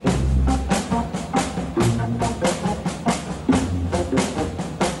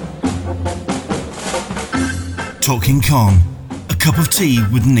Talking Con, a cup of tea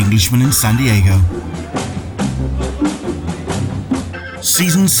with an Englishman in San Diego.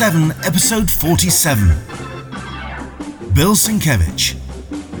 Season 7, Episode 47. Bill Sienkiewicz.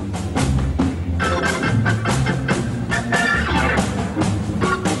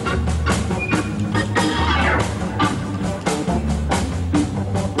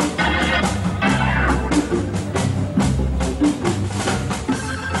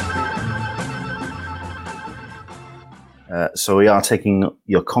 So we are taking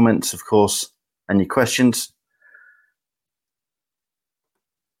your comments, of course, and your questions.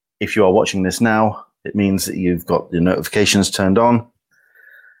 If you are watching this now, it means that you've got your notifications turned on.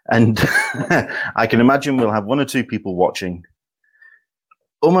 And I can imagine we'll have one or two people watching,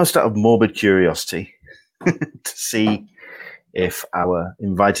 almost out of morbid curiosity, to see if our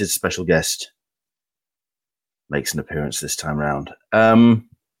invited special guest makes an appearance this time round.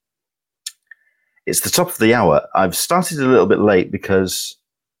 It's the top of the hour. I've started a little bit late because,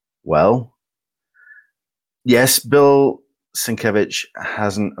 well, yes, Bill Sienkiewicz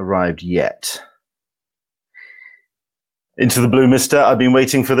hasn't arrived yet. Into the Blue Mister, I've been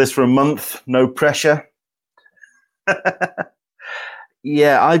waiting for this for a month. No pressure.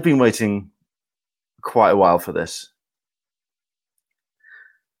 Yeah, I've been waiting quite a while for this.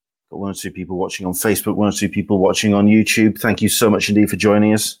 Got one or two people watching on Facebook, one or two people watching on YouTube. Thank you so much indeed for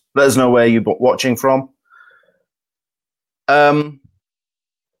joining us. Let us know where you're watching from. I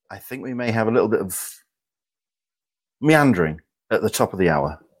think we may have a little bit of meandering at the top of the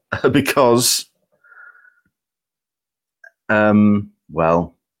hour because,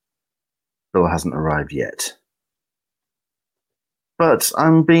 well, Bill hasn't arrived yet. But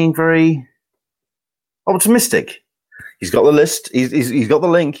I'm being very optimistic. He's got the list. He's got the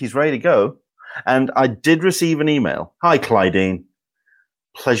link. He's ready to go. And I did receive an email. Hi, Clydeen.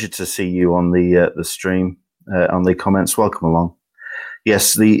 Pleasure to see you on the stream, on the comments. Welcome along.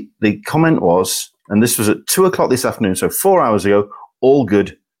 Yes, the comment was, and this was at 2:00 this afternoon, so 4 hours ago. All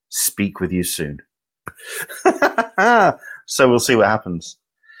good. Speak with you soon. So we'll see what happens.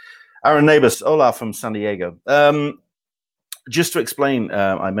 Aaron Neighbors, hola from San Diego. Just to explain,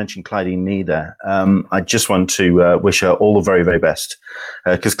 I mentioned Clydeen Nee there. I just want to wish her all the very, very best.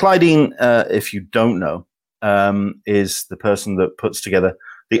 Because Clydeen, if you don't know, is the person that puts together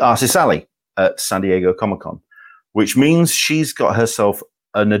the Artist Alley at San Diego Comic-Con, which means she's got herself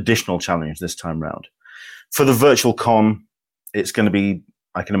an additional challenge this time round. For the virtual con, it's going to be,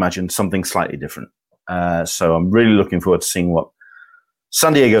 I can imagine, something slightly different. So I'm really looking forward to seeing what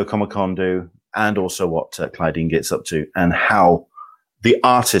San Diego Comic-Con do, and also what Clydeen gets up to, and how the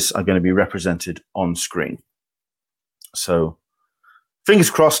artists are going to be represented on screen. So, fingers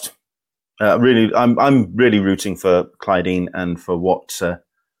crossed. I'm really rooting for Clydeen and for what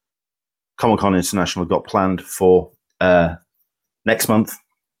Comic-Con International got planned for next month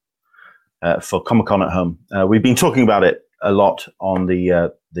for Comic-Con at Home. We've been talking about it a lot on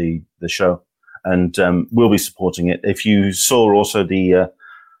the show, and we'll be supporting it. If you saw also the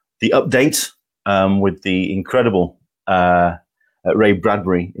update with the incredible Ray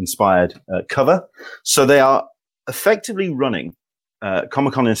Bradbury inspired cover. So they are effectively running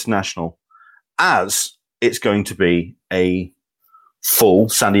Comic-Con International as it's going to be a full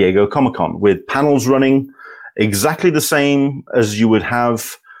San Diego Comic-Con, with panels running exactly the same as you would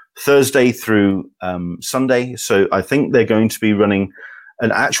have Thursday through Sunday. So I think they're going to be running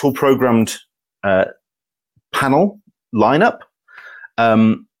an actual programmed panel lineup.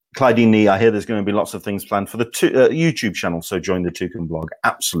 Clydeen Nee, I hear there's going to be lots of things planned for the YouTube channel, so join the Toucan blog.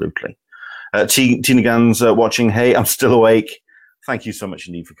 Absolutely. Tina Gans watching. Hey, I'm still awake. Thank you so much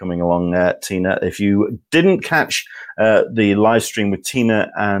indeed for coming along, Tina. If you didn't catch the live stream with Tina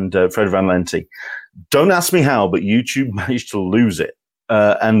and Fred Van Lente, don't ask me how, but YouTube managed to lose it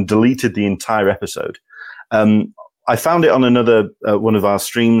and deleted the entire episode. I found it on another one of our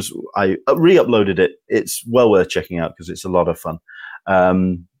streams. I re-uploaded it. It's well worth checking out because it's a lot of fun.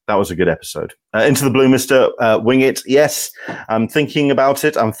 That was a good episode. Into the Blue Mister, wing it. Yes, I'm thinking about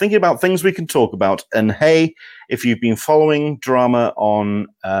it. I'm thinking about things we can talk about. And hey, if you've been following drama on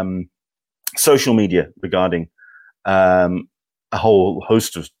social media regarding a whole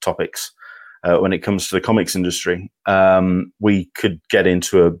host of topics when it comes to the comics industry, we could get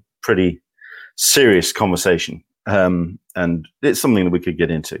into a pretty serious conversation. And it's something that we could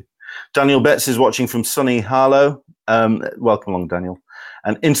get into. Daniel Betts is watching from sunny Harlow. Welcome along, Daniel.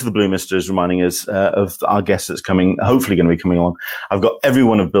 And Into the Blue Mister is reminding us of our guest that's coming, hopefully going to be coming along. I've got every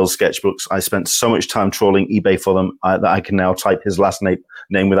one of Bill's sketchbooks. I spent so much time trawling eBay for them that I can now type his last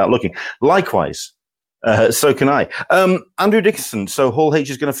name without looking. Likewise, So can I. Andrew Dickinson. So Hall H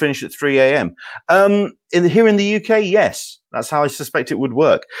is going to finish at 3 a.m. Here in the UK, yes, that's how I suspect it would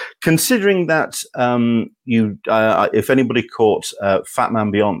work. Considering that if anybody caught Fat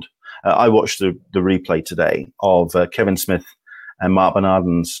Man Beyond, I watched the replay today of Kevin Smith and Mark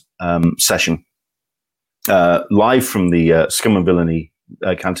Bernardin's session live from the Scum and Villainy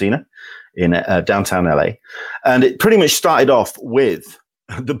Cantina in downtown LA, and it pretty much started off with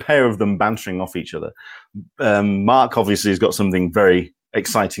the pair of them bantering off each other. Mark obviously has got something very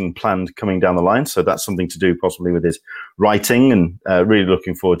exciting planned coming down the line, so that's something to do possibly with his writing, and really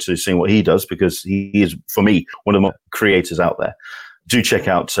looking forward to seeing what he does, because he is, for me, one of the creators out there. Do check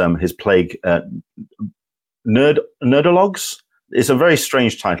out his Plague Nerdologues. It's a very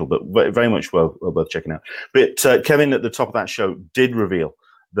strange title, but very much well worth checking out. But Kevin, at the top of that show, did reveal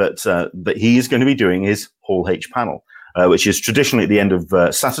that he is going to be doing his Hall H panel, which is traditionally at the end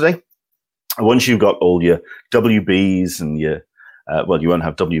of Saturday. Once you've got all your WBs and your, you won't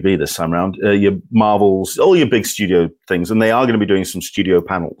have WB this time around, your Marvels, all your big studio things, and they are going to be doing some studio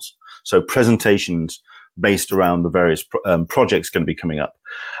panels. So presentations based around the various projects going to be coming up.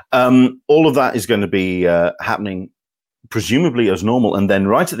 All of that is going to be happening presumably as normal. And then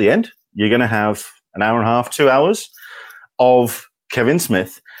right at the end, you're going to have an hour and a half, 2 hours of Kevin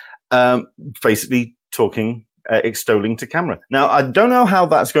Smith basically talking, extolling to camera. Now, I don't know how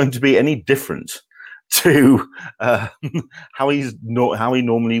that's going to be any different to how he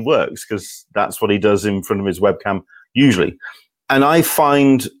normally works, because that's what he does in front of his webcam usually. And I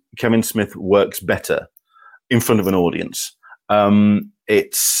find Kevin Smith works better in front of an audience.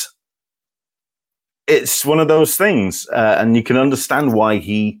 It's one of those things, and you can understand why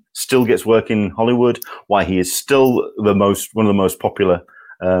he still gets work in Hollywood, why he is still one of the most popular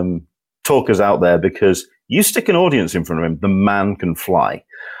talkers out there, because you stick an audience in front of him, the man can fly.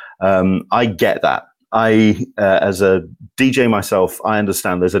 I get that. As a DJ myself, I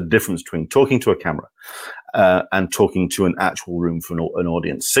understand there's a difference between talking to a camera and talking to an actual room for an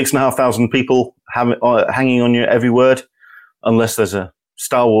audience. 6,500 people hanging on your every word, unless there's a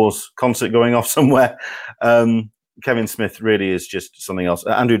Star Wars concert going off somewhere. Kevin Smith really is just something else.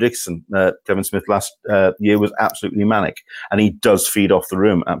 Andrew Dickinson, Kevin Smith last year was absolutely manic, and he does feed off the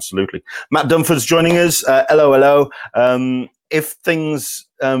room, absolutely. Matt Dunford's joining us. Hello. If things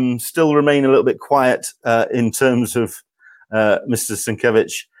still remain a little bit quiet in terms of Mr.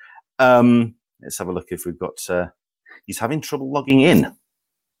 Sienkiewicz, let's have a look if we've got... he's having trouble logging in,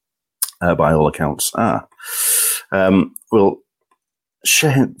 by all accounts. We'll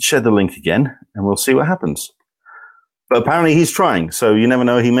share the link again, and we'll see what happens. But apparently he's trying, so you never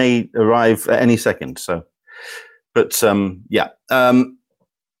know. He may arrive at any second. So, but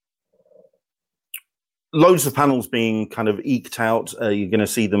loads of panels being kind of eked out. You're going to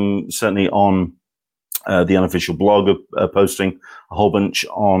see them certainly on the unofficial blog, posting a whole bunch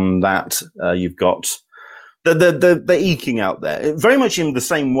on that. You've got the eking out there, very much in the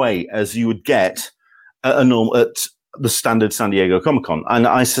same way as you would get at the standard San Diego Comic-Con. And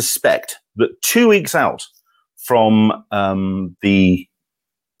I suspect that 2 weeks out from the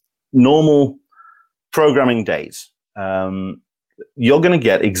normal programming days, you're going to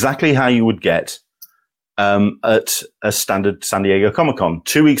get exactly how you would get at a standard San Diego Comic-Con.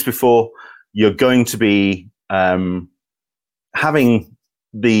 2 weeks before, you're going to be having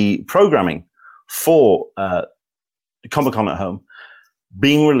the programming for Comic-Con at Home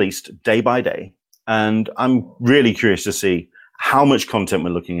being released day by day. And I'm really curious to see how much content we're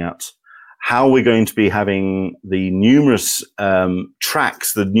looking at, how we're going to be having the numerous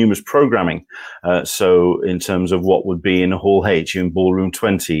tracks, the numerous programming. So in terms of what would be in Hall H, in Ballroom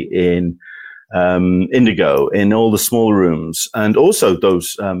 20, in Indigo, in all the small rooms, and also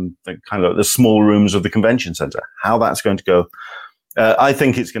those kind of the small rooms of the convention center, how that's going to go. I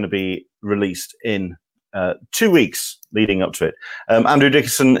think it's going to be released in 2 weeks leading up to it. Andrew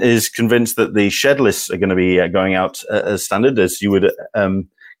Dickinson is convinced that the shed lists are going to be going out as standard, as you would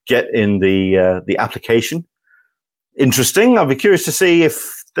get in the application. Interesting. I'll be curious to see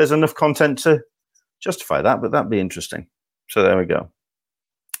if there's enough content to justify that, but that'd be interesting. So there we go.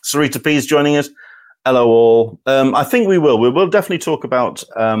 Sarita P is joining us. Hello all. I think we will. We will definitely talk about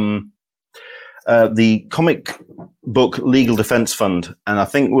the Comic Book Legal Defense Fund, and I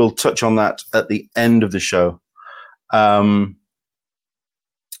think we'll touch on that at the end of the show.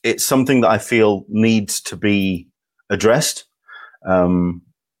 It's something that I feel needs to be addressed. I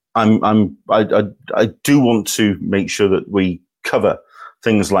do want to make sure that we cover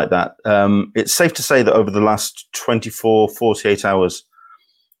things like that. It's safe to say that over the last 24, 48 hours,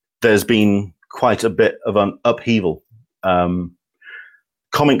 there's been quite a bit of an upheaval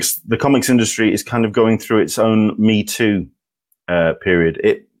the comics industry is kind of going through its own Me Too period.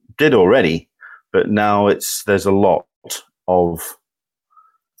 It did already, but now there's a lot of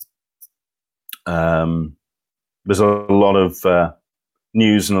there's a lot of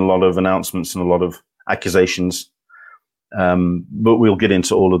news and a lot of announcements and a lot of accusations. But we'll get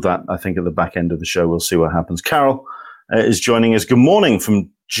into all of that, I think, at the back end of the show. We'll see what happens. Carol is joining us. Good morning from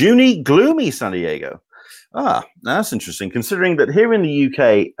Junie, gloomy San Diego. That's interesting, considering that here in the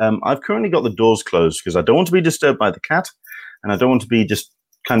UK, I've currently got the doors closed because I don't want to be disturbed by the cat, and I don't want to be just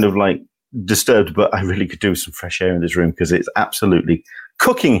kind of like disturbed, but I really could do with some fresh air in this room because it's absolutely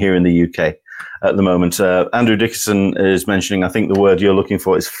cooking here in the UK at the moment. Andrew Dickinson is mentioning, I think the word you're looking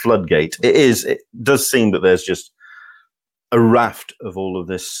for is floodgate. It is. It does seem that there's just a raft of all of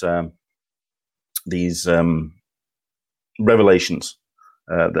this, these revelations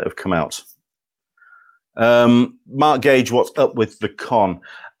that have come out. Mark Gage, what's up with the con?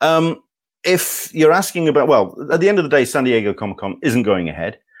 If you're asking about, well, at the end of the day, San Diego Comic-Con isn't going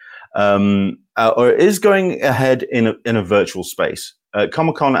ahead, or is going ahead in a virtual space.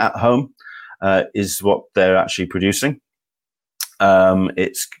 Comic-Con at home is what they're actually producing.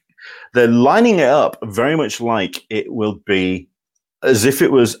 They're lining it up very much like it will be as if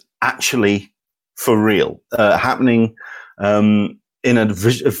it was actually for real, happening in a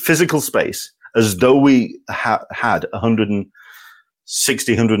physical space, as though we had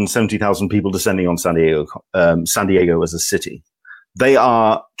 170,000 people descending on San Diego as a city. They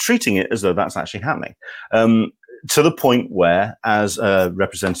are treating it as though that's actually happening. To the point where, as a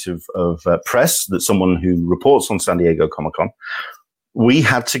representative of press, that someone who reports on San Diego Comic-Con, we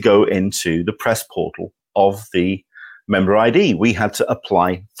had to go into the press portal of the member ID. We had to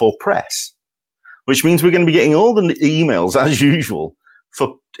apply for press, which means we're going to be getting all the emails as usual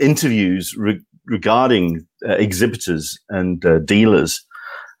for interviews regarding exhibitors and dealers.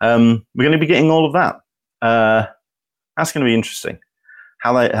 We're going to be getting all of that. That's going to be interesting.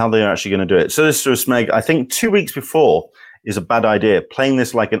 How they're actually going to do it. So this is Smeg. I think 2 weeks before is a bad idea. Playing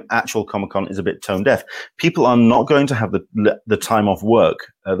this like an actual Comic-Con is a bit tone deaf. People are not going to have the time off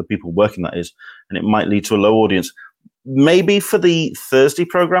work, the people working, that is, and it might lead to a low audience. Maybe for the Thursday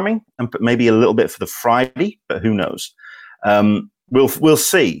programming, and maybe a little bit for the Friday, but who knows? We'll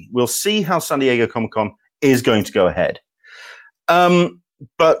see. We'll see how San Diego Comic-Con is going to go ahead.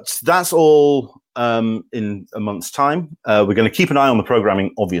 But that's all in a month's time. We're going to keep an eye on the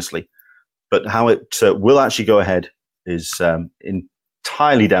programming, obviously, but how it will actually go ahead is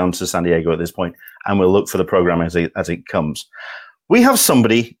entirely down to San Diego at this point, and we'll look for the program as it comes. We have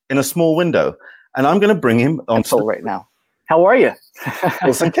somebody in a small window, and I'm going to bring him on right now. How are you?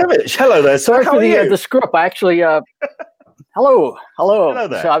 Wilson Kevich. Hello there. Sorry for the script. I actually, hello. Hello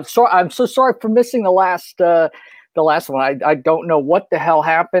there. So I'm so sorry for missing the last one. I don't know what the hell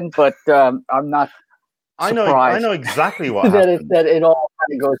happened, but I'm not surprised. I know exactly what happened. that it all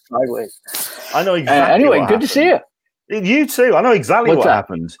kind of goes sideways. I know exactly. Anyway, what good happened. to see you. You too. I know exactly what that?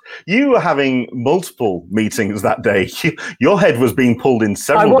 happened. You were having multiple meetings that day. Your head was being pulled in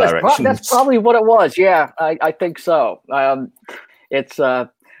several directions. That's probably what it was. Yeah, I think so. It's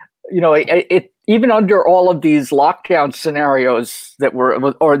it even under all of these lockdown scenarios that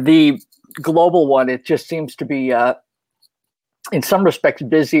were, or the global one, it just seems to be in some respects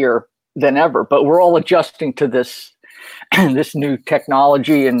busier than ever. But we're all adjusting to this this new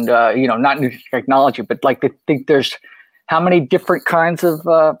technology, and not new technology, but like I think there's how many different kinds of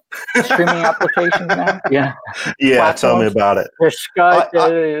streaming applications now? Yeah. Tell me about it. There's Skype.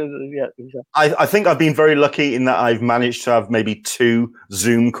 I think I've been very lucky in that I've managed to have maybe 2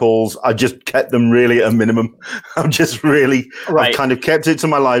 Zoom calls. I just kept them really at a minimum. I've kind of kept it to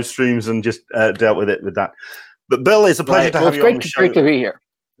my live streams and just dealt with it with that. But Bill, it's a pleasure to have you on the show. It's great to be here.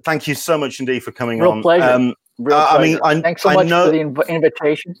 Thank you so much indeed for coming on. Real pleasure. Thanks so much for the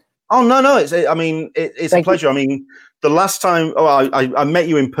invitation. Oh, no. It's a pleasure. I mean, the last time, I met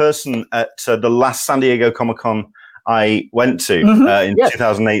you in person at the last San Diego Comic-Con I went to in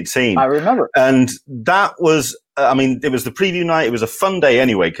 2018. I remember. And that was, it was the preview night. It was a fun day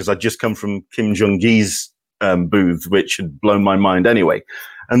anyway, because I'd just come from Kim Jong-gi's booth, which had blown my mind anyway.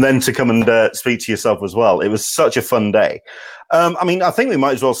 And then to come and speak to yourself as well. It was such a fun day. I think we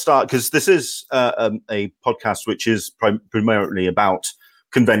might as well start, because this is a podcast which is primarily about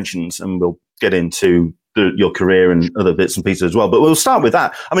conventions, and we'll get into your career and other bits and pieces as well. But we'll start with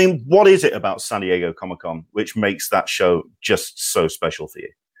that. I mean, what is it about San Diego Comic-Con which makes that show just so special for you?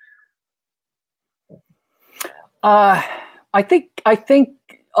 I think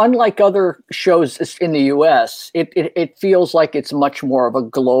unlike other shows in the U.S., it feels like it's much more of a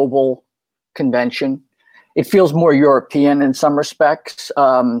global convention. it feels more European in some respects.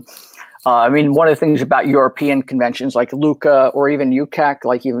 I mean, one of the things about European conventions like Lucca or even UCAC,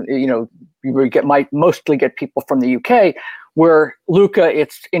 like even might mostly get people from the UK. Where Lucca,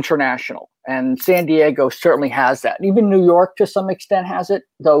 it's international, and San Diego certainly has that. And even New York, to some extent, has it,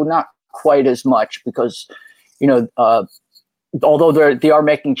 though not quite as much because, although they are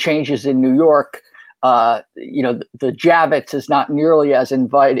making changes in New York, the Javits is not nearly as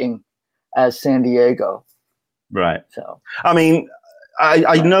inviting as San Diego. Right. So, I mean,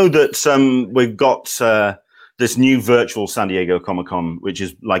 I know that we've got this new virtual San Diego Comic-Con, which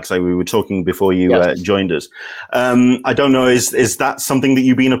is, like I say, we were talking before you joined us. I don't know, is that something that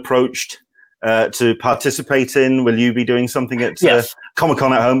you've been approached to participate in? Will you be doing something at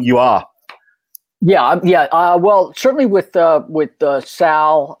Comic-Con at home? You are. Yeah. Well, certainly with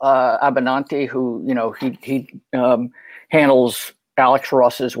Sal Abenanti, who he handles Alex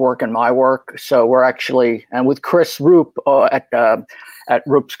Ross's work and my work. So we're actually, and with Chris Roop at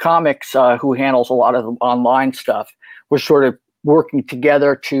Roop's Comics, who handles a lot of the online stuff, we're sort of working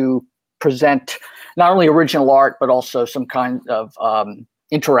together to present not only original art but also some kind of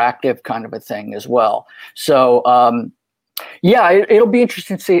interactive kind of a thing as well. So it'll be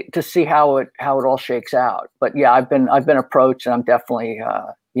interesting to see how it all shakes out. But yeah, I've been approached, and I'm definitely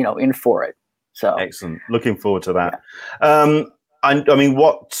in for it. So excellent. Looking forward to that. Yeah. I mean,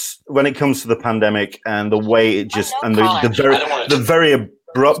 when it comes to the pandemic and the way it just, and the very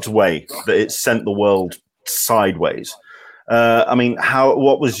abrupt way that it sent the world sideways. I mean,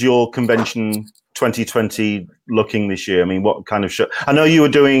 what was your convention 2020 looking this year? I mean, what kind of show? I know you were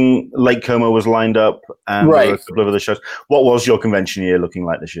doing Lake Como was lined up, and there were a couple of other shows. What was your convention year looking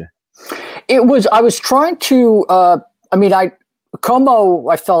like this year? I was trying to. Como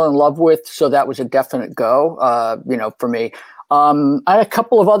I fell in love with, so that was a definite go. For me. I had a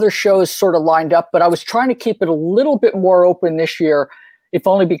couple of other shows sort of lined up, but I was trying to keep it a little bit more open this year, if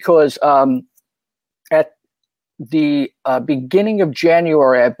only because at the beginning of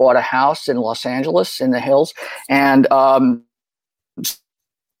January, I bought a house in Los Angeles in the hills. And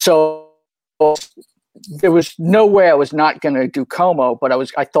so there was no way I was not going to do Como, but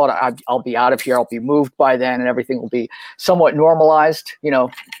I thought I'll be out of here. I'll be moved by then and everything will be somewhat normalized,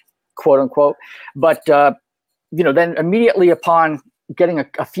 quote unquote. But, then immediately upon getting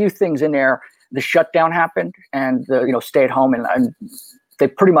a few things in there, the shutdown happened and stay at home and they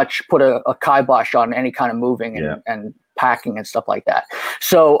pretty much put a kibosh on any kind of moving and packing and stuff like that.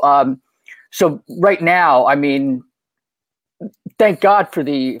 So, so right now, I mean, thank God for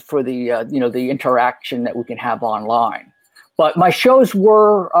the the interaction that we can have online. But my shows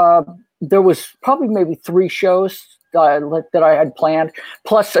were there was probably maybe 3 shows that I had planned,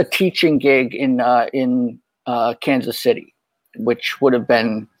 plus a teaching gig in Kansas City, which would have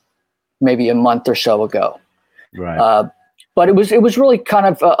been maybe a month or so ago. Right. But it was really kind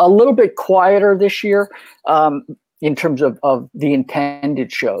of a little bit quieter this year in terms of the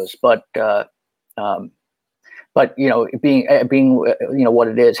intended shows. But being what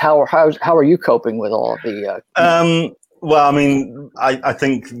it is. How are you coping with all of the? Well, I mean, I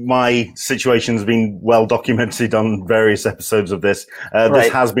think my situation's been well documented on various episodes of this. This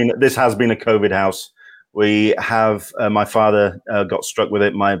has been a COVID house. We have my father got struck with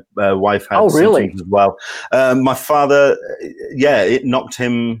it. My wife had symptoms as well. My father, it knocked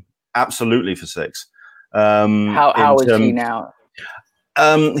him absolutely for 6. How is he now?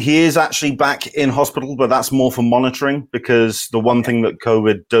 He is actually back in hospital, but that's more for monitoring because the one thing that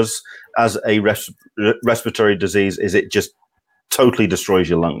COVID does as a respiratory disease is it just totally destroys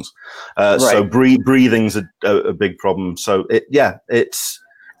your lungs. So breathing's a big problem. So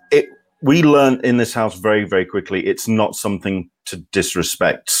we learned in this house very, very quickly, it's not something to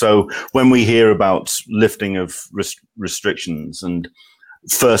disrespect. So when we hear about lifting of restrictions and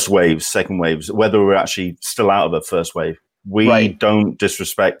first waves, second waves, whether we're actually still out of a first wave, we don't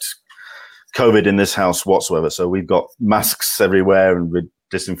disrespect COVID in this house whatsoever. So we've got masks everywhere and we're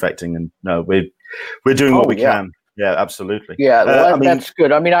disinfecting and we're doing what we can. Yeah, absolutely. Yeah, well, that's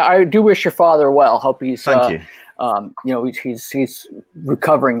good. I mean, I do wish your father well. Hope he's thank you. He's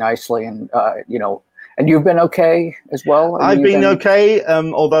recovering nicely, and and you've been okay as well. I've been okay,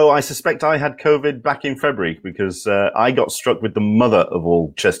 although I suspect I had COVID back in February because I got struck with the mother of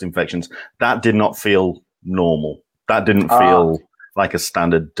all chest infections. That did not feel normal. That didn't feel like a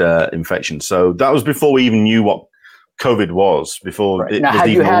standard infection. So that was before we even knew what COVID was. Before it now, was had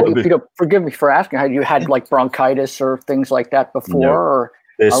even you had? Forgive me for asking. Had you had like bronchitis or things like that before? No. Or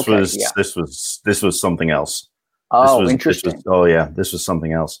This was something else. Oh, interesting. This was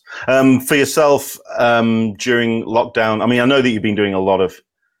something else. For yourself, during lockdown, I mean, I know that you've been doing a lot of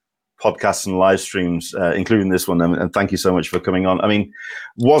podcasts and live streams, including this one. And thank you so much for coming on. I mean,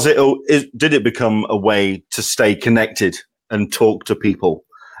 did it become a way to stay connected and talk to people,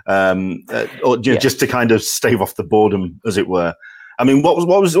 or just to kind of stave off the boredom, as it were? I mean,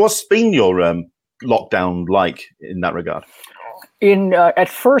 what's been your lockdown like in that regard? At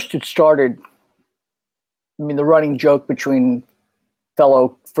first, it started. I mean, the running joke between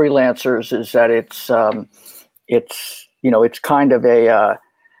fellow freelancers is that it's kind of a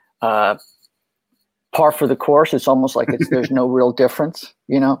par for the course. It's almost like there's no real difference,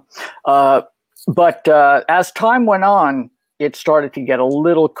 But as time went on, it started to get a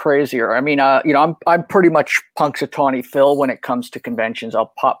little crazier. I mean, I'm pretty much Punxsutawney Phil when it comes to conventions.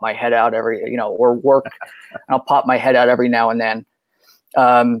 I'll pop my head out or work. I'll pop my head out every now and then.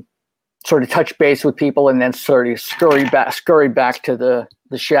 Sort of touch base with people and then sort of scurry back to the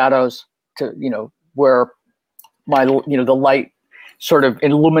shadows to, where the light sort of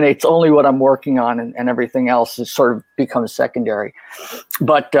illuminates only what I'm working on and everything else is sort of becomes secondary.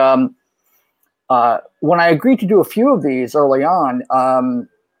 But when I agreed to do a few of these early on,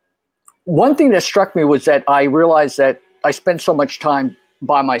 one thing that struck me was that I realized that I spend so much time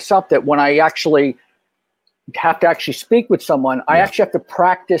by myself that when I actually have to speak with someone, I actually have to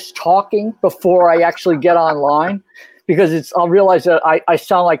practice talking before I actually get online, because I'll realize that I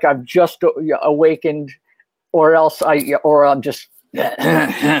sound like I've just awakened, or else I'm just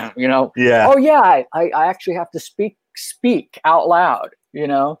oh yeah, I actually have to speak out loud,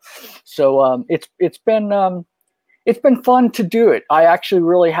 so it's been fun to do it. I actually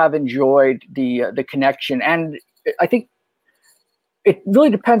really have enjoyed the connection, and I think it really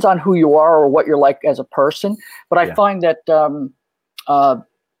depends on who you are or what you're like as a person. But I find that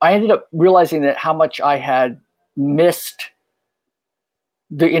I ended up realizing that how much I had missed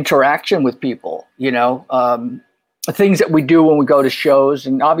the interaction with people, things that we do when we go to shows.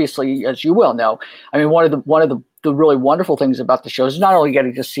 And obviously, as you well know, I mean, one of the really wonderful things about the shows is not only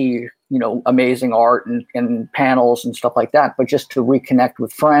getting to see, amazing art and panels and stuff like that, but just to reconnect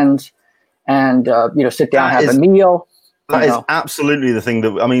with friends and, sit down, have a meal. That is absolutely the thing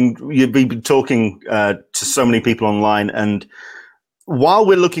that, I mean, you've been talking to so many people online, and while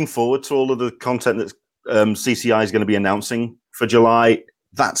we're looking forward to all of the content that CCI is going to be announcing for July,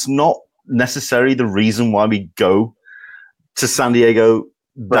 that's not necessarily the reason why we go to San Diego.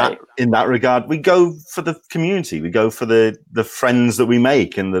 In that regard, we go for the community, we go for the friends that we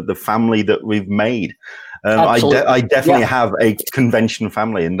make and the family that we've made. I definitely have a convention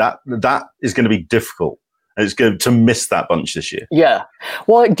family, and that is going to be difficult. It's good to miss that bunch this year. Yeah.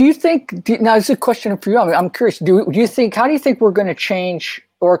 Well, do you think, now it's a question for you. I'm curious. How do you think we're going to change,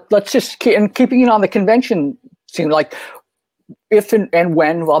 or let's just keeping it on the convention scene, like if and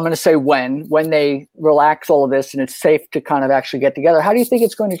when, well, I'm going to say when they relax all of this and it's safe to kind of actually get together, how do you think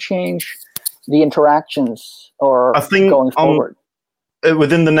it's going to change the interactions going forward? For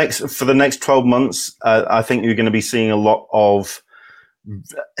the next 12 months, I think you're going to be seeing a lot of,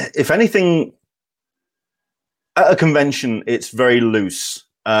 if anything, at a convention, it's very loose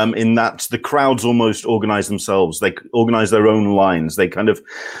in that the crowds almost organize themselves. They organize their own lines. They kind of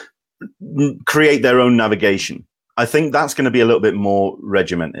create their own navigation. I think that's going to be a little bit more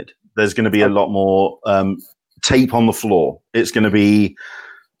regimented. There's going to be a lot more tape on the floor. It's going to be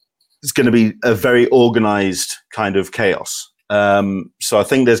a very organized kind of chaos. So I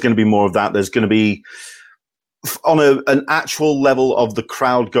think there's going to be more of that. There's going to be, on an actual level of the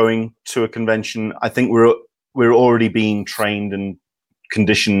crowd going to a convention, I think we're already being trained and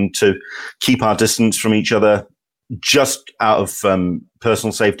conditioned to keep our distance from each other, just out of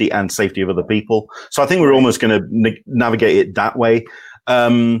personal safety and safety of other people. So I think we're almost going to navigate it that way.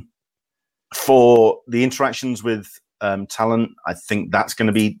 For the interactions with talent, I think that's going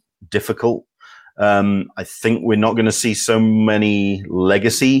to be difficult. I think we're not going to see so many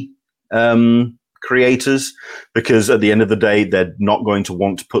legacy creators, because at the end of the day, they're not going to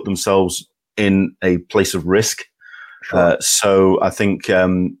want to put themselves in a place of risk. Sure. So I think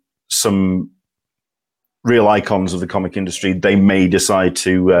some real icons of the comic industry, they may decide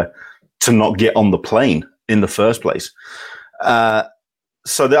to not get on the plane in the first place.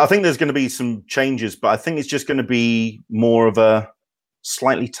 So I think there's going to be some changes, but I think it's just going to be more of a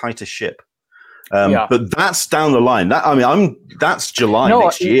slightly tighter ship. But that's down the line. That's July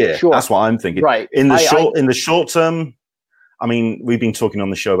next year. Sure. That's what I'm thinking. Right. In the short term, I mean, we've been talking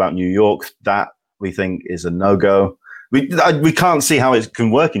on the show about New York. That we think is a no-go. We can't see how it can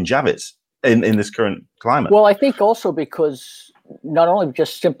work in Javits in this current climate. Well, I think also because not only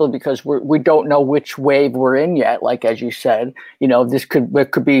just simply because we don't know which wave we're in yet. Like as you said,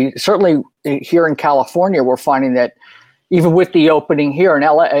 it could be certainly here in California. We're finding that even with the opening here in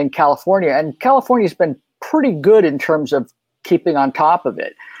LA in California, and California's been pretty good in terms of keeping on top of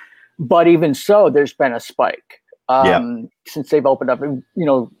it. But even so, there's been a spike since they've opened up.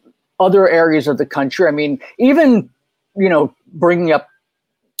 Other areas of the country. I mean, even bringing up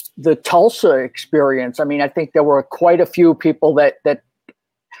the Tulsa experience. I mean, I think there were quite a few people that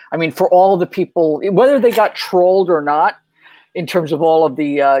for all of the people, whether they got trolled or not, in terms of all of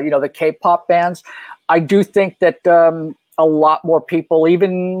the the K-pop bands, I do think that a lot more people,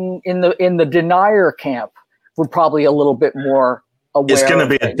 even in the denier camp, were probably a little bit more aware. It's going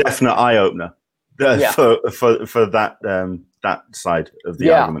to be a definite eye opener for that side of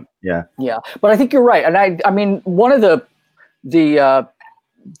the argument. Yeah. But I think you're right, and I mean, one of the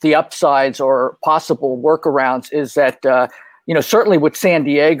upsides or possible workarounds is that certainly with San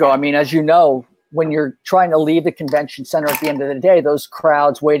Diego. I mean, as you know, when you're trying to leave the convention center at the end of the day, those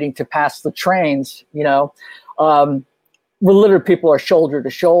crowds waiting to pass the trains, literally people are shoulder to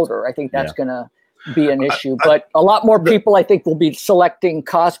shoulder. I think that's going to be an issue. But a lot more people, I think, will be selecting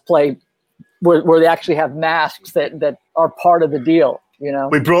cosplay where they actually have masks that are part of the deal.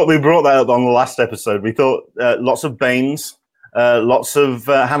 We brought that up on the last episode. We thought lots of Banes, lots of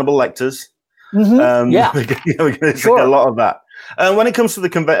Hannibal Lecters. Mm-hmm. We're going to see a lot of that. When it comes to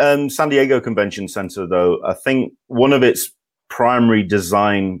the San Diego Convention Center, though, I think one of its primary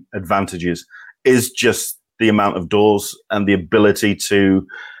design advantages is just the amount of doors and the ability to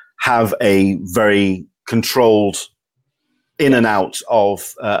have a very controlled in and out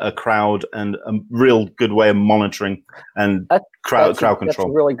of a crowd, and a real good way of monitoring and crowd control. That's a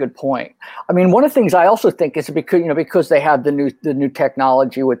really good point. I mean, one of the things I also think is because they have the new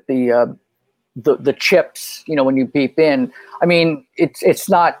technology with the chips, when you beep in. I mean, it's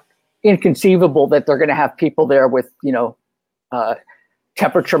not inconceivable that they're going to have people there with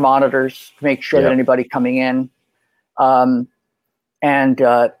temperature monitors to make sure that anybody coming in,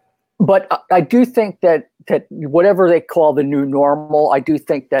 but I do think that whatever they call the new normal, I do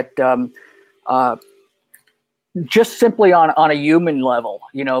think that just simply on a human level,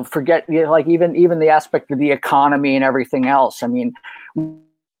 forget even the aspect of the economy and everything else. I mean,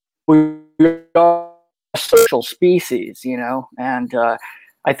 we are a social species, and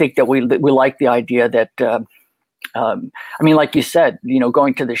I think that we like the idea that like you said,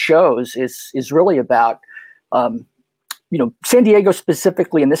 going to the shows is really about San Diego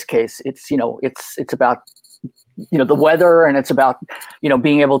specifically in this case. It's about the weather, and it's about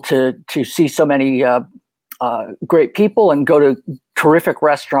being able to see so many great people and go to terrific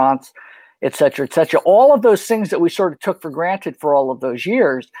restaurants, et cetera, et cetera. All of those things that we sort of took for granted for all of those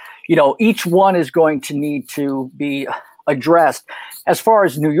years, each one is going to need to be addressed. As far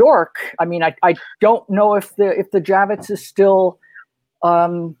as New York, I mean, I don't know if the Javits is still that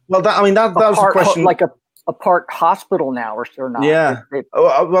was the question, like a part hospital now or not. Yeah.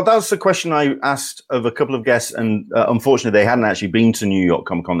 Well, that was the question I asked of a couple of guests, and unfortunately, they hadn't actually been to New York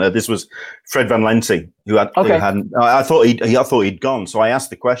Comic Con. This was Fred Van Lente, who hadn't. I thought he'd gone, so I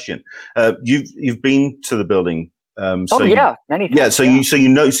asked the question. You've been to the building. Many times. Yeah, so you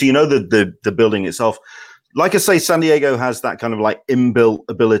know the building itself. Like I say, San Diego has that kind of like inbuilt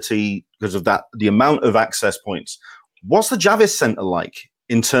ability because of the amount of access points. What's the Javits Center like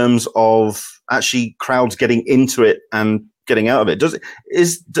in terms of actually crowds getting into it and getting out of it?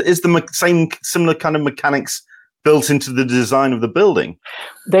 Is the same similar kind of mechanics built into the design of the building?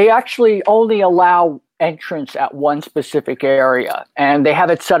 They actually only allow entrance at one specific area, and they have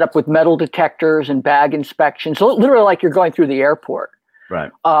it set up with metal detectors and bag inspections. So literally like you're going through the airport.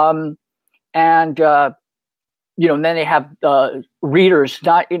 Right. And then they have readers.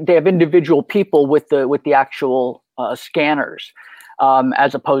 They have individual people with the actual scanners.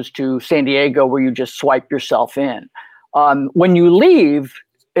 As opposed to San Diego, where you just swipe yourself in. When you leave,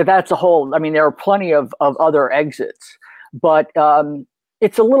 that's a whole. I mean, there are plenty of other exits, but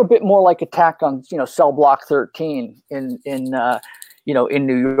it's a little bit more like attack on cell block 13 in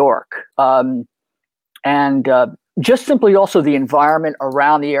New York, and just simply also the environment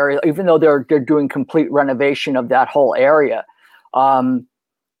around the area. Even though they're doing complete renovation of that whole area,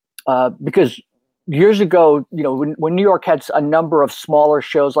 because years ago, when New York had a number of smaller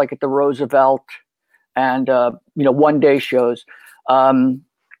shows like at the Roosevelt and one-day shows,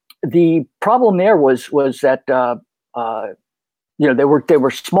 the problem there was that they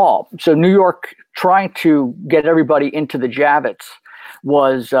were small. So New York trying to get everybody into the Javits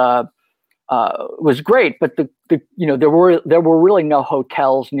was great, but there were really no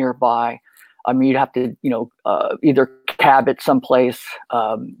hotels nearby. I mean, you'd have to either cab it someplace.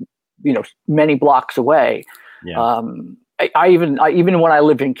 Many blocks away. Yeah. I even when I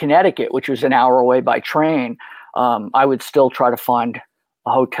lived in Connecticut, which was an hour away by train, I would still try to find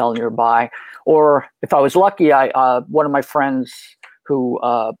a hotel nearby. Or if I was lucky, one of my friends who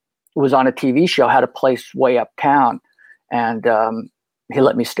was on a TV show had a place way uptown, and he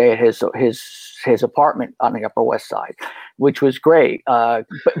let me stay at his apartment on the Upper West Side, which was great. But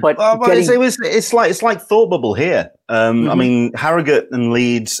it's like Thought Bubble here. I mean, Harrogate and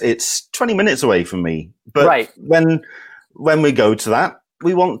Leeds, it's 20 minutes away from me. But when we go to that,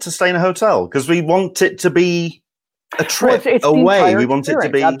 we want to stay in a hotel because we want it to be a trip away. We want it to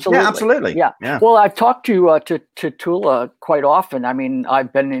be absolutely. Yeah. Well, I've talked to Tula quite often. I mean,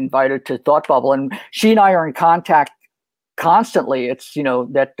 I've been invited to Thought Bubble, and she and I are in contact constantly. It's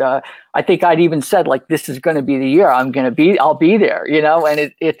that I think I'd even said, like, this is going to be the year I'll be there.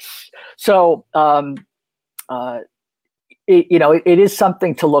 And it's so it is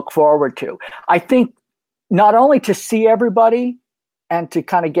something to look forward to. I think not only to see everybody and to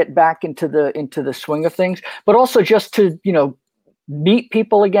kind of get back into the swing of things, but also just to, meet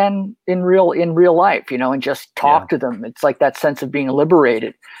people again in real life, and just talk to them. It's like that sense of being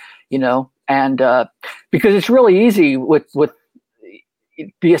liberated, and because it's really easy with the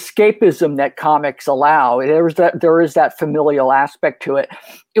escapism that comics allow. There is that familial aspect to it.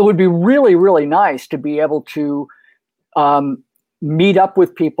 It would be really, really nice to be able to meet up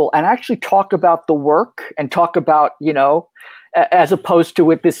with people and actually talk about the work and talk about, as opposed to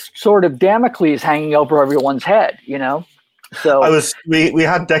with this sort of Damocles hanging over everyone's head, So we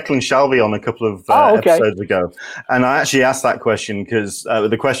had Declan Shalvey on a couple of episodes ago, and I actually asked that question because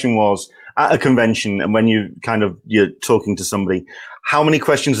the question was, at a convention and when you're talking to somebody, how many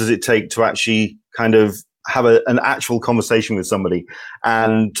questions does it take to actually kind of have an actual conversation with somebody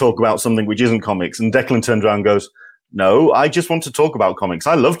and talk about something which isn't comics? And Declan turns around and goes, no, I just want to talk about comics.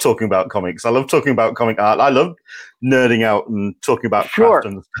 I love talking about comics. I love talking about comic art. I love nerding out and talking about craft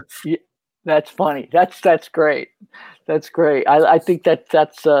and stuff. Yeah, that's funny. That's great. That's great. I think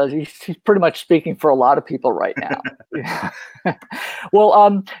that's he's pretty much speaking for a lot of people right now.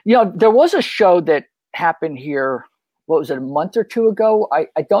 Well, there was a show that happened here. What was it, a month or two ago? I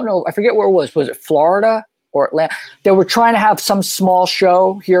don't know. I forget where it was. Was it Florida or Atlanta? They were trying to have some small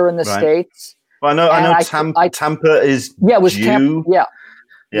show here in the States. Well, I know Tampa is it was due. Tampa.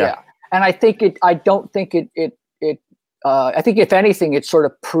 Yeah. And I think I don't think it I think if anything, it sort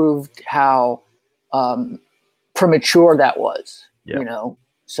of proved how premature that was,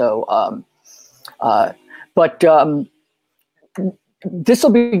 So, but this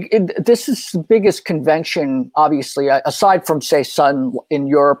is the biggest convention, obviously, aside from, say, Sun in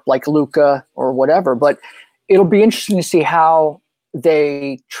Europe, like Lucca or whatever. But it'll be interesting to see how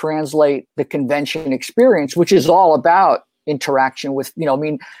they translate the convention experience, which is all about interaction with,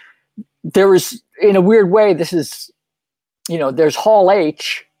 there is, in a weird way, this is, there's Hall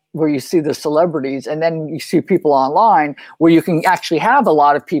H, where you see the celebrities, and then you see people online where you can actually have a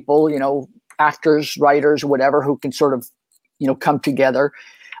lot of people, actors, writers, whatever, who can sort of, come together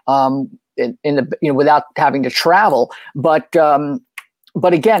in the, without having to travel. But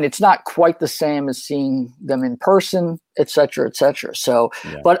again, it's not quite the same as seeing them in person, et cetera, et cetera. So,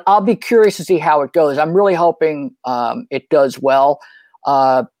 but I'll be curious to see how it goes. I'm really hoping it does well,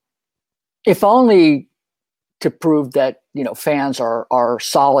 if only to prove that, fans are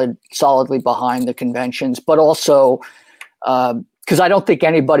solidly behind the conventions, but also because I don't think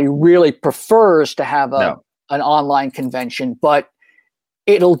anybody really prefers to have an online convention, but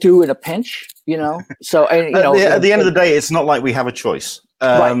it'll do in a pinch, So, and, at the end of the day, it's not like we have a choice.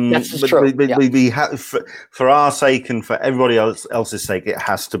 Right, that's true. We have, for our sake and for everybody else's sake, it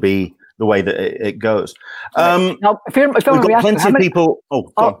has to be the way that it goes. Right. Now, if we've got plenty of people.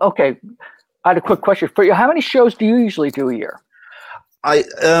 Okay. I had a quick question for you. How many shows do you usually do a year? I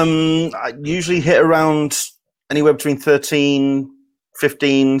usually hit around anywhere between 13,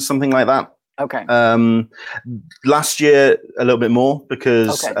 15, something like that. Okay. Last year a little bit more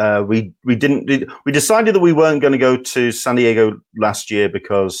because we decided that we weren't going to go to San Diego last year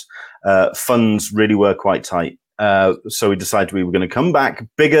because funds really were quite tight. So we decided we were going to come back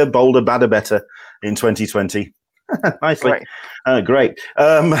bigger, bolder, badder, better in 2020. Nicely. Right. Great.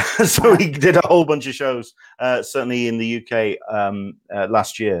 So we did a whole bunch of shows, certainly in the UK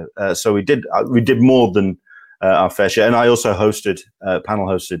last year. So we did more than our fair share. And I also panel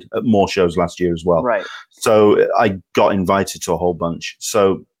hosted more shows last year as well. Right. So I got invited to a whole bunch.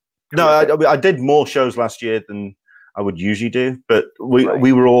 So no, I did more shows last year than I would usually do, but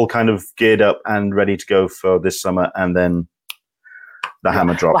we were all kind of geared up and ready to go for this summer, and then the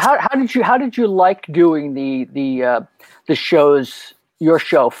hammer dropped. Well, how did you like doing the shows, your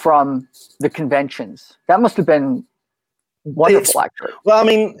show, from the conventions? That must have been wonderful, actually. Well,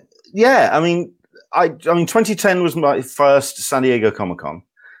 I mean, I mean, 2010 was my first San Diego Comic-Con.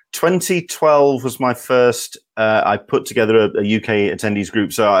 2012 was my first. I put together a UK attendees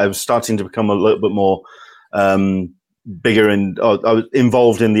group, so I was starting to become a little bit more bigger and I was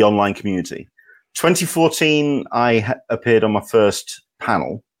involved in the online community. 2014, I appeared on my first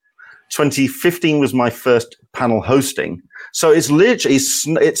panel. 2015 was my first panel hosting. So it's literally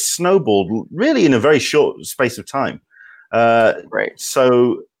it's snowballed really in a very short space of time. Right.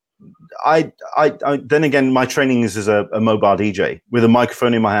 So I then again, my training is as a mobile DJ with a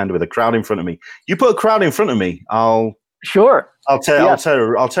microphone in my hand with a crowd in front of me. You put a crowd in front of me, I'll tear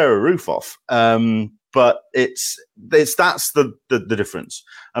a roof off. But it's that's the difference.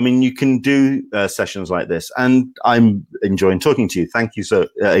 I mean, you can do sessions like this, and I'm enjoying talking to you. Thank you so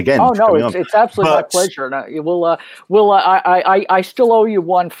again. Oh no, it's absolutely my pleasure. And I still owe you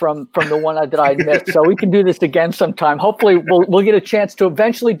one from the one that I missed, so we can do this again sometime. Hopefully, we'll get a chance to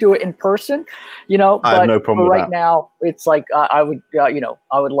eventually do it in person. You know, I have no problem with right that. Now, it's like I would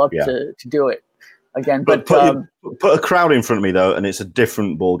love to do it again, but put a crowd in front of me though, and it's a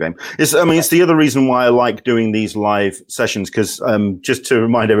different ball game. It's the other reason why I like doing these live sessions, because just to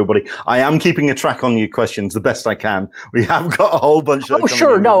remind everybody, I am keeping a track on your questions the best I can. We have got a whole bunch. Oh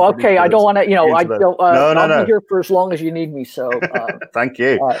sure, no, okay. I don't want to, I don't. I'll be here for as long as you need me. So thank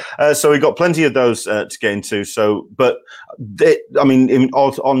you. So we've got plenty of those to get into. So, but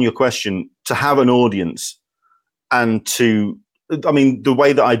on your question, to have an audience and to. I mean, the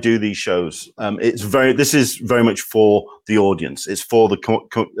way that I do these shows, this is very much for the audience. It's for the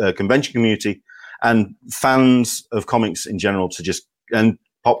convention community and fans of comics in general and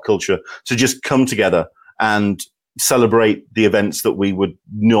pop culture to just come together and celebrate the events that we would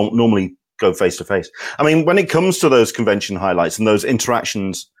normally go face to face. I mean, when it comes to those convention highlights and those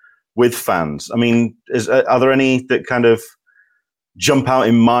interactions with fans, I mean, are there any that kind of jump out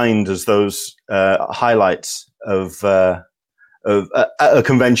in mind as those highlights of a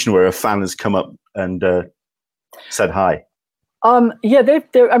convention where a fan has come up and said hi? I mean,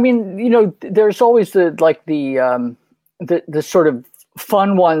 there's always the sort of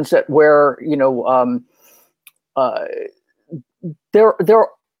fun ones that where I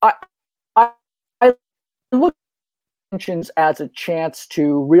look at conventions as a chance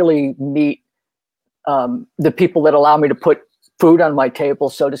to really meet the people that allow me to put food on my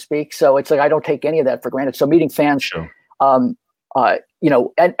table, so to speak. So it's like I don't take any of that for granted. So meeting fans. Sure. And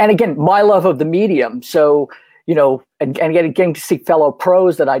again, my love of the medium. So, and getting to see fellow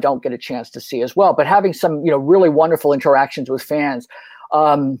pros that I don't get a chance to see as well, but having some, really wonderful interactions with fans.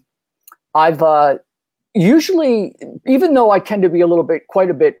 I've usually, even though I tend to be quite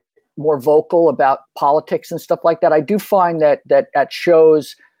a bit more vocal about politics and stuff like that, I do find that at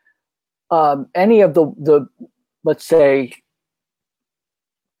shows, any of the, let's say,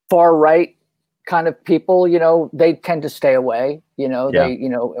 far right kind of people, they tend to stay away,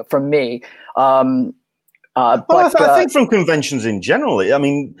 from me. I think from conventions in general, I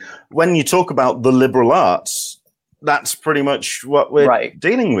mean, when you talk about the liberal arts, that's pretty much what we're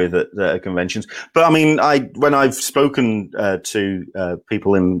dealing with at conventions. But I mean, when I've spoken to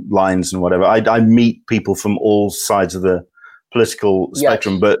people in lines and whatever, I meet people from all sides of the political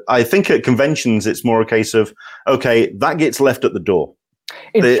spectrum. But I think at conventions, it's more a case of, okay, that gets left at the door.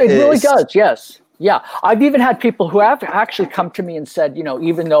 It really does, yes. Yeah, I've even had people who have actually come to me and said,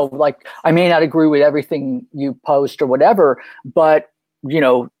 even though like I may not agree with everything you post or whatever, but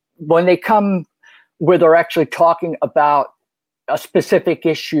when they come where they're actually talking about a specific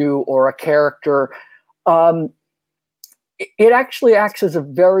issue or a character, it actually acts as a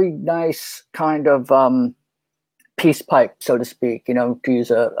very nice kind of peace pipe, so to speak. To use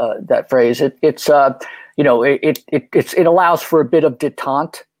that phrase. It allows for a bit of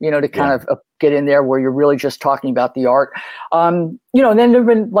detente, to kind of get in there where you're really just talking about the art. And then there've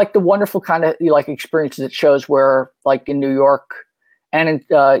been like the wonderful kind of like experiences at shows where like in New York and in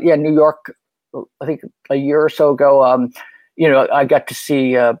New York, I think a year or so ago, I got to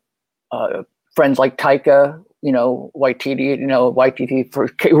see friends like Taika, Waititi,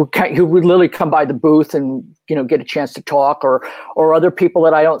 who would literally come by the booth and, get a chance to talk or other people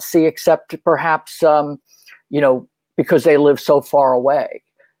that I don't see except perhaps, because they live so far away.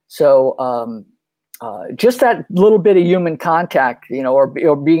 So just that little bit of human contact,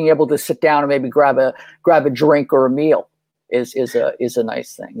 or being able to sit down and maybe grab a drink or a meal is a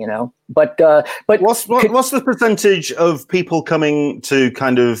nice thing, But what's the percentage of people coming to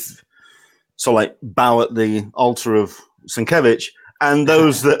kind of bow at the altar of Sienkiewicz, and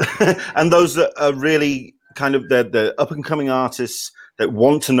those that are really kind of the up and coming artists that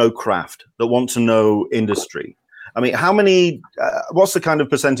want to know craft, that want to know industry? I mean, how many? What's the kind of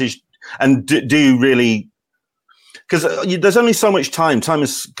percentage And do you really? Because there's only so much time. Time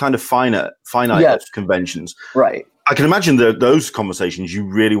is kind of finite Yes. at conventions. Right. I can imagine those conversations you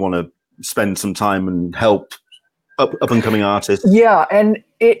really want to spend some time and help up and coming artists. Yeah, and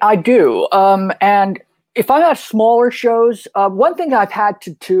I do. And if I'm at smaller shows, one thing I've had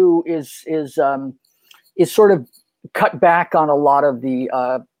to do is sort of cut back on a lot of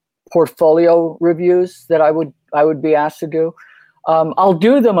the portfolio reviews that I would be asked to do. I'll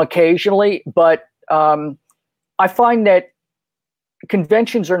do them occasionally, but I find that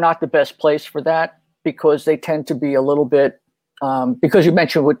conventions are not the best place for that because they tend to be a little bit, because you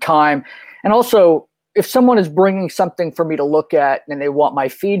mentioned with time. And also, if someone is bringing something for me to look at and they want my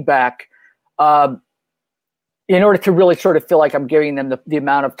feedback, in order to really sort of feel like I'm giving them the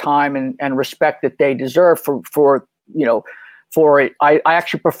amount of time and respect that they deserve for it, I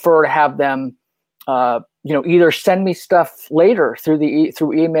actually prefer to have them, either send me stuff later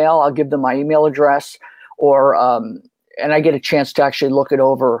through email. I'll give them my email address, or and I get a chance to actually look it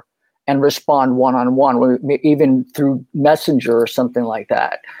over and respond one-on-one, even through Messenger or something like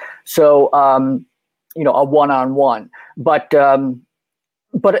that. So, a one-on-one. But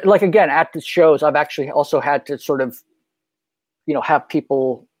like, again, at the shows, I've actually also had to sort of, have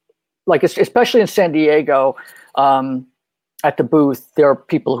people, like, especially in San Diego, at the booth, there are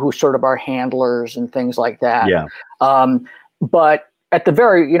people who sort of are handlers and things like that. Yeah. But at the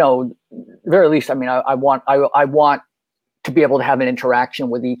very least, I mean, I want to be able to have an interaction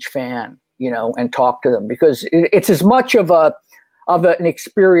with each fan, and talk to them, because it's as much of an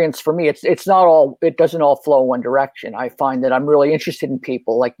experience for me. It doesn't all flow one direction. I find that I'm really interested in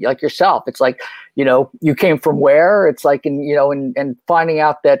people like yourself. It's like, you came from where. It's like, and finding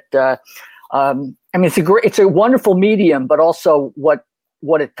out that, I mean, it's a wonderful medium, but also what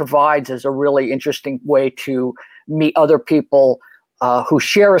it provides is a really interesting way to meet other people who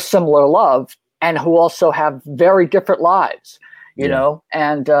share a similar love and who also have very different lives, you know,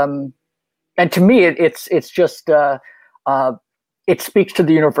 and to me, it's just, it speaks to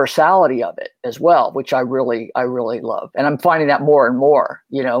the universality of it as well, which I really love. And I'm finding that more and more,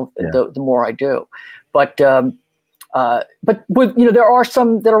 the more I do, but with, there are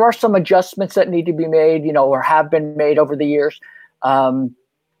some adjustments that need to be made, or have been made over the years. But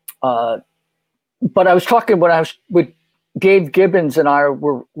I was talking when I was with Dave Gibbons, and I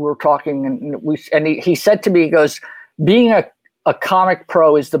were talking, and he said to me, he goes, being a comic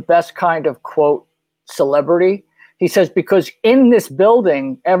pro is the best kind of, quote, celebrity. He says, because in this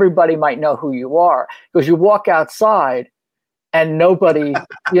building, everybody might know who you are, because you walk outside and nobody,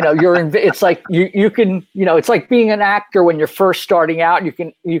 it's like you can, it's like being an actor when you're first starting out. You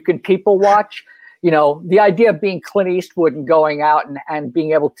can people watch, the idea of being Clint Eastwood and going out and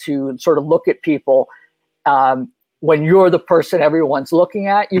being able to sort of look at people, when you're the person everyone's looking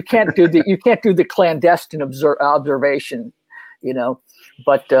at. You can't do the clandestine observation,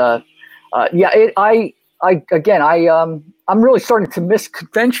 but I'm really starting to miss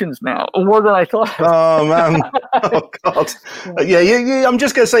conventions now more than I thought. Oh man! Oh god! Yeah. I'm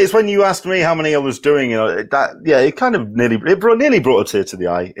just gonna say, it's when you asked me how many I was doing. It kind of nearly brought a tear to the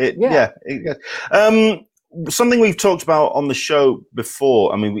eye. Something we've talked about on the show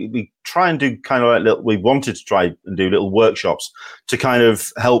before. I mean, we try and do kind of like we wanted to try and do little workshops to kind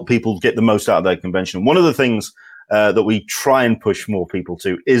of help people get the most out of their convention. One of the things that we try and push more people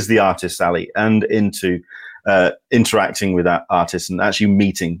to is the Artist Alley, and into interacting with that artists and actually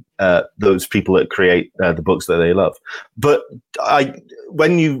meeting those people that create the books that they love. But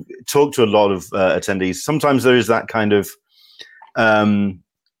when you talk to a lot of attendees, sometimes there is that kind of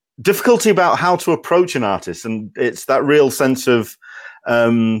difficulty about how to approach an artist, and it's that real sense of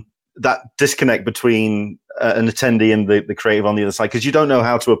that disconnect between an attendee and the creative on the other side, because you don't know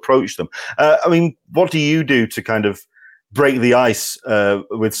how to approach them. I mean, what do you do to kind of break the ice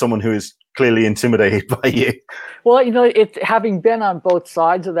with someone who is clearly intimidated by you? Well, it's having been on both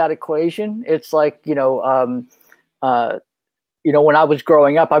sides of that equation. It's like, when I was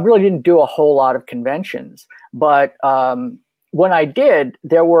growing up, I really didn't do a whole lot of conventions, but when I did,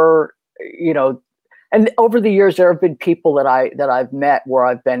 there were, and over the years, there have been people that I've met where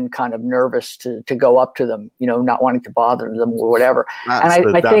I've been kind of nervous to go up to them, not wanting to bother them or whatever. That's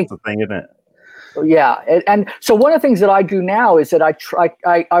I think the thing, isn't it? Yeah, and so one of the things that I do now is that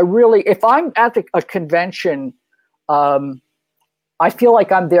I really, if I'm at a convention, I feel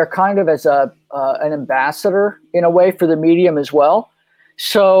like I'm there kind of as an ambassador in a way for the medium as well.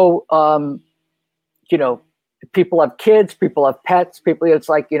 So, people have kids, people have pets, it's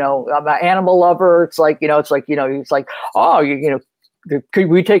like, I'm an animal lover. It's like, oh, could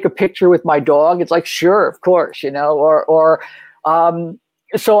we take a picture with my dog? It's like, sure, of course, or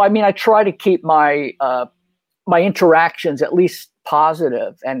so I mean, I try to keep my my interactions at least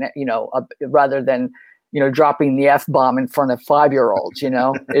positive, and rather than dropping the F-bomb in front of 5-year-olds.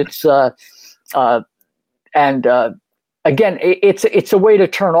 It's and again, it's a way to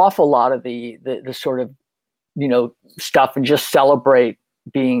turn off a lot of the sort of stuff and just celebrate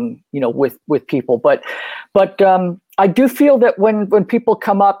being with people. But I do feel that when people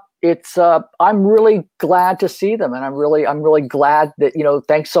come up, it's I'm really glad to see them, and I'm really glad that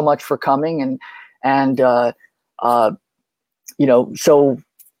thanks so much for coming, and so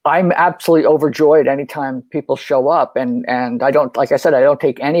I'm absolutely overjoyed anytime people show up, and I don't, like I said, I don't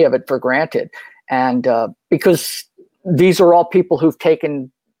take any of it for granted, and because these are all people who've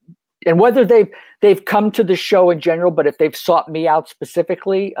taken, and whether they've come to the show in general, but if they've sought me out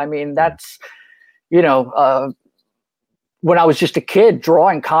specifically, I mean, that's when I was just a kid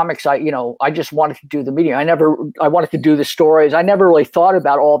drawing comics, I just wanted to do the medium. I wanted to do the stories. I never really thought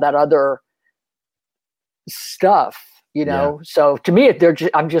about all that other stuff, Yeah. So to me,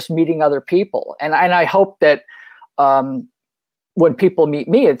 I'm just meeting other people. And I hope that, when people meet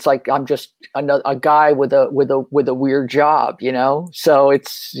me, it's like, I'm just a guy with a weird job, so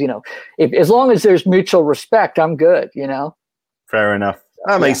it's, as long as there's mutual respect, I'm good, Fair enough.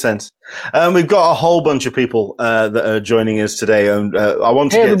 That makes sense. We've got a whole bunch of people that are joining us today, and I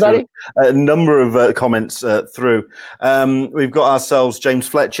want to get through a number of comments through. We've got ourselves James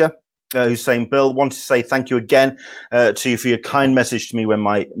Fletcher, who's saying, Bill, want to say thank you again to you for your kind message to me when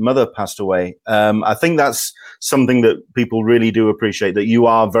my mother passed away. I think that's something that people really do appreciate, that you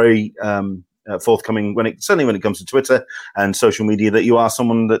are very forthcoming certainly when it comes to Twitter and social media, that you are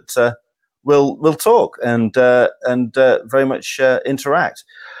someone that We'll talk and very much interact.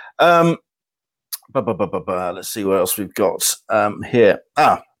 Let's see what else we've got here.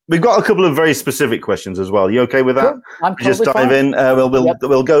 We've got a couple of very specific questions as well. You okay with that? Sure. I'm totally just dive fine. in.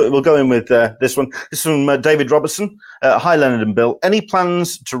 We'll go in with this one. This is from David Robertson. Hi, Leonard and Bill. Any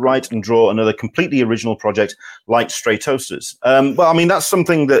plans to write and draw another completely original project like Stray Toasters? Well, I mean, that's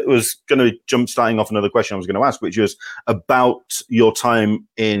something that was going to jump starting off another question I was going to ask, which was about your time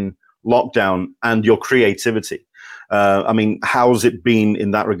in lockdown and your creativity. I mean, how's it been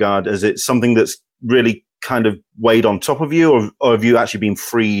in that regard? Is it something that's really kind of weighed on top of you, or have you actually been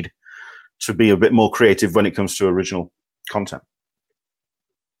freed to be a bit more creative when it comes to original content?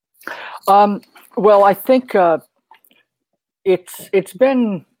 Well, I think it's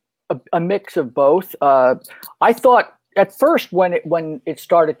been a mix of both. I thought at first when it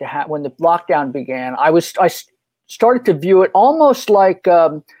started to happen, when the lockdown began, I started to view it almost like,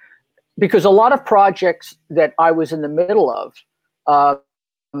 because a lot of projects that I was in the middle of,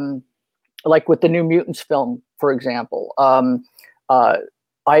 like with the New Mutants film, for example, I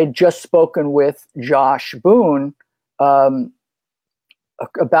had just spoken with Josh Boone about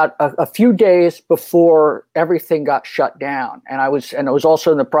a few days before everything got shut down, and I was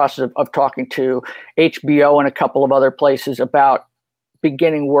also in the process of talking to HBO and a couple of other places about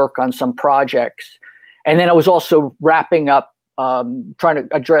beginning work on some projects, and then I was also wrapping up. Trying to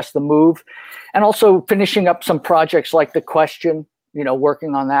address the move, and also finishing up some projects like The Question,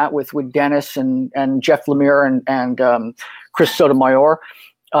 working on that with Dennis and Jeff Lemire and Chris Sotomayor.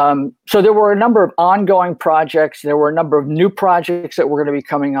 So there were a number of ongoing projects. There were a number of new projects that were going to be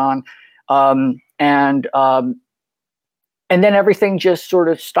coming on, and then everything just sort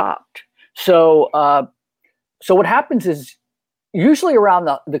of stopped. So what happens is, usually around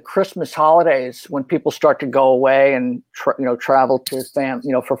the Christmas holidays, when people start to go away and travel to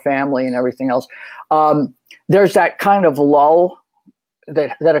for family and everything else, there's that kind of lull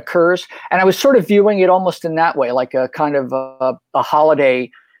that occurs, and I was sort of viewing it almost in that way, like a kind of a holiday,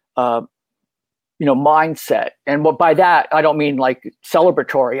 mindset. And by that I don't mean like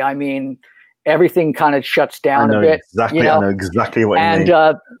celebratory. I mean everything kind of shuts down a bit. Exactly, I know exactly what you mean.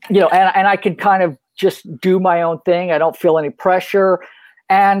 And I could kind of just do my own thing. I don't feel any pressure.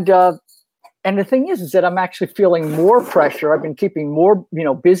 And the thing is that I'm actually feeling more pressure. I've been keeping more,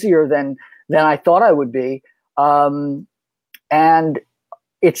 busier than I thought I would be. And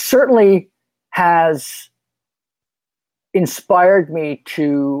it certainly has inspired me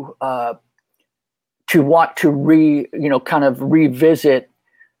to want to kind of revisit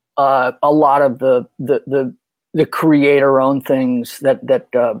a lot of the creator-owned things that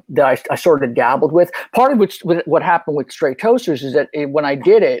I sort of dabbled with. Part of which, what happened with Stray Toasters is that when I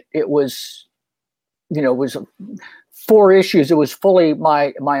did it, it was 4 issues. It was fully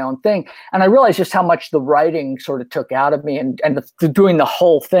my own thing, and I realized just how much the writing sort of took out of me, and doing the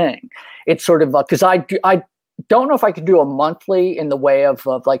whole thing. It's sort of because I don't know if I could do a monthly in the way of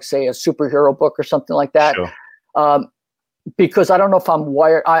like, say, a superhero book or something like that. Sure. because I don't know if I'm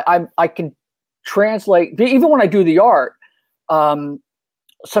wired. I can translate even when I do the art.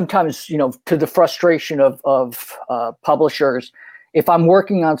 Sometimes, to the frustration of publishers, if I'm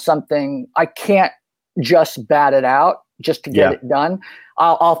working on something, I can't just bat it out just to get it done.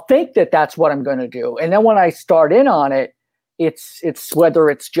 I'll think that that's what I'm going to do, and then when I start in on it, it's whether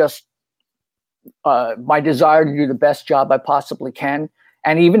it's just my desire to do the best job I possibly can.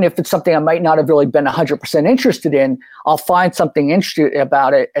 And even if it's something I might not have really been 100% interested in, I'll find something interesting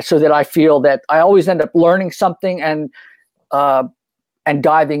about it so that I feel that I always end up learning something and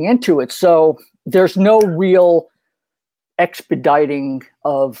diving into it. So there's no real expediting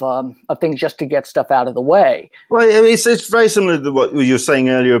of things just to get stuff out of the way. Well, it's very similar to what you were saying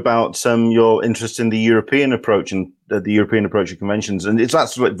earlier about your interest in the European approach and the European approach of conventions. And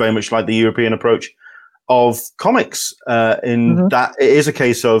that's very much like the European approach of comics in that it is a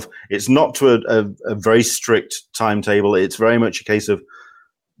case of, it's not to a very strict timetable. It's very much a case of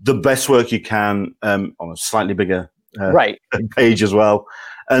the best work you can on a slightly bigger page as well.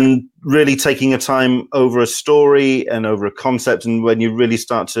 And really taking a time over a story and over a concept. And when you really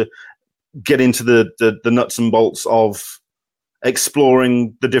start to get into the nuts and bolts of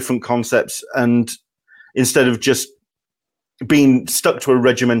exploring the different concepts, and instead of just being stuck to a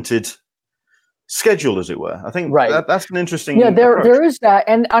regimented schedule, as it were. I think that's an interesting there is that.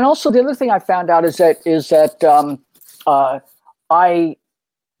 And also the other thing I found out is that I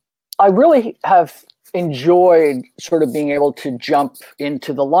really have enjoyed sort of being able to jump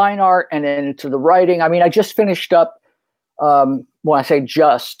into the line art and then into the writing. I mean, I just finished up, when I say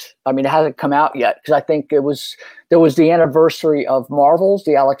just, I mean, it hasn't come out yet, because I think there was the anniversary of Marvel's,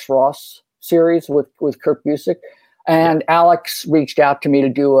 the Alex Ross series with Kurt Busiek. And Alex reached out to me to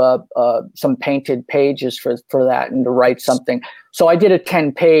do some painted pages for that and to write something. So I did a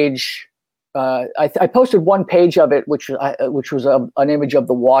 10-page, I posted one page of it, which was an image of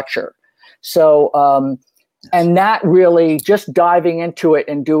the Watcher. So, and that really, just diving into it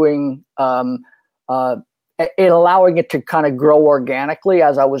and doing, allowing it to kind of grow organically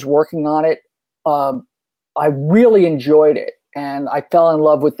as I was working on it, I really enjoyed it. And I fell in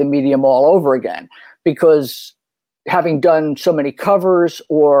love with the medium all over again, because having done so many covers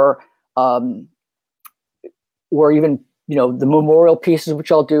or even, the memorial pieces,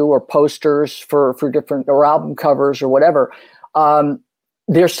 which I'll do, or posters for different, or album covers or whatever,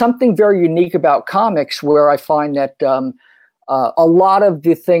 there's something very unique about comics where I find that a lot of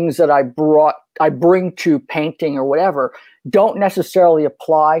the things that I bring to painting or whatever don't necessarily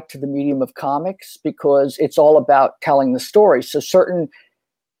apply to the medium of comics, because it's all about telling the story. So certain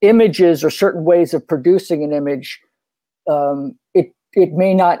images or certain ways of producing an image, it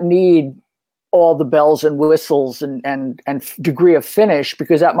may not need all the bells and whistles and degree of finish,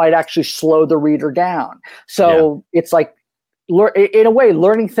 because that might actually slow the reader down. So it's like, in a way,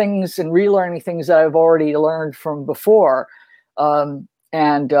 learning things and relearning things that I've already learned from before, and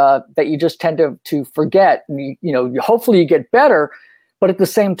that you just tend to forget. And hopefully you get better, but at the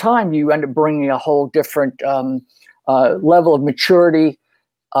same time, you end up bringing a whole different level of maturity.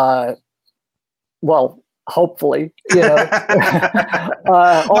 Well, hopefully,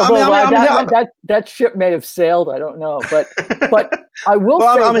 although that ship may have sailed, I don't know, but I will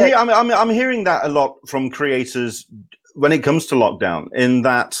say I'm hearing that a lot from creators when it comes to lockdown, in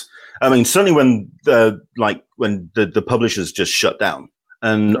that, I mean, certainly when the publishers just shut down,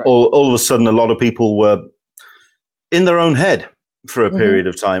 and all of a sudden a lot of people were in their own head for a period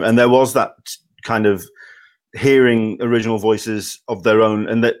of time, and there was that kind of hearing original voices of their own.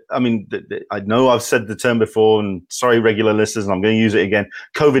 And that, I mean, I know I've said the term before, and sorry, regular listeners, and I'm going to use it again,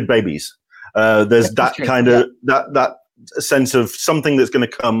 COVID babies. There's that kind of that sense of something that's going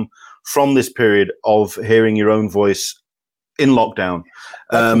to come from this period of hearing your own voice in lockdown.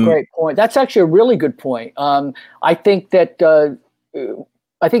 That's a great point. That's actually a really good point. I think that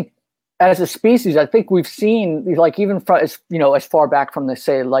as a species, I think we've seen, like, even from, as far back from the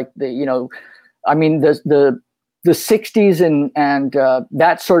the 60s and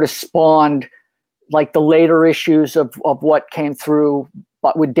that sort of spawned like the later issues of what came through,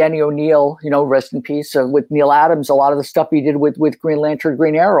 but with Denny O'Neil, rest in peace, with Neil Adams, a lot of the stuff he did with Green Lantern,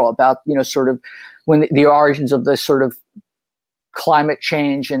 Green Arrow, about, sort of when the origins of the sort of climate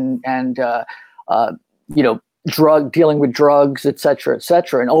change and dealing with drugs, et cetera,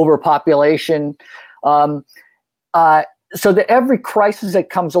 and overpopulation. So that every crisis that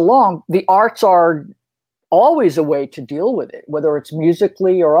comes along, the arts are always a way to deal with it, whether it's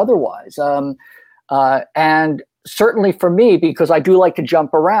musically or otherwise. And certainly for me, because I do like to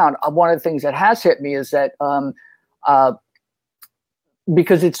jump around, one of the things that has hit me is that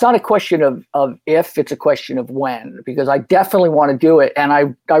because it's not a question of if, it's a question of when, because I definitely want to do it. And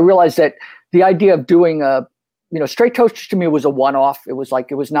I realized that the idea of doing Straight Toasters to me was a one-off. It was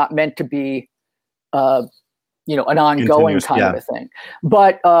like, it was not meant to be, an ongoing kind of a thing.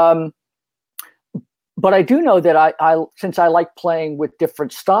 But I do know that I since I like playing with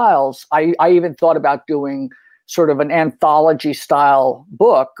different styles, I even thought about doing sort of an anthology style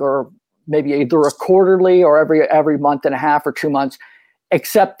book, or maybe either a quarterly or every month and a half or 2 months,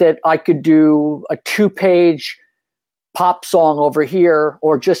 except that I could do a 2-page pop song over here,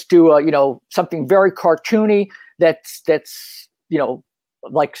 or just do something very cartoony that's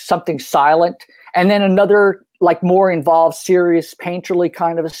like something silent, and then another like more involved, serious, painterly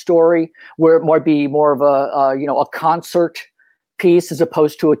kind of a story where it might be more of a concert piece as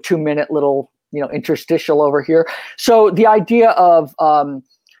opposed to a 2-minute little interstitial over here. So the idea of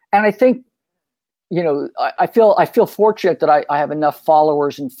and I think I feel fortunate that I have enough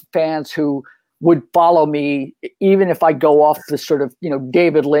followers and fans who would follow me even if I go off the sort of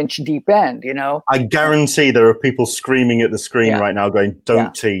David Lynch deep end. I guarantee there are people screaming at the screen right now going,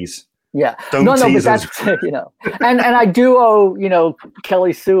 "Don't tease." Yeah. Don't tease but that's and I do owe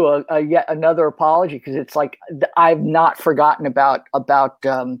Kelly Sue yet another apology, because it's like I've not forgotten about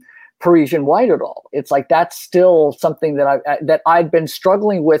Parisian White at all. It's like that's still something that I've been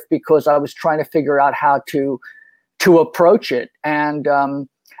struggling with, because I was trying to figure out how to approach it, and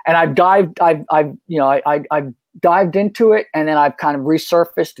I've dived into it, and then I've kind of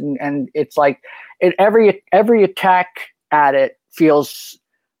resurfaced, and it's like every attack at it feels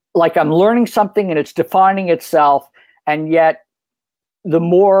like I'm learning something and it's defining itself. And yet the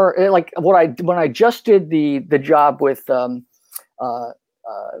more when I just did the job with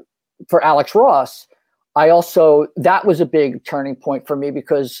for Alex Ross, that was a big turning point for me,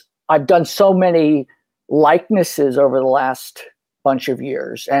 because I've done so many likenesses over the last bunch of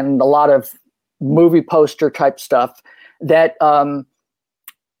years and a lot of movie poster type stuff that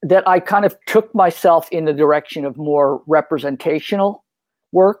I kind of took myself in the direction of more representational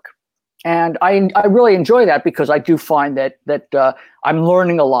work. And I really enjoy that, because I do find that I'm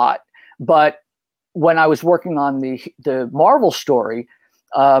learning a lot. But when I was working on the Marvel story,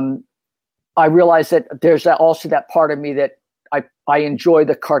 I realized that there's also that part of me that I enjoy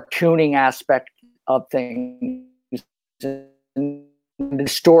the cartooning aspect of things, and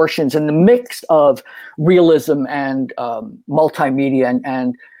distortions, and the mix of realism and multimedia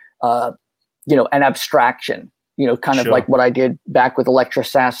and abstraction. Kind of like what I did back with Electra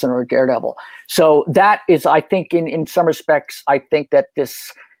Assassin or Daredevil. So that is, I think, in some respects, I think that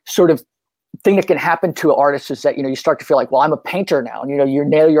this sort of thing that can happen to artists is that, you start to feel like, well, I'm a painter now. And, you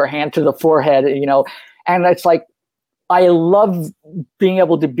nail your hand to the forehead, and it's like, I love being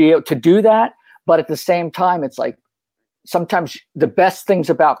able to do that. But at the same time, it's like, sometimes the best things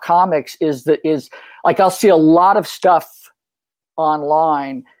about comics is like, I'll see a lot of stuff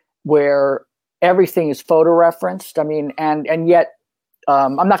online where everything is photo referenced. I mean, and yet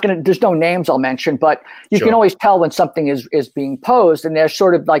there's no names I'll mention, but you can always tell when something is being posed, and they're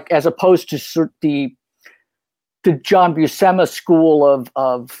sort of like, as opposed to the John Buscema school of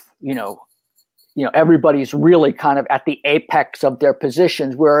everybody's really kind of at the apex of their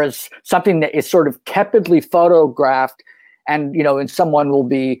positions, whereas something that is sort of tepidly photographed, and and someone will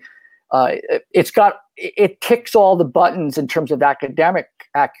be it ticks all the buttons in terms of academic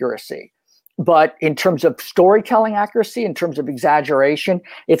accuracy. But in terms of storytelling accuracy, in terms of exaggeration,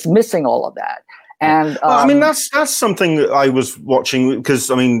 it's missing all of that. And that's something that I was watching, because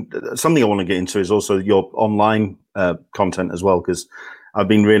something I want to get into is also your online content as well, because I've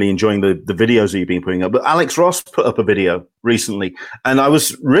been really enjoying the videos that you've been putting up. But Alex Ross put up a video recently, and I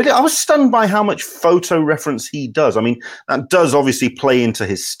was stunned by how much photo reference he does. That does obviously play into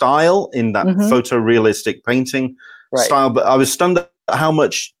his style in that photorealistic painting style, but I was stunned at how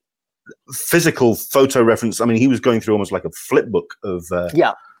much physical photo reference. He was going through almost like a flip book of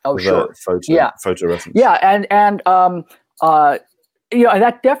photo reference. Yeah, and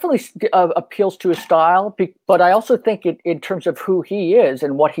that definitely appeals to his style. But I also think in terms of who he is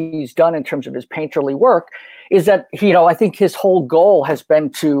and what he's done in terms of his painterly work, is that I think his whole goal has been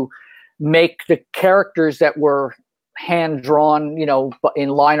to make the characters that were hand drawn, in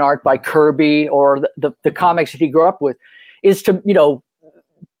line art by Kirby, or the comics that he grew up with, is to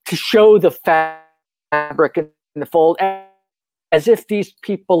to show the fabric and the fold as if these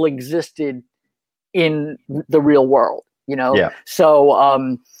people existed in the real world,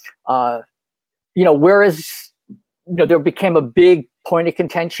 So, whereas, there became a big point of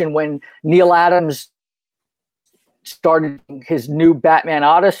contention when Neil Adams started his new Batman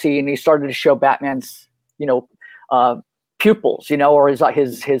Odyssey, and he started to show Batman's, pupils, or his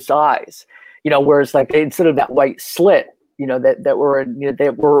eyes, whereas like instead of that white slit, that were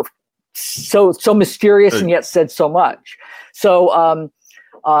that were so mysterious and yet said so much. So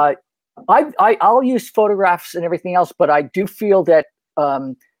I'll use photographs and everything else, but I do feel that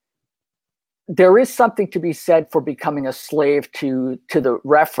there is something to be said for becoming a slave to the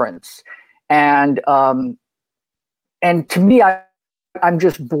reference, and to me, I'm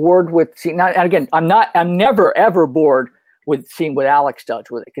just bored with seeing. And again, I'm never ever bored with seeing what Alex does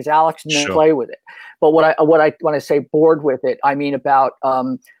with it, because Alex didn't play with it. But when I say bored with it, I mean about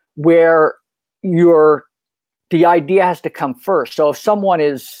where the idea has to come first. So if someone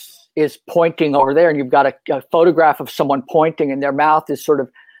is pointing over there, and you've got a photograph of someone pointing, and their mouth is sort of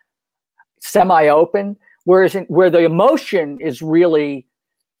semi-open, whereas where the emotion is really,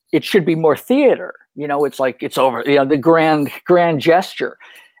 it should be more theater. It's like it's over. The grand gesture,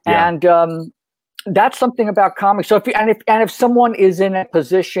 and that's something about comics. So if someone is in a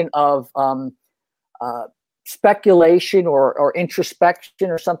position of speculation or introspection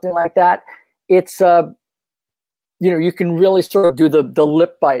or something like that, it's you can really sort of do the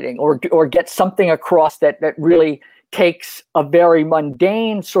lip biting or get something across that really takes a very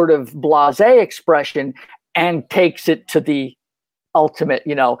mundane sort of blasé expression and takes it to the ultimate.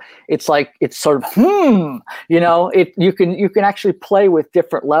 It's like it's sort of you can actually play with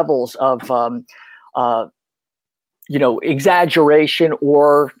different levels of exaggeration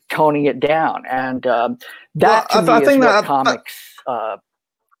or toning it down, and that to me is what comics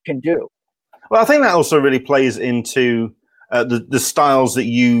can do. Well, I think that also really plays into the styles that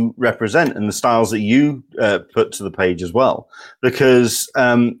you represent and the styles that you put to the page as well. Because,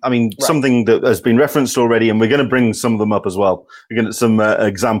 something that has been referenced already, and we're going to bring some of them up as well. We're going to get some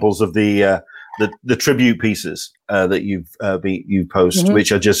examples of the tribute pieces that you post,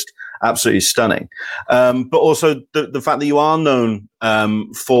 which are just absolutely stunning. But also the fact that you are known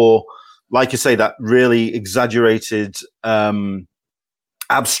for, like you say, that really exaggerated,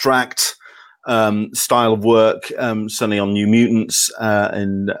 abstract style of work, certainly on New Mutants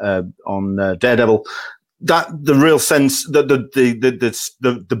and on Daredevil. That the real sense,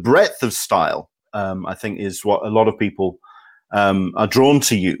 the breadth of style, I think, is what a lot of people are drawn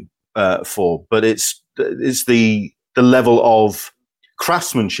to you for. But it's the level of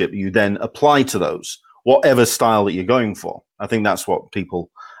craftsmanship you then apply to those, whatever style that you're going for. I think that's what people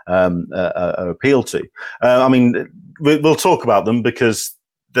appeal to. We'll talk about them because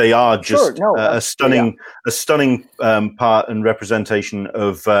they are just a stunning part and representation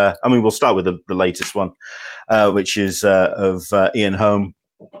of. We'll start with the latest one, which is of Ian Holm,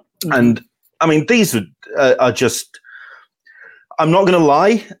 and these are just. I'm not going to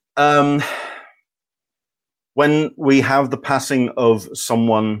lie. When we have the passing of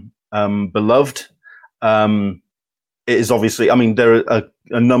someone beloved, it is obviously. There are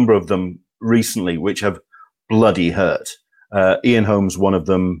a number of them recently which have bloody hurt. Ian Holm's one of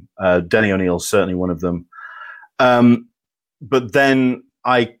them. Denny O'Neil's certainly one of them. But then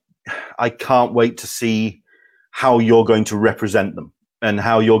I can't wait to see how you're going to represent them and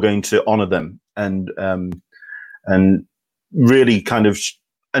how you're going to honor them and really kind of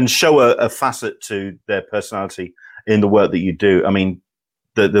and show a facet to their personality in the work that you do.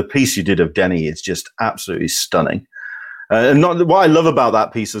 The piece you did of Denny is just absolutely stunning. And what I love about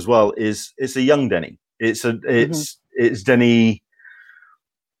that piece as well is it's a young Denny. It's Denny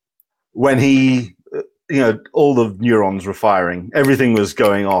when he, all the neurons were firing, everything was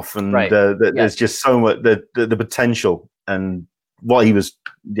going off, and there's just so much the potential and what he was.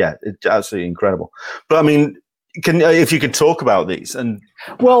 Yeah, it's absolutely incredible. But if you could talk about these, and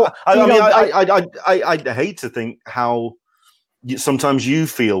I hate to think how sometimes you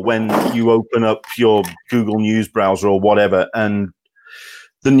feel when you open up your Google News browser or whatever, and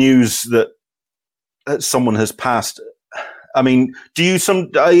the news that someone has passed. Do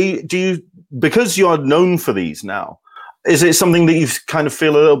you because you are known for these now? Is it something that you kind of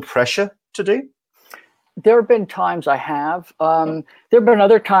feel a little pressure to do? There have been times I have. There have been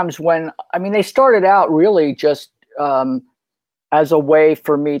other times when they started out really just as a way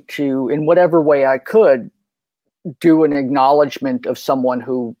for me to, in whatever way I could, do an acknowledgement of someone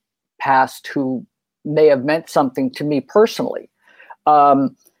who passed who may have meant something to me personally,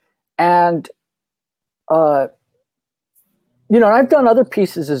 and. I've done other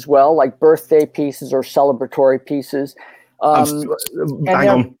pieces as well, like birthday pieces or celebratory pieces. Hang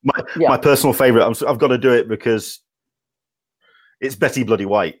on, my personal favorite. I've got to do it because it's Betty Bloody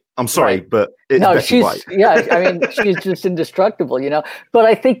White. I'm sorry, but it's Betty White. She's just indestructible, But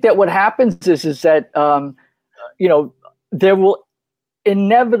I think that what happens is that there will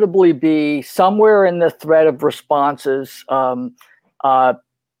inevitably be somewhere in the thread of responses.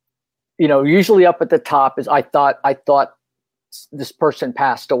 Usually up at the top is I thought this person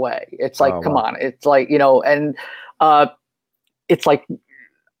passed away. It's like, come on. It's like, and it's like,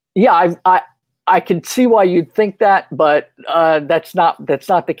 yeah, I can see why you'd think that, but that's not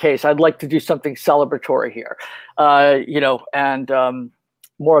the case. I'd like to do something celebratory here, and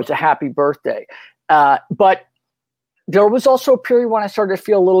more as a happy birthday. But there was also a period when I started to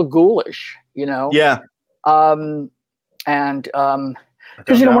feel a little ghoulish, Yeah.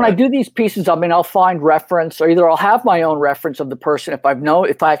 Because when I do these pieces, I'll find reference, or either I'll have my own reference of the person if I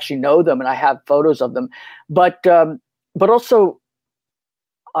actually know them and I have photos of them, but also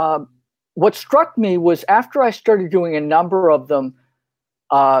what struck me was after I started doing a number of them,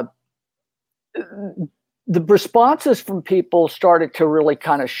 the responses from people started to really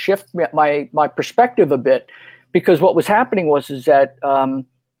kind of shift my perspective a bit, because what was happening is that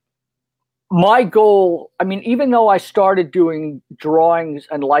my goal, even though I started doing drawings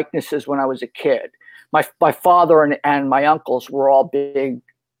and likenesses when I was a kid, my father and my uncles were all big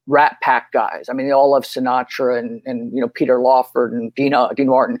Rat Pack guys. They all love Sinatra and Peter Lawford and Dean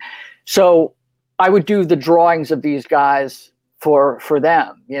Martin. So I would do the drawings of these guys for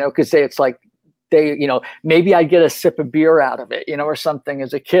them, because it's like maybe I get a sip of beer out of it, or something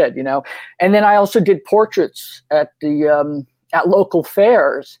as a kid, And then I also did portraits at the at local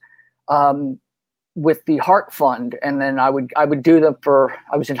fairs with the Heart Fund, and then I would do them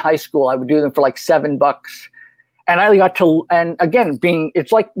I was in high school. I would do them for like $7, and I got to, and again,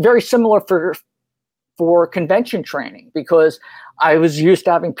 it's like very similar for convention training, because I was used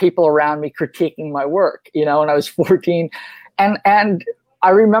to having people around me critiquing my work, and I was 14, and I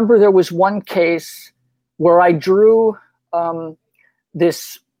remember there was one case where I drew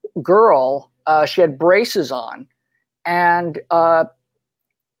this girl. She had braces on, and I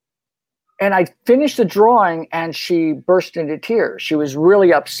finished the drawing, and she burst into tears. She was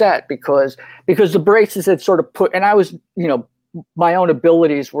really upset because the braces had sort of and I was, my own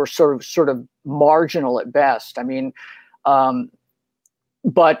abilities were sort of marginal at best.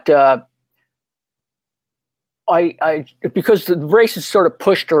 But I because the braces sort of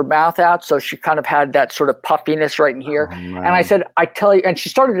pushed her mouth out, so she kind of had that sort of puffiness right in here. And I said, I tell you, and she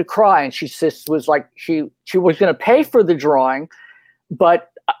started to cry, and she just was like, she was going to pay for the drawing, but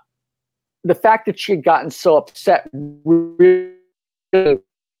the fact that she had gotten so upset really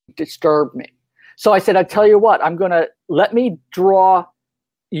disturbed me. So I said, I tell you what, let me draw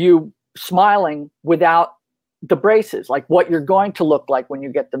you smiling without the braces, like what you're going to look like when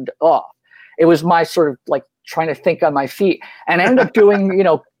you get them off. It was my sort of like trying to think on my feet, and I ended up doing,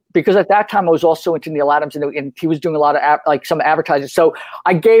 because at that time I was also into Neil Adams, and he was doing a lot of some advertising. So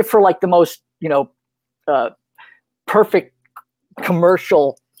I gave her like the most, perfect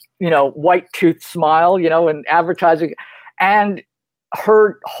commercial, white tooth smile, and advertising, and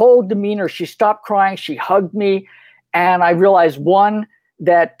her whole demeanor, she stopped crying, she hugged me. And I realized, one,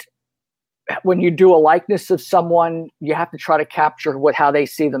 that when you do a likeness of someone, you have to try to capture how they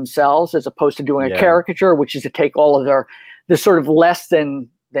see themselves, as opposed to doing a caricature, which is to take all of the sort of less than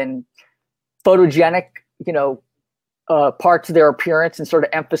photogenic, parts of their appearance and sort of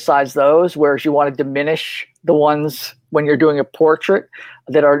emphasize those, whereas you want to diminish the ones when you're doing a portrait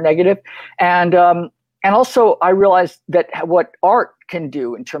that are negative. And also I realized that what art can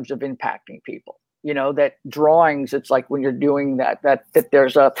do in terms of impacting people, that drawings, it's like when you're doing that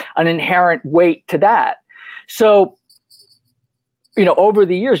there's an inherent weight to that. So, over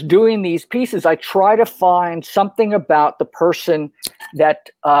the years doing these pieces, I try to find something about the person that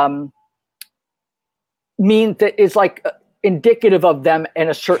that is like indicative of them in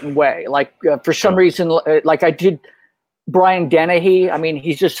a certain way. Like for some reason, like I did Brian Dennehy.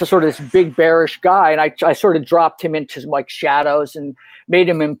 He's just sort of this big bearish guy, and I sort of dropped him into like shadows and made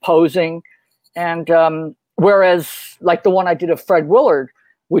him imposing. And whereas like the one I did of Fred Willard,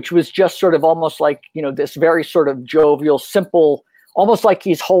 which was just sort of almost like, this very sort of jovial, simple, almost like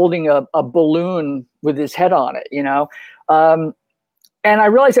he's holding a balloon with his head on it, and I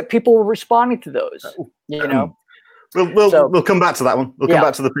realized that people were responding to those, We'll come back to that one. We'll come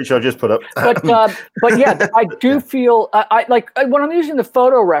back to the picture I just put up. But yeah, I do feel I like when I'm using the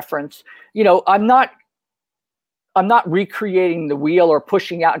photo reference, I'm not recreating the wheel or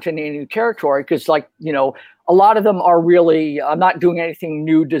pushing out into any new territory, because a lot of them are really, I'm not doing anything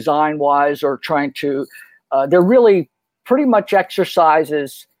new design wise or trying to, they're really pretty much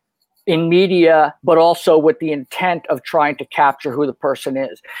exercises in media, but also with the intent of trying to capture who the person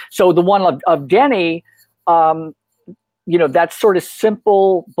is. So the one of Denny, that sort of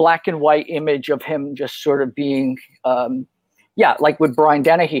simple black and white image of him just sort of being, like with Brian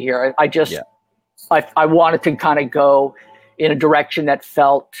Dennehy here, I wanted to kind of go in a direction that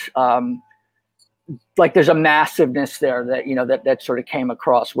felt like there's a massiveness there that that sort of came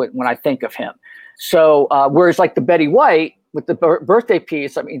across when I think of him. So whereas like the Betty White with the birthday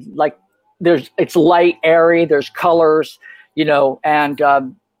piece, I mean, like it's light, airy, there's colors, and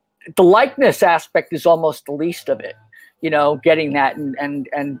the likeness aspect is almost the least of it, getting that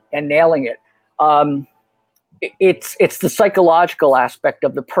and nailing it. It's the psychological aspect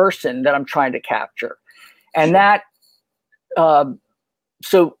of the person that I'm trying to capture. And that,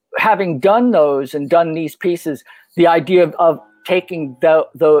 so having done those and done these pieces, the idea of taking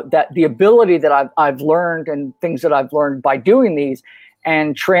the ability that I've learned and things that I've learned by doing these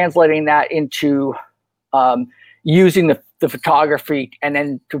and translating that into using the photography, and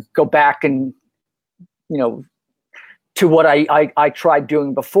then to go back and, to what I tried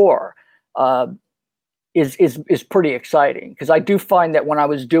doing before, is pretty exciting, because I do find that when I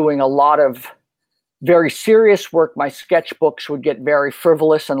was doing a lot of very serious work, my sketchbooks would get very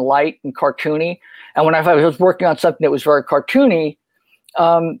frivolous and light and cartoony. And when I was working on something that was very cartoony,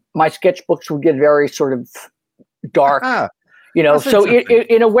 my sketchbooks would get very sort of dark. So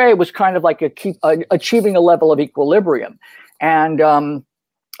in a way, it was kind of like achieving a level of equilibrium. And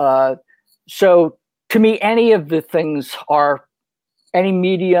so to me, any of the things any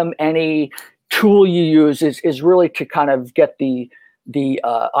medium, any tool you use is really to kind of get the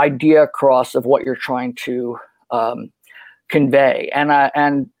idea across of what you're trying to convey.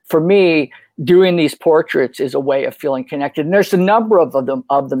 And for me, doing these portraits is a way of feeling connected. And there's a number of them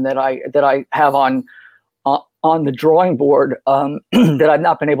that I have on the drawing board that I've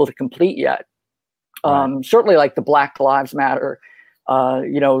not been able to complete yet. Certainly, like the Black Lives Matter,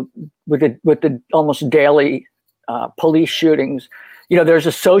 with the almost daily police shootings. There's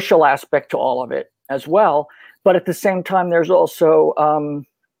a social aspect to all of it as well. But at the same time, there's also,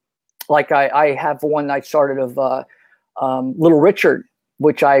 like I have one I started of Little Richard,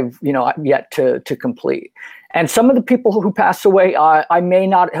 which I've yet to complete. And some of the people who pass away, I may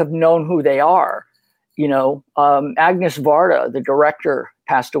not have known who they are. Agnes Varda, the director,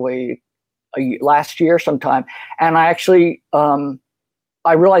 passed away last year sometime, and I actually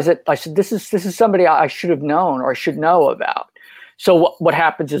I realized that I said this is somebody I should have known or I should know about. So what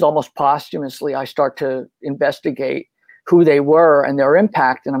happens is almost posthumously, I start to investigate who they were and their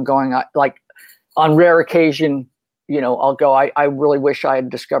impact. And I'm going, like, on rare occasion, I'll go, I really wish I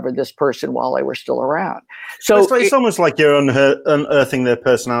had discovered this person while they were still around. So it's almost like you're unearthing their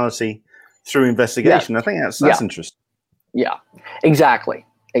personality through investigation. I think that's interesting. Yeah, exactly.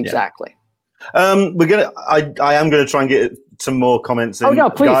 I am going to try and get some more comments in. Oh,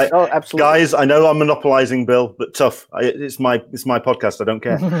 no, please. Absolutely. Guys, I know I'm monopolizing, Bill, but tough. It's my podcast. I don't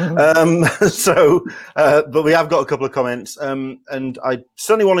care. But we have got a couple of comments. And I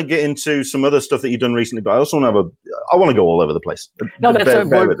certainly want to get into some other stuff that you've done recently, but I also want to I want to go all over the place. No,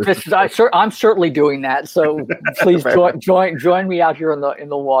 I'm certainly doing that. So please join me out here in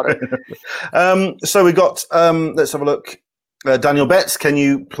the water. So we got, let's have a look. Daniel Betts, can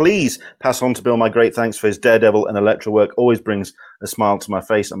you please pass on to Bill my great thanks for his Daredevil and Elektra work? Always brings a smile to my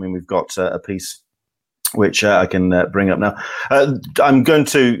face. I mean, we've got a piece which I can bring up now. I'm going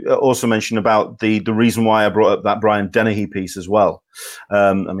to also mention about the reason why I brought up that Brian Dennehy piece as well.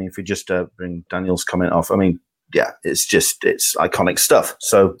 I mean, if we just bring Daniel's comment off, I mean, it's iconic stuff.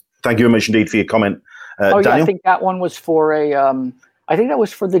 So thank you very much indeed for your comment, Daniel. I think that one was for I think that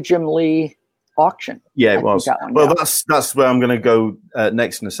was for the Jim Lee auction. Yeah, it was. That's where I'm going to go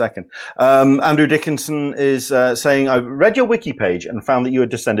next in a second. Andrew Dickinson is saying, I read your wiki page and found that you had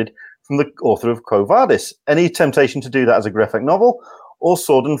descended from the author of Quo Vadis. Any temptation to do that as a graphic novel or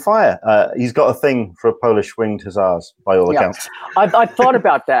Sword and Fire? He's got a thing for Polish winged hussars, by all accounts. I've thought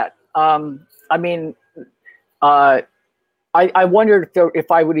about that. I mean, I wondered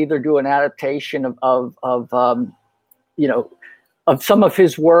if I would either do an adaptation of some of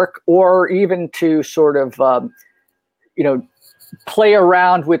his work, or even to sort of, play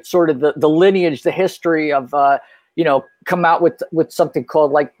around with sort of the lineage, the history of, come out with something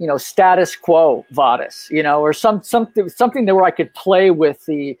called Status Quo Vadis, or something where I could play with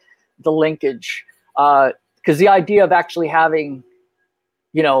the linkage. Because the idea of actually having,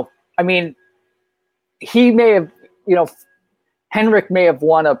 I mean, he may have, Henrik may have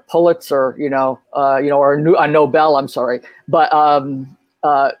won a Pulitzer, or a Nobel. I'm sorry, but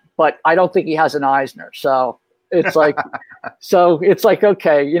I don't think he has an Eisner. So it's like,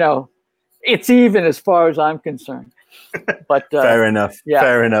 okay, it's even as far as I'm concerned. But fair enough. Yeah.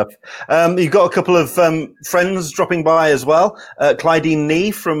 Fair enough. You've got a couple of friends dropping by as well. Clydeen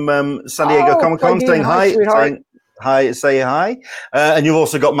Nee from San Diego Comic Con saying hi. say hi. And you've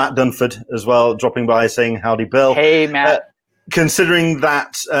also got Matt Dunford as well, dropping by saying howdy, Bill. Hey, Matt. Considering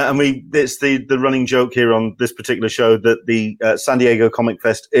that, it's the running joke here on this particular show that the San Diego Comic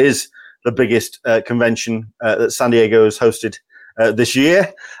Fest is the biggest convention that San Diego has hosted this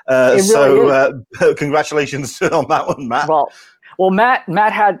year. Congratulations on that one, Matt. Well,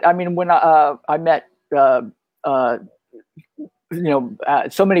 Matt had. I mean, when I met, so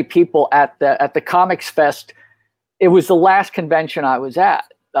many people at the Comics Fest, it was the last convention I was at,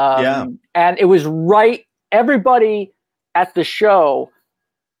 and it was right. Everybody at the show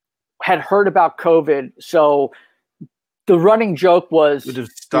had heard about COVID, so the running joke was, would have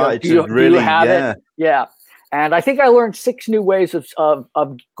started do you have it? Yeah. And I think I learned 6 new ways of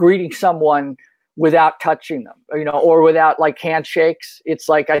greeting someone without touching them, or without like handshakes. It's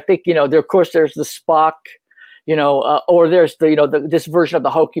like, I think, of course there's the Spock, or there's this version of the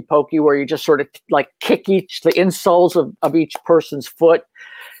hokey pokey where you just sort of like kick the insoles of each person's foot.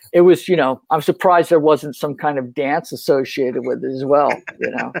 It was, I'm surprised there wasn't some kind of dance associated with it as well,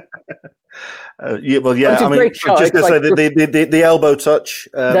 I mean, just to say the elbow touch.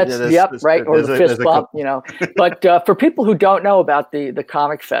 Right, or the fist bump, But for people who don't know about the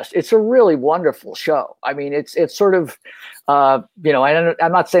Comic Fest, it's a really wonderful show. I mean, it's sort of, I'm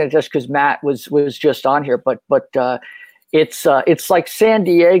not saying it just because Matt was just on here, but it's like San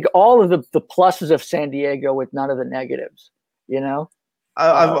Diego, all of the pluses of San Diego with none of the negatives,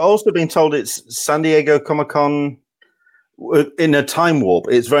 I've also been told it's San Diego Comic-Con in a time warp.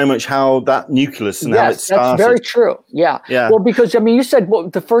 It's very much how that nucleus and how it started. That's very true. Yeah. Well, because you said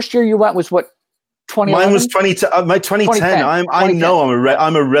the first year you went was what? 2011? Mine was 2010.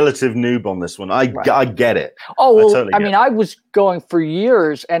 I'm a relative noob on this one. I get it. Oh well, I mean, I was going for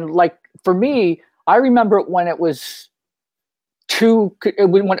years, and like for me, I remember when it was when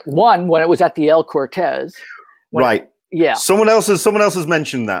it was at the El Cortez. Right. Yeah. Someone else has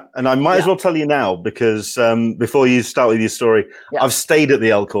mentioned that, and I might as well tell you now because before you start with your story, I've stayed at the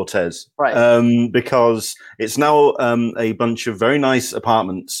El Cortez, right? Because it's now a bunch of very nice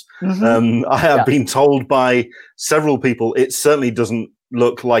apartments. Mm-hmm. I have been told by several people it certainly doesn't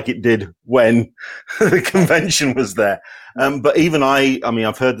look like it did when the convention was there. But even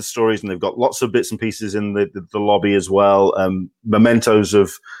I've heard the stories, and they've got lots of bits and pieces in the lobby as well. Mementos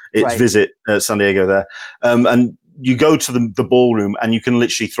of its visit at San Diego there, and you go to the ballroom and you can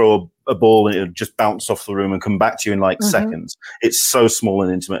literally throw a ball and it'll just bounce off the room and come back to you in like seconds. It's so small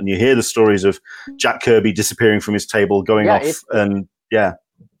and intimate. And you hear the stories of Jack Kirby disappearing from his table, going off.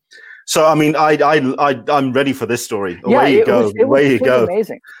 So, I mean, I'm ready for this story. Away you go. It was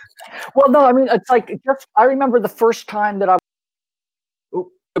amazing. Well, no, I mean, it's like, I remember the first time that I was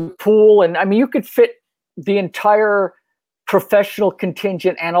in the pool, and I mean, you could fit the entire professional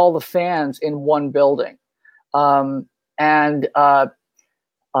contingent and all the fans in one building. From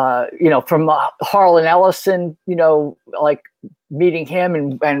Harlan Ellison, like meeting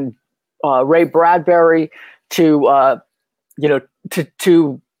him and Ray Bradbury to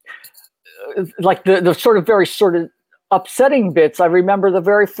like the sort of very sort of upsetting bits. I remember the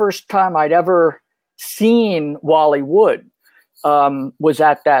very first time I'd ever seen Wally Wood was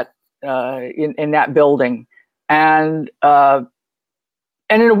at that in that building, and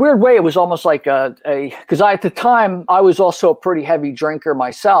in a weird way, it was almost like because at the time I was also a pretty heavy drinker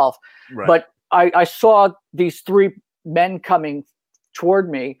myself, but I saw these 3 men coming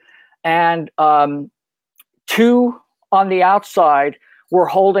toward me, and 2 on the outside were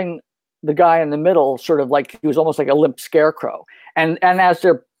holding the guy in the middle, sort of like he was almost like a limp scarecrow. And as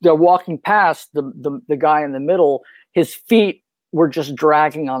they're walking past the guy in the middle, his feet were just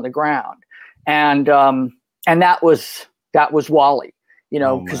dragging on the ground, and that was Wally.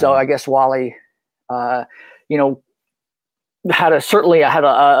 Because I guess Wally, had a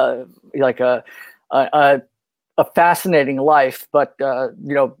fascinating life, but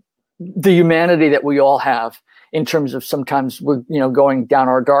the humanity that we all have in terms of sometimes we're going down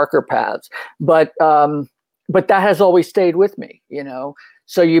our darker paths, but that has always stayed with me.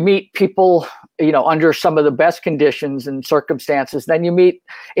 So you meet people, under some of the best conditions and circumstances. Then you meet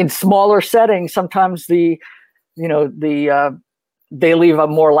in smaller settings. Sometimes they leave a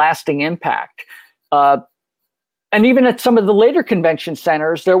more lasting impact. And even at some of the later convention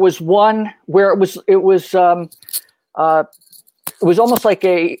centers, there was one where it was almost like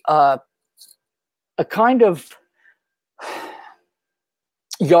a kind of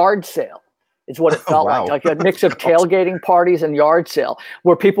yard sale is what it felt like a mix of tailgating parties and yard sale,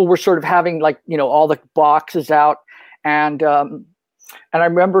 where people were sort of having all the boxes out. And I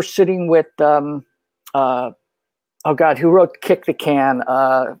remember sitting with, oh God, who wrote Kick the Can?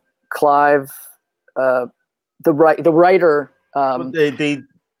 Clive the writer.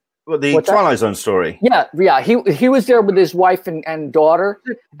 The Twilight Zone story. Yeah. He was there with his wife and daughter,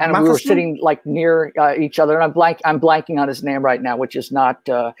 and we were sitting like near each other. And I'm blanking on his name right now, which is not.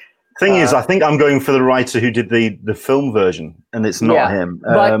 Thing is, I think I'm going for the writer who did the film version, and it's not him.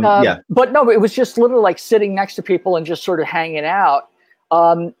 But no, it was just literally like sitting next to people and just sort of hanging out.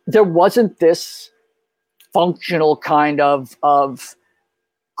 There wasn't this functional kind of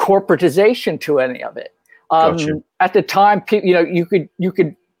corporatization to any of it. Gotcha. At the time, you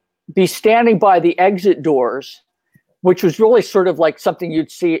could be standing by the exit doors, which was really sort of like something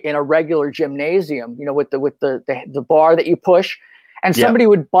you'd see in a regular gymnasium, with the bar that you push, and somebody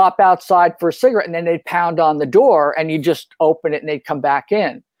would bop outside for a cigarette, and then they'd pound on the door, and you just open it, and they'd come back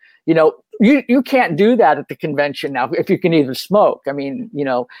in. You can't do that at the convention now if you can even smoke. I mean,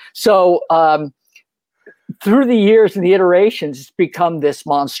 so through the years and the iterations, it's become this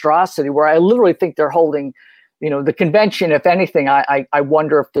monstrosity where I literally think they're holding. The convention, if anything, I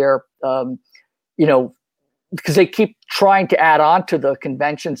wonder if they're, because they keep trying to add on to the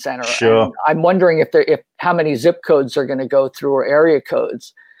convention center. Sure. And I'm wondering if how many zip codes are going to go through or area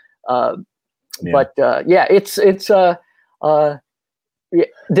codes. But it's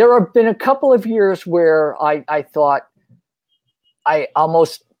there have been a couple of years where I thought I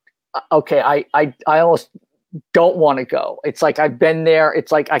almost don't want to go. It's like I've been there.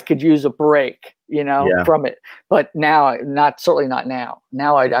 It's like I could use a break, from it. But now, certainly not now.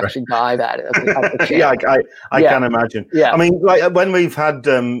 Now I'd actually dive at it. Yeah, I can imagine. Yeah. I mean, like when we've had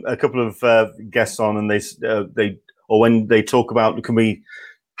a couple of guests on, and when they talk about, can we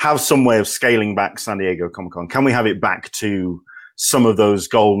have some way of scaling back San Diego Comic-Con? Can we have it back to some of those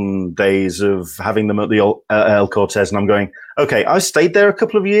golden days of having them at the El Cortez? And I'm going, okay, I stayed there a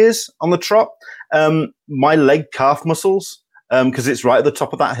couple of years on the trot. My leg calf muscles, because it's right at the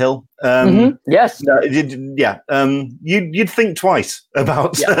top of that hill. Yes. You'd think twice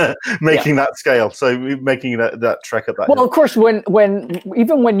about making that scale. So making that trek up that hill. Well, of course, when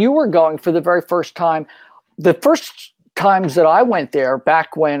you were going for the very first time, the first times that I went there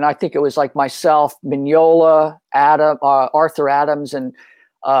back when I think it was like myself, Mignola, Arthur Adams, and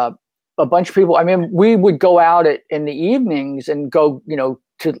a bunch of people. I mean, we would go out in the evenings and go,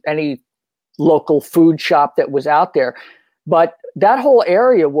 to any local food shop that was out there. But that whole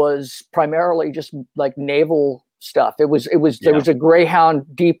area was primarily just like naval stuff. There was a Greyhound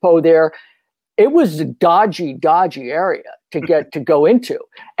depot there. It was a dodgy area to go into,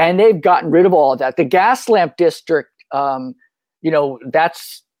 and they've gotten rid of all of that. The gas lamp district,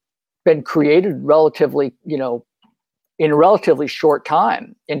 that's been created relatively, in a relatively short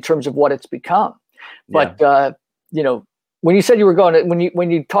time in terms of what it's become. But when you said you were going to, when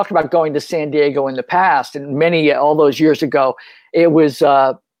you talked about going to San Diego in the past, and all those years ago, it was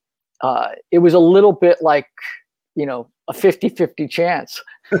a little bit like, a 50-50 chance,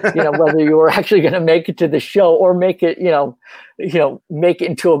 whether you were actually going to make it to the show or make it, make it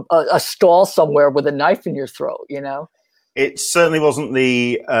into a stall somewhere with a knife in your throat, It certainly wasn't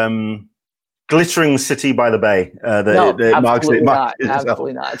the glittering city by the bay. Absolutely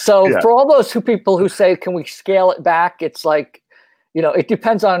not. So for all those people who say, can we scale it back? It's like, it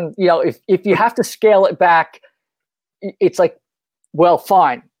depends on, if you have to scale it back, it's like, well,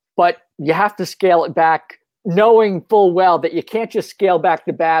 fine. But you have to scale it back knowing full well that you can't just scale back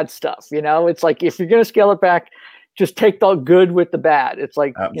the bad stuff. It's like, if you're going to scale it back, just take the good with the bad. It's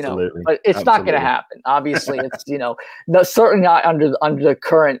like, Absolutely. But it's not going to happen. Obviously, it's, certainly not under the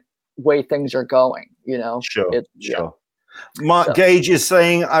current way things are going, Sure. Mark Gage is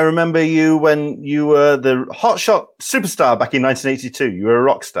saying, I remember you when you were the hotshot superstar back in 1982. You were a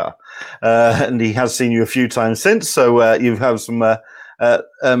rock star. And he has seen you a few times since. So you have some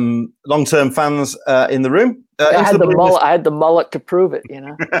long-term fans in the room. I had the mullet to prove it,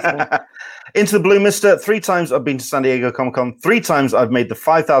 So. Into the Blue Mister. 3 times I've been to San Diego Comic-Con. 3 times I've made the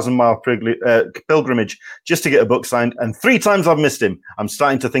 5,000-mile pilgrimage just to get a book signed. And 3 times I've missed him. I'm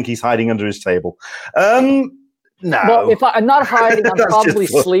starting to think he's hiding under his table. No. Well, if I'm not hiding, I'm probably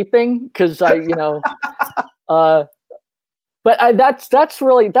sleeping because but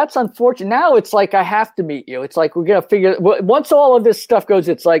that's unfortunate. Now it's like I have to meet you. It's like we're gonna figure. Once all of this stuff goes,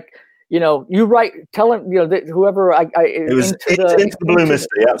 it's like you write. Tell him that whoever it was into the Blue Mister.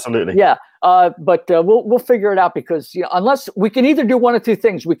 Yeah, absolutely. Yeah, but we'll figure it out because unless we can either do one of two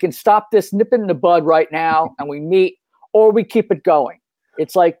things, we can stop this, nip it in the bud right now, and we meet, or we keep it going.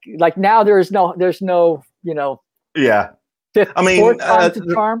 It's like now there's no. Yeah. I mean, fourth time's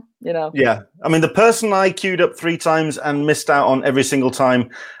a charm, you know. Yeah, I mean, the person I queued up 3 times and missed out on every single time,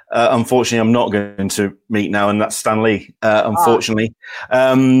 unfortunately, I'm not going to meet now, and that's Stan Lee, unfortunately.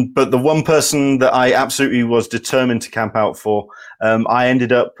 But the one person that I absolutely was determined to camp out for, I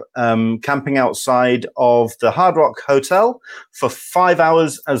ended up camping outside of the Hard Rock Hotel for 5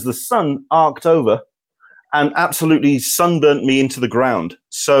 hours as the sun arced over and absolutely sunburnt me into the ground.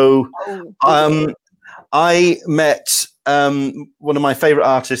 So I met one of my favorite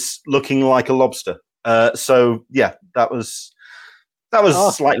artists looking like a lobster. So yeah, that was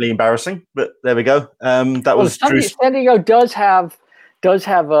slightly embarrassing, but there we go. That was Drew. San Diego does have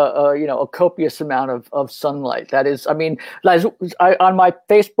a copious amount of sunlight. That is, I mean, on my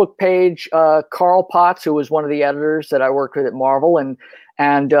Facebook page, Carl Potts, who was one of the editors that I worked with at Marvel, and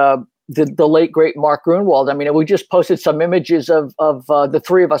the late great Mark Grunwald. I mean, we just posted some images of the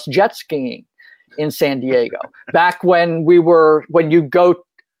 3 of us jet skiing in San Diego back when you go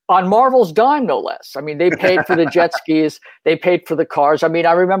on Marvel's dime, no less. I mean, they paid for the jet skis, they paid for the cars. I mean,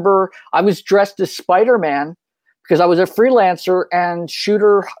 I remember I was dressed as Spider-Man because I was a freelancer, and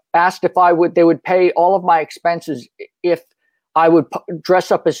Shooter asked if they would pay all of my expenses if I would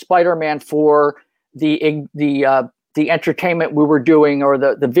dress up as Spider-Man for the entertainment we were doing, or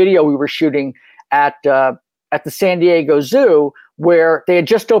the video we were shooting at the San Diego Zoo, where they had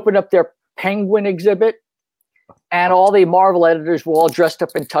just opened up their Penguin exhibit, and all the Marvel editors were all dressed up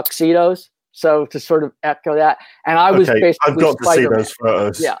in tuxedos. So to sort of echo that, and I was basically I've got Spider-Man. to see those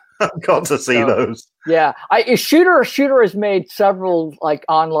photos. Yeah, I've got to see those. Yeah, Shooter has made several like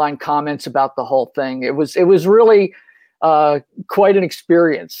online comments about the whole thing. It was really quite an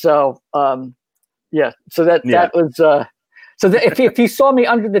experience. So yeah, so that was if you saw me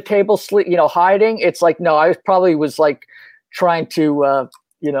under the table hiding, it's like, no, I probably was like trying to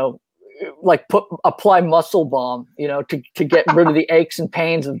like apply muscle balm, to get rid of the aches and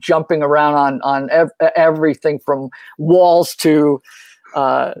pains of jumping around on everything from walls to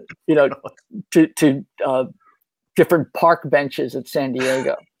different park benches at San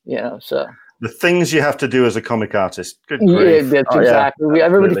Diego. So the things you have to do as a comic artist. Good grief. Yeah, that's exactly. Yeah,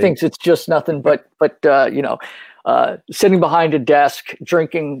 everybody thinks it's just nothing but sitting behind a desk,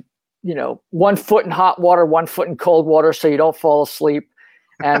 drinking 1 foot in hot water, 1 foot in cold water, so you don't fall asleep.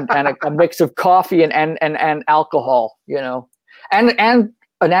 And a mix of coffee and alcohol, and an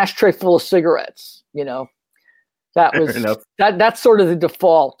ashtray full of cigarettes, that's sort of the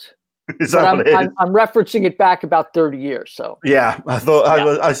default. Is that what it is? I'm referencing it back about 30 years. So yeah, I thought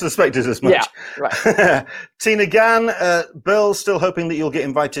I suspected as much. Yeah, right. Tina Gann, Bill, still hoping that you'll get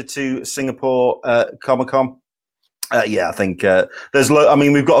invited to Singapore Comic-Con. Yeah, I think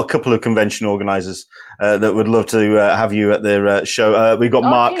we've got a couple of convention organizers that would love to have you at their show. We've got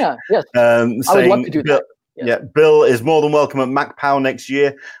Mark. Yeah, yes. Saying, I would love to do that. Yes. Yeah, Bill is more than welcome at MacPow next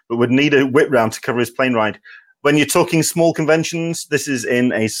year, but would need a whip round to cover his plane ride. When you're talking small conventions, this is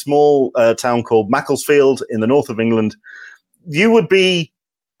in a small town called Macclesfield in the north of England. You would be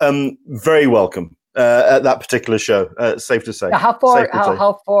very welcome at that particular show. Safe to say. Now,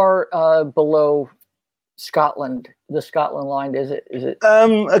 how far below Scotland, the Scotland line, is it?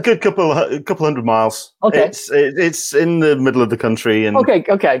 A good couple hundred miles. Okay, it's in the middle of the country. And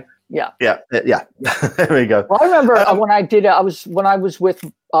okay, yeah. There we go. Well, I remember when I was with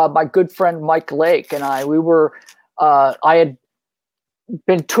my good friend Mike Lake, and I had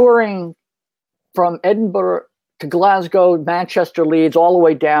been touring from Edinburgh to Glasgow, Manchester, Leeds, all the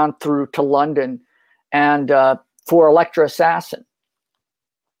way down through to London, and for Elektra Assassin.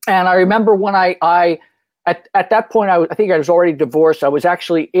 And I remember when I at that point, I think I was already divorced. I was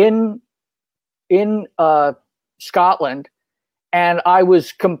actually in Scotland, and I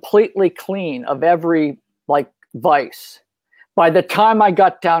was completely clean of every vice. By the time I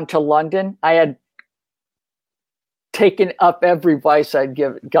got down to London, I had taken up every vice I'd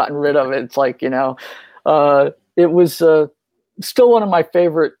gotten rid of. It's like, it was still one of my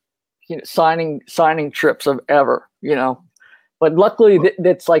favorite signing trips of ever. But luckily,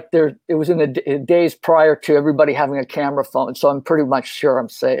 it's like it was in the days prior to everybody having a camera phone, so I'm pretty much sure I'm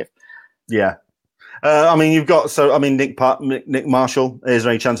safe. Yeah, you've got Nick Marshall. Is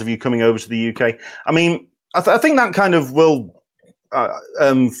there any chance of you coming over to the UK? I mean, I think that kind of will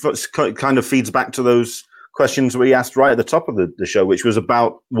kind of feeds back to those questions we asked right at the top of the show, which was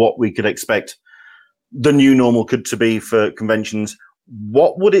about what we could expect the new normal to be for conventions.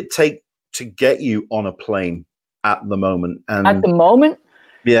 What would it take to get you on a plane at the moment? And at the moment,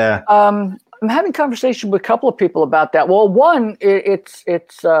 yeah, I'm having conversation with a couple of people about that. Well, one, it's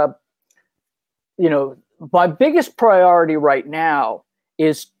my biggest priority right now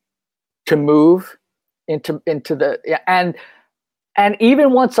is to move into the and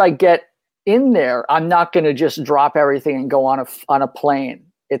even once I get in there, I'm not going to just drop everything and go on a plane.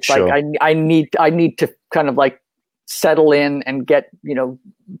 It's Sure. like I need to kind of like settle in and get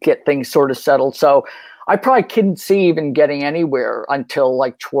things sort of settled. So I probably couldn't see even getting anywhere until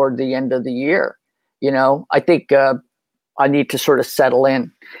like toward the end of the year. I think I need to sort of settle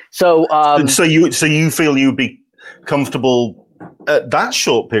in. So so you feel you'd be comfortable at that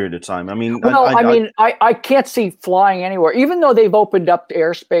short period of time? I mean, I can't see flying anywhere, even though they've opened up the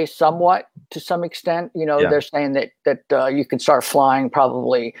airspace somewhat to some extent. They're saying that you can start flying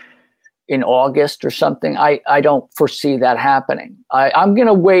probably in August or something. I don't foresee that happening. I'm going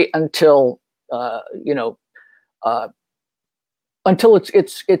to wait until until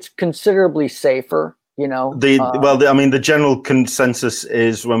it's considerably safer. The general consensus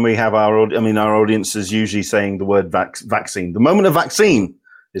is when we have our audience is usually saying the word vaccine. The moment a vaccine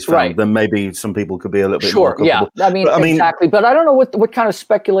is found, right, then maybe some people could be a little bit more comfortable. Yeah, exactly. But I don't know what kind of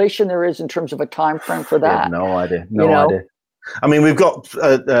speculation there is in terms of a time frame for that. No idea. Idea. I mean, we've got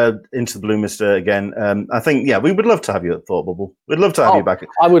Into the Blue, Mister, again. I think, we would love to have you at Thought Bubble. We'd love to have you back.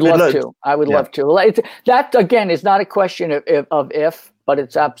 I would love to. I would love to. That, again, is not a question of if, but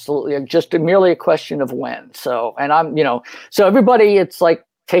it's absolutely just merely a question of when. So, and so everybody, it's like,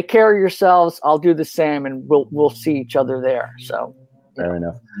 take care of yourselves. I'll do the same, and we'll see each other there. So. Fair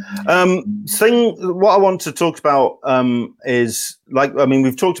enough. What I want to talk about is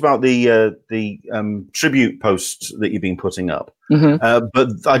we've talked about the tribute posts that you've been putting up, but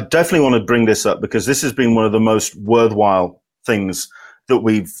I definitely want to bring this up because this has been one of the most worthwhile things that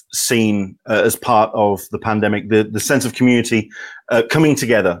we've seen as part of the pandemic. The sense of community coming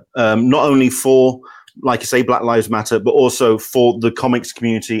together, not only for, like I say, Black Lives Matter, but also for the comics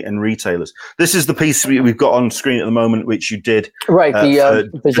community and retailers. This is the piece we've got on screen at the moment, which you did, right?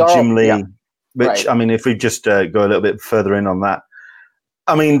 For Jim Lee, which right. I mean, if we just go a little bit further in on that,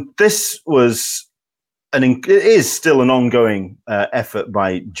 I mean, this was it is still an ongoing effort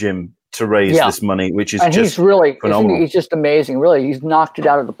by Jim to raise this money, which is he's really phenomenal. He's just amazing. Really, he's knocked it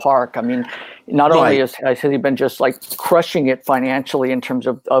out of the park. I mean, not only has he been just like crushing it financially in terms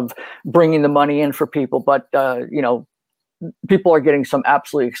of bringing the money in for people, but people are getting some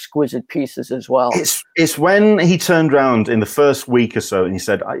absolutely exquisite pieces as well. It's when he turned around in the first week or so and he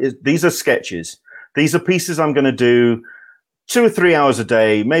said, "These are sketches. These are pieces I'm going to do 2 or 3 hours a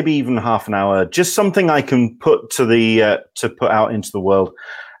day, maybe even half an hour, just something I can put to put out into the world."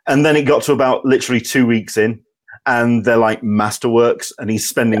 And then it got to about literally 2 weeks in, and they're like masterworks, and he's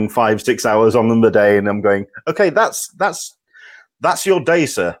spending 5-6 hours on them a day. And I'm going, okay, that's your day,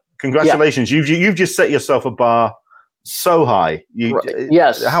 sir. Congratulations, you've just set yourself a bar so high.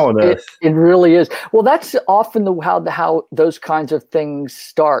 Yes, how on earth? It really is. Well, that's often how those kinds of things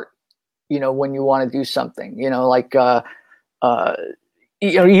start. When you want to do something.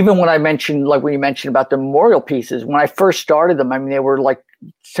 Even when when you mentioned about the memorial pieces, when I first started them, I mean, they were like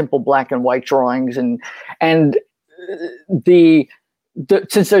simple black and white drawings, and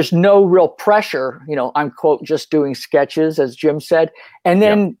since there's no real pressure, I'm quote just doing sketches, as Jim said, and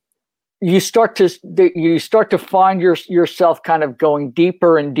then you start to find yourself kind of going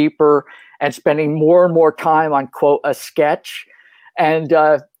deeper and deeper and spending more and more time on quote a sketch, and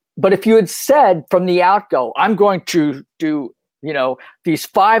but if you had said from the outgo, I'm going to do these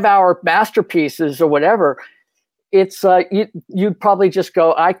 5-hour masterpieces or whatever, it's you'd probably just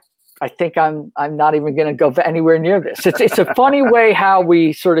go, I think I'm not even going to go anywhere near this. It's a funny way how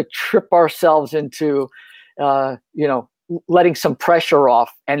we sort of trip ourselves into letting some pressure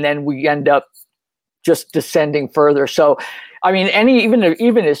off, and then we end up just descending further. So I mean,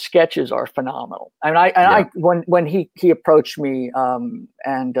 even his sketches are phenomenal. And when he approached me,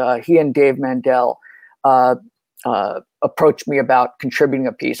 and he and Dave Mandel approached me about contributing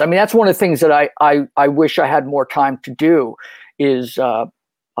a piece. I mean, that's one of the things that I wish I had more time to do. Is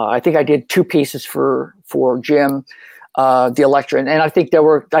I think I did 2 pieces for Jim, the Elektra, and I think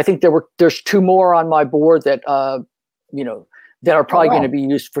there's 2 more on my board that that are probably going to be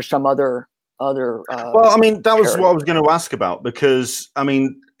used for some other. Well, I mean, that was what I was going to ask about, because I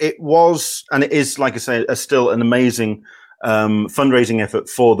mean, it was and it is, like I say, still an amazing fundraising effort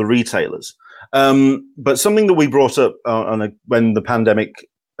for the retailers. But something that we brought up when the pandemic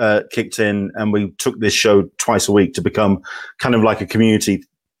kicked in, and we took this show twice a week to become kind of like a community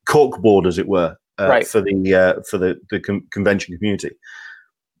corkboard, as it were, for the convention community.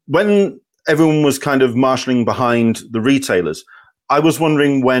 When everyone was kind of marshalling behind the retailers, I was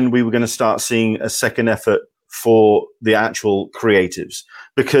wondering when we were going to start seeing a second effort for the actual creatives,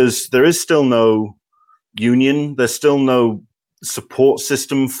 because there is still no union. There's still no support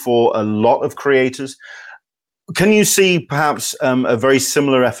system for a lot of creators. Can you see perhaps a very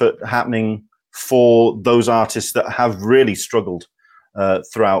similar effort happening for those artists that have really struggled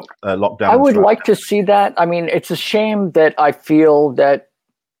throughout lockdown? I would like to see that. I mean, it's a shame that I feel that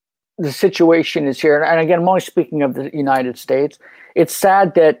the situation is here. And again, I'm only speaking of the United States. It's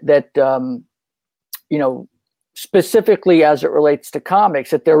sad that you know, specifically as it relates to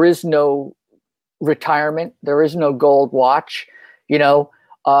comics, that there is no retirement, there is no gold watch. You know,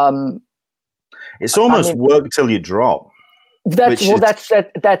 it's almost work till you drop. That's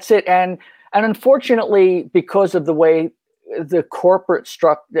it. And unfortunately, because of the way the corporate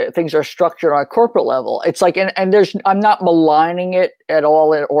things are structured on a corporate level, it's like, and there's, I'm not maligning it at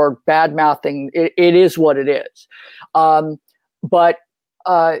all or bad mouthing. It is what it is. But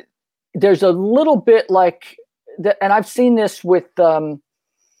there's a little bit like that, and I've seen this with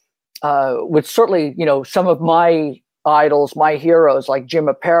certainly, you know, some of my idols, my heroes like Jim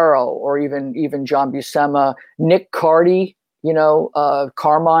Aparo or even John Buscema, Nick Cardy, you know,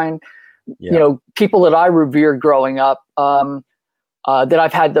 Carmine, you know, people that I revered growing up, that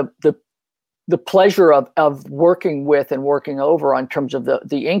I've had the pleasure of working with and working over on terms of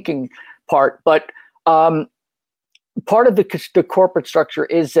the inking part. But part of the corporate structure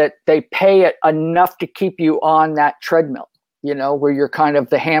is that they pay it enough to keep you on that treadmill, you know, where you're kind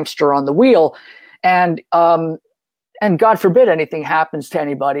of the hamster on the wheel. And God forbid anything happens to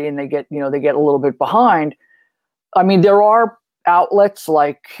anybody and they get a little bit behind. I mean, there are outlets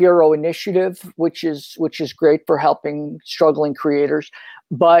like Hero Initiative, which is great for helping struggling creators.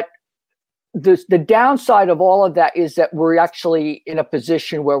 But the downside of all of that is that we're actually in a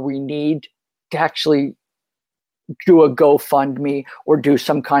position where we need to actually do a GoFundMe or do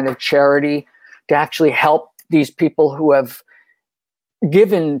some kind of charity to actually help these people who have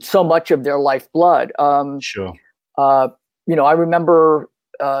given so much of their lifeblood. Sure. You know, I remember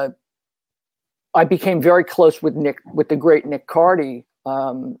I became very close with the great Nick Cardy,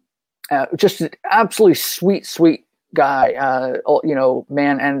 just an absolutely sweet guy, you know,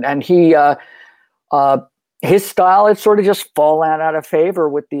 man. And he, his style had sort of just fallen out of favor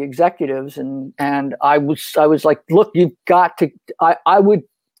with the executives. And I was like, look, you've got to, I would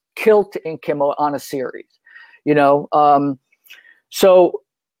kill to ink him on a series, you know? So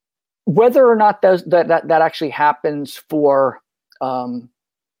whether or not that actually happens for,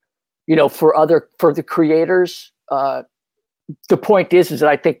 you know, for the creators, the point is that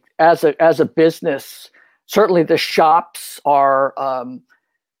I think as a business, certainly the shops are,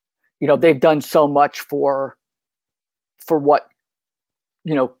 you know, they've done so much for what,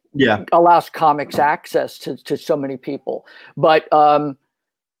 you know, allows comics access to so many people. But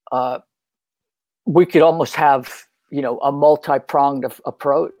we could almost have, you know, a multi-pronged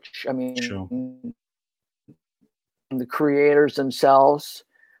approach. I mean, sure. The creators themselves.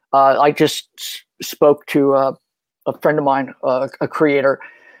 I just spoke to a friend of mine, a creator,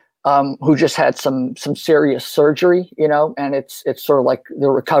 who just had some serious surgery, you know, and it's sort of like the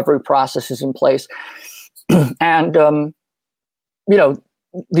recovery process is in place. And, you know,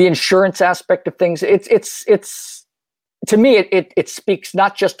 the insurance aspect of things, it's to me, it speaks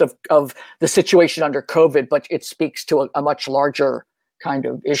not just of the situation under COVID, but it speaks to a much larger kind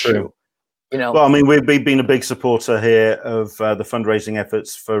of issue. True. You know, well, I mean, we've been a big supporter here of the fundraising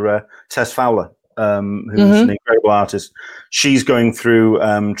efforts for Tess Fowler, who's an incredible artist. She's going through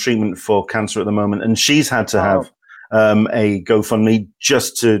treatment for cancer at the moment, and she's had to have a GoFundMe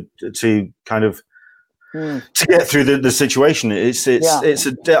just to kind of to get through the situation.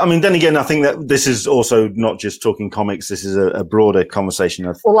 I mean, then again, I think that this is also not just talking comics. This is a broader conversation.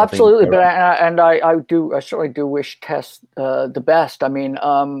 Well, absolutely, but I certainly do wish Tess the best. I mean,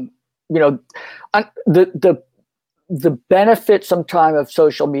 you know, the benefit sometimes of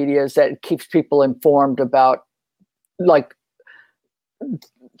social media is that it keeps people informed about, like,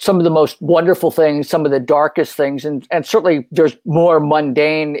 some of the most wonderful things, some of the darkest things, and certainly there's more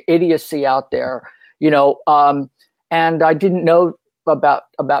mundane idiocy out there, you know. And I didn't know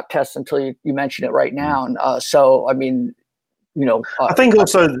about Tess until you mentioned it right now, and so I mean, you know, I think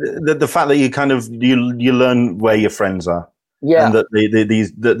also the fact that you kind of you learn where your friends are, and that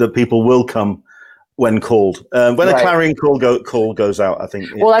the people will come when called, when a clarion call goes out. I think.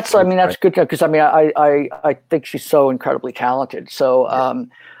 Well, that's good because I mean I think she's so incredibly talented. So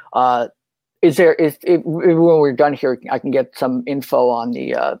if when we're done here, I can get some info on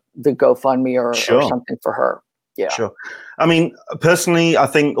the GoFundMe or something for her. Yeah, sure. I mean, personally, I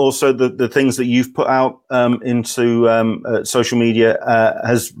think also the things that you've put out into social media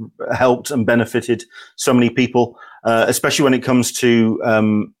has helped and benefited so many people. especially when it comes to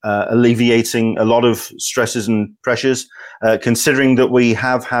alleviating a lot of stresses and pressures, considering that we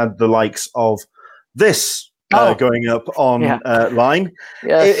have had the likes of this going up on line.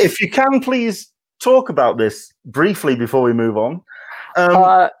 Yes. If you can, please talk about this briefly before we move on.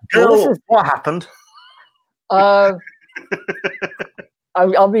 Bill, what happened? I'll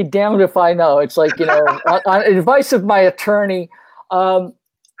be damned if I know. It's like, on advice of my attorney,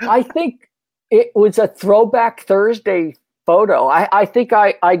 I think it was a Throwback Thursday photo. I think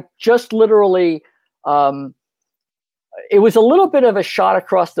I just literally, it was a little bit of a shot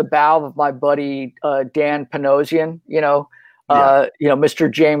across the bow of my buddy Dan Panosian,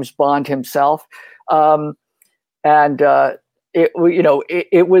 Mr. James Bond himself,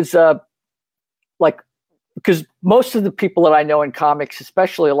 it was like, because most of the people that I know in comics,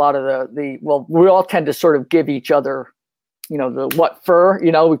 especially a lot of we all tend to sort of give each other, the what for,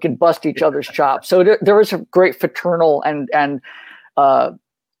 we can bust each other's chops. So there is a great fraternal and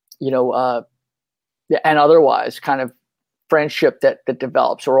otherwise kind of friendship that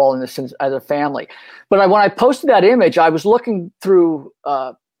develops. We're all in this as a family. But when I posted that image, I was looking through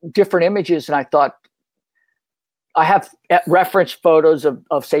different images, and I thought, I have reference photos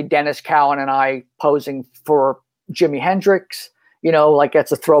of say Dennis Cowan and I posing for Jimi Hendrix, like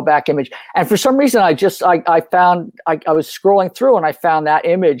that's a throwback image. And for some reason, I was scrolling through and I found that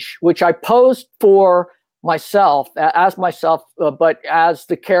image, which I posed for myself, but as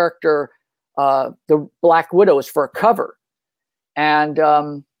the character, the Black Widow, is for a cover. And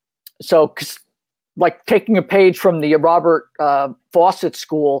so like taking a page from the Robert Fawcett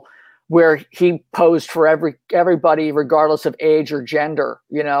School, where he posed for everybody, regardless of age or gender,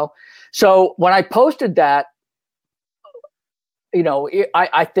 So when I posted that,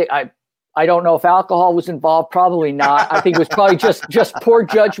 I think I don't know if alcohol was involved. Probably not. I think it was probably just poor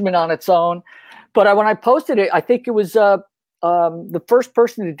judgment on its own. But when I posted it, I think it was the first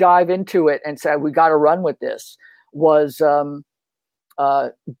person to dive into it and say, we got to run with this was Mike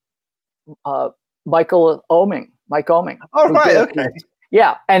Oeming. Oh, right. Okay.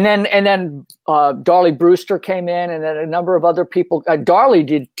 Yeah, and then Darlie Brewster came in, and then a number of other people. Darlie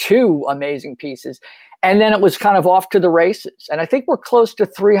did 2 amazing pieces, and then it was kind of off to the races. And I think we're close to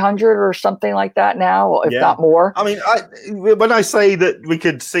 300 or something like that now, if not more. I mean, when I say that we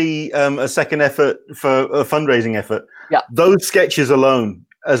could see a second effort for a fundraising effort, those sketches alone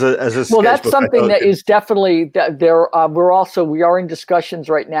as a well, that's something that is definitely that there. We are in discussions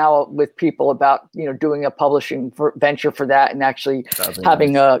right now with people about doing a publishing venture for that, and actually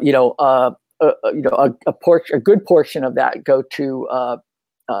having a good portion of that go to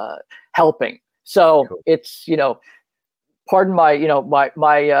helping. So cool. It's pardon my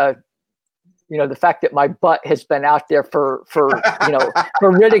the fact that my butt has been out there for for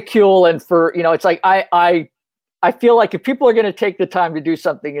ridicule and for it's like I feel like if people are going to take the time to do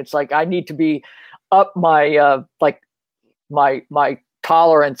something, it's like I need to be up my my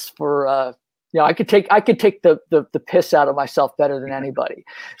tolerance for I could take the piss out of myself better than anybody.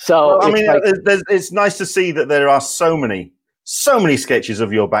 So it's nice to see that there are so many sketches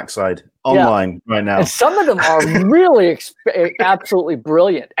of your backside online right now, and some of them are really absolutely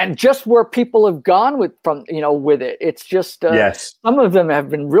brilliant. And just where people have gone with it, it's just some of them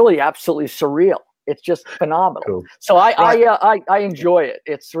have been really absolutely surreal. It's just phenomenal. Cool. So I enjoy it.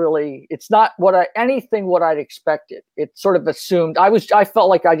 It's not anything what I'd expected. It sort of assumed I felt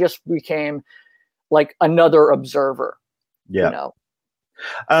like I just became like another observer. Yeah.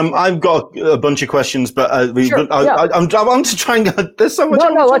 I've got a bunch of questions, but I want to try and go. There's so much.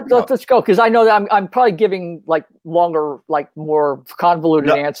 No, let's go, because I know that I'm probably giving like longer, like more convoluted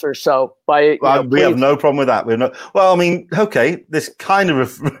answers. So we have no problem with that. This kind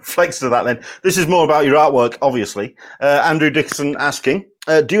of reflects to that. Then this is more about your artwork, obviously. Andrew Dixon asking,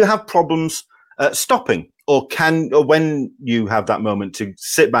 do you have problems stopping, or when you have that moment to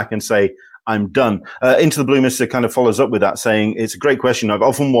sit back and say, I'm done? Into the Blue Mister kind of follows up with that, saying it's a great question. I've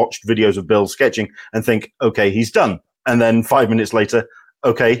often watched videos of Bill sketching and think, okay, he's done. And then 5 minutes later,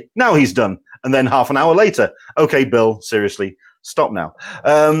 okay, now he's done. And then half an hour later, okay, Bill, seriously, stop now.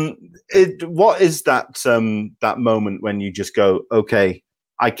 What is that moment when you just go, okay,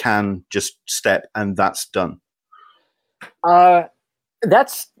 I can just step and that's done?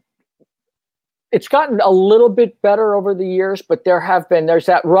 It's gotten a little bit better over the years, but there's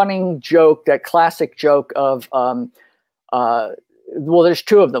that running joke, that classic joke of, there's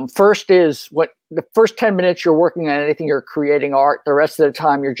 2 of them. First is the first 10 minutes you're working on anything, you're creating art. The rest of the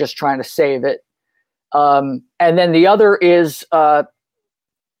time you're just trying to save it. And then the other is the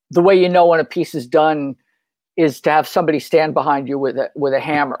way when a piece is done is to have somebody stand behind you with a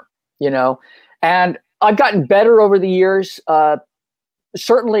hammer, And I've gotten better over the years.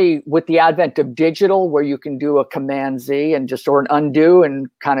 Certainly with the advent of digital, where you can do a Command Z and just, or an undo and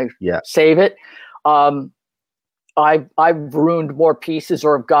kind of save it. I've ruined more pieces,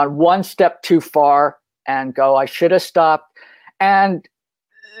 or have gone one step too far and go, I should have stopped. And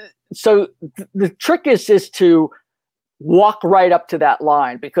so the trick is to walk right up to that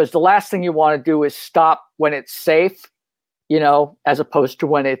line, because the last thing you want to do is stop when it's safe, as opposed to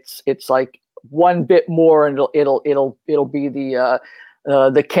when it's like one bit more and it'll be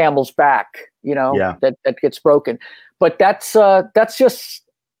the camel's back, that gets broken. But that's just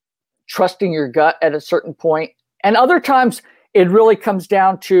trusting your gut at a certain point. And other times it really comes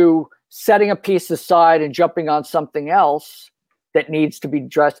down to setting a piece aside and jumping on something else that needs to be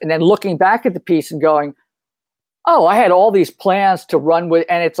addressed, and then looking back at the piece and going, oh, I had all these plans to run with,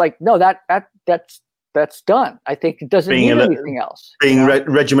 and it's like, no, that's done. I think it doesn't need anything else. Being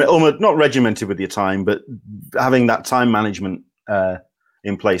almost not regimented with your time, but having that time management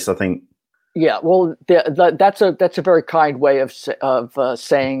in place, I think. Yeah, well, that's a very kind way of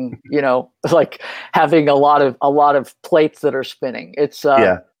saying, like having a lot of plates that are spinning. It's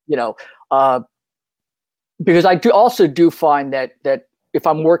because I do find that if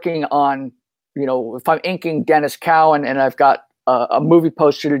I'm working on, if I'm inking Dennis Cowan and I've got a movie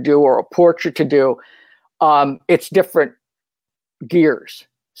poster to do or a portrait to do, it's different gears.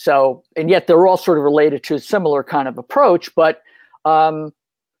 So, and yet they're all sort of related to a similar kind of approach, but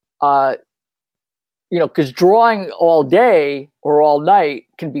because drawing all day or all night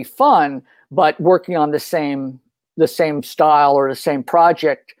can be fun, but working on the same style or the same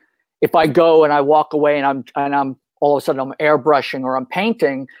project, if I go and I walk away and I'm all of a sudden I'm airbrushing or I'm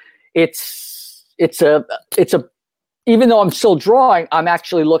painting, it's a even though I'm still drawing, I'm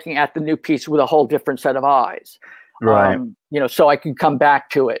actually looking at the new piece with a whole different set of eyes. Right. So I can come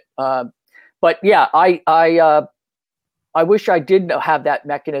back to it. But yeah, I wish I did have that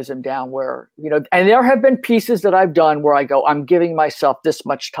mechanism down where, and there have been pieces that I've done where I go, I'm giving myself this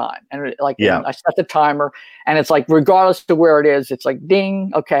much time. And I set the timer, and it's like, regardless of where it is, it's like,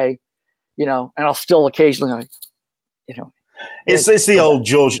 ding, okay. And I'll still occasionally, it's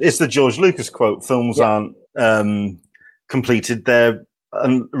the George Lucas quote, films aren't completed, they're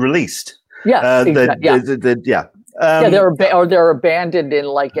released. Yeah. They're abandoned in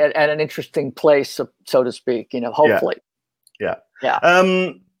at an interesting place, so to speak, hopefully. Yeah.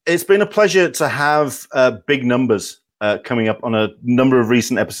 It's been a pleasure to have big numbers coming up on a number of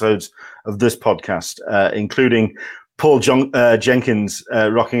recent episodes of this podcast, including Paul Jenkins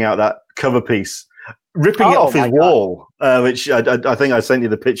rocking out that cover piece, ripping it off his wall, which I think I sent you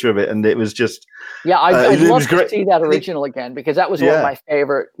the picture of it, and it was just I'd love to see that original again, because that was one of my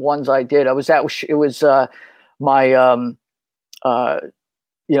favorite ones I did. It was my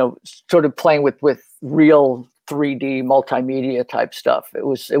sort of playing with real 3D multimedia type stuff. It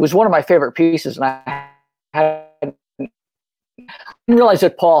was one of my favorite pieces, and I didn't realize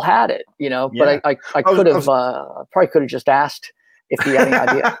that Paul had it, but I could have probably could have just asked if he had any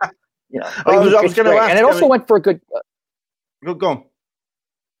idea. I was going to ask, and it also went for a good. Go on.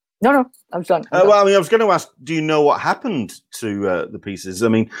 No, I'm done. I was going to ask, do you know what happened to the pieces? I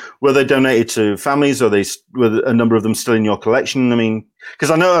mean, were they donated to families? Were a number of them still in your collection? I mean,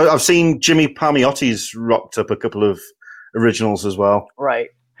 because I know I've seen Jimmy Palmiotti's rocked up a couple of originals as well. Right.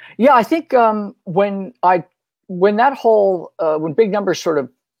 Yeah, I think when that whole when Big Numbers sort of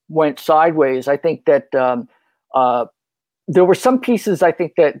went sideways, I think that there were some pieces I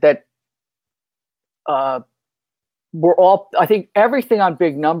think that were all. I think everything on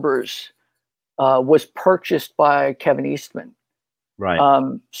Big Numbers was purchased by Kevin Eastman. Right.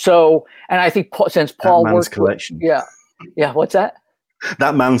 So, and I think since Paul that man's worked collection. Yeah. What's that?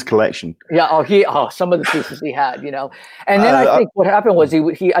 That man's collection. Yeah. Some of the pieces he had, and then I think what happened was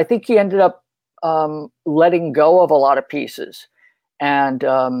I think he ended up letting go of a lot of pieces, and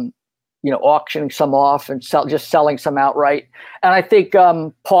auctioning some off and just selling some outright. And I think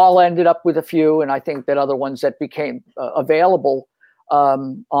Paul ended up with a few, and I think that other ones that became available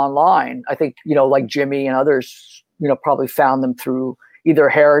online, I think, like Jimmy and others, probably found them through either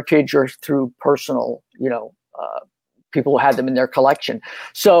heritage or through personal, people who had them in their collection.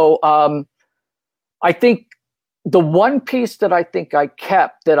 So I think the one piece that I think I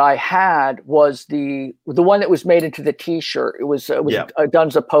kept that I had was the one that was made into the T-shirt. It was done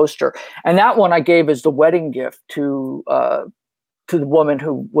as a poster, and that one I gave as the wedding gift to the woman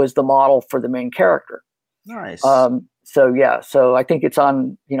who was the model for the main character. Nice. So I think it's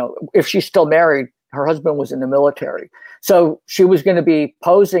on. If she's still married, her husband was in the military, so she was going to be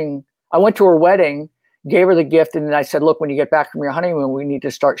posing. I went to her wedding, gave her the gift, and then I said, "Look, when you get back from your honeymoon, we need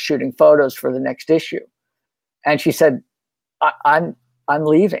to start shooting photos for the next issue." And she said, I'm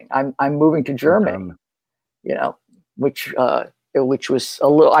leaving. I'm moving to Germany. You know, which was a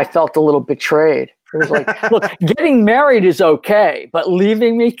little. I felt a little betrayed. It was like, look, getting married is okay, but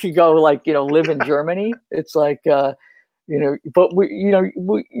leaving me to go live in Germany. It's like, but your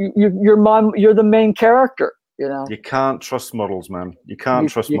mom, you're the main character. You know, you can't trust models, man. You can't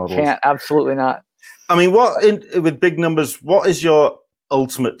trust models. You can't, absolutely not. I mean, with Big Numbers, what is your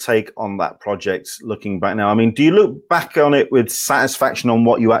ultimate take on that project looking back now? I mean, do you look back on it with satisfaction on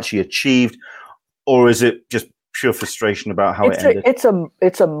what you actually achieved, or is it just pure frustration about how it ended? It's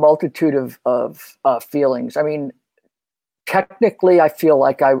a multitude of feelings. I mean, technically, I feel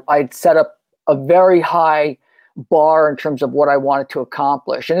like I'd set up a very high bar in terms of what I wanted to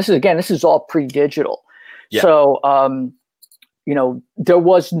accomplish. And this is all pre-digital. Yeah. So, there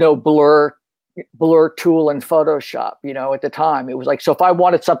was no blur tool in Photoshop, at the time. It was like, so if I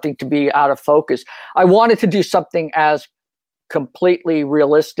wanted something to be out of focus, I wanted to do something as completely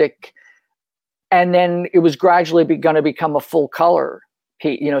realistic. And then it was gradually going to become a full color,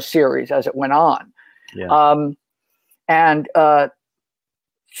 series as it went on. Yeah.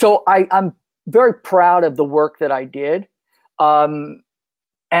 So I'm very proud of the work that I did. And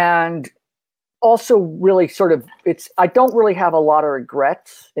also really sort of, I don't really have a lot of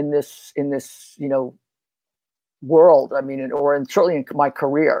regrets in this, world. I mean, certainly in my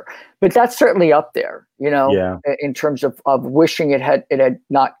career, but that's certainly up there, in terms of wishing it had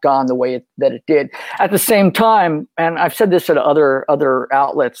not gone the way that it did. At the same time, and I've said this at other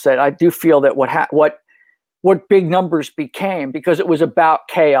outlets, that I do feel that what Big Numbers became, because it was about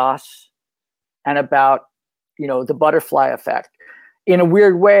chaos and about, the butterfly effect, in a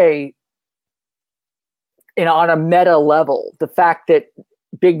weird way, on a meta level, the fact that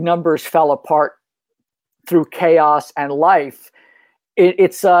Big Numbers fell apart through chaos and life,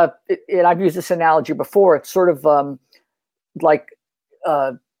 I've used this analogy before. It's sort of like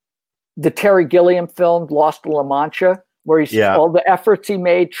the Terry Gilliam film Lost in La Mancha, where all the efforts he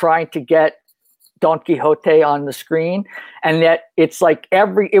made trying to get Don Quixote on the screen, and that it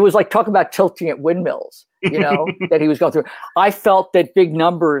was like talking about tilting at windmills, that he was going through. I felt that Big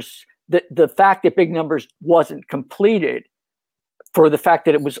Numbers, the fact that Big Numbers wasn't completed, for the fact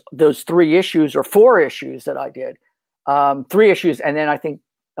that it was those 3 issues or 4 issues that I did, 3 issues, and then I think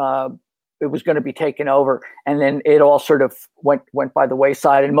it was going to be taken over, and then it all sort of went by the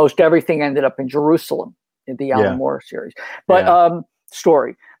wayside, and most everything ended up in Jerusalem in the Alan Moore series,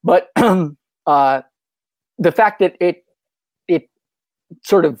 story. But the fact that it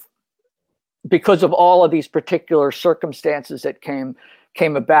sort of, because of all of these particular circumstances that came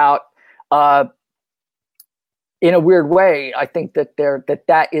about, in a weird way, I think that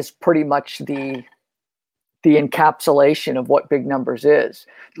that is pretty much the encapsulation of what Big Numbers is.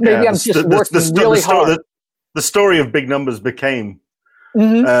 Maybe I'm just working really hard. The story of Big Numbers became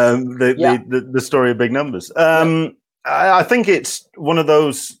the story of Big Numbers. I think it's one of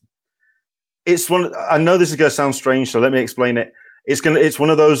those. I know this is going to sound strange, so let me explain it. It's one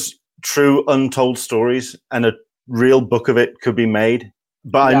of those true untold stories, and a real book of it could be made.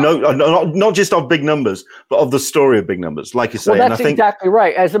 But I know not just of Big Numbers, but of the story of Big Numbers, like you say. Well, that's exactly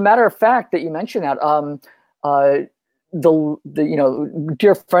right. As a matter of fact, that you mentioned that, the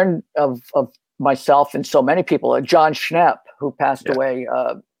dear friend of myself and so many people, John Schnepp, who passed away,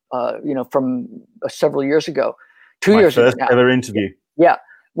 from several years ago, 2 years ago. My first ever interview. Yeah.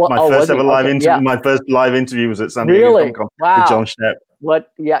 Well, my first ever live interview. Yeah. My first live interview was at San Diego Comic Con with John Schnepp.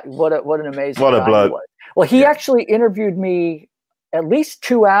 What an amazing. What a bloke. Well, he actually interviewed me at least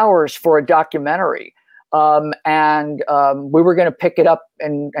 2 hours for a documentary. And we were going to pick it up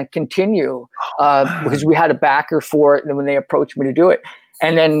and continue because we had a backer for it. And when they approached me to do it,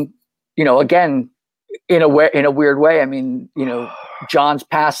 and then, again, in a weird way, I mean, John's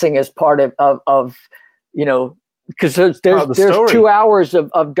passing as part of because there's 2 hours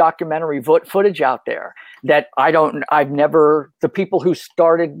of documentary footage out there that the people who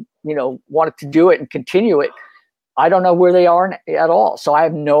started, wanted to do it and continue it, I don't know where they are at all. So I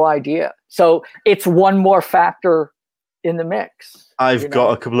have no idea. So it's one more factor in the mix. I've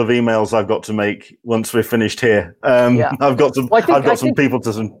got a couple of emails I've got to make once we're finished here. I've got some people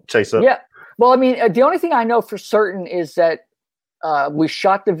to chase up. Yeah. Well, I mean, the only thing I know for certain is that we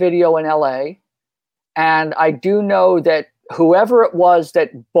shot the video in LA, and I do know that whoever it was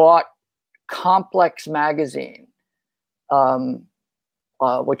that bought Complex magazine,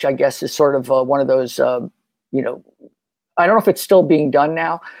 which I guess is sort of one of those, I don't know if it's still being done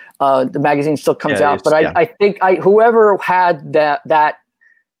now. The magazine still comes out, but I think whoever had that,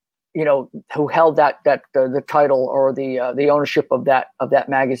 who held the title or the ownership of that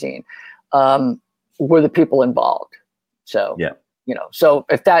magazine, were the people involved. So yeah. So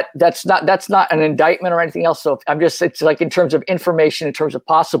if that's not an indictment or anything else. So it's like in terms of information, in terms of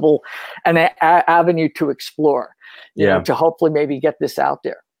possible an avenue to explore, you know, to hopefully maybe get this out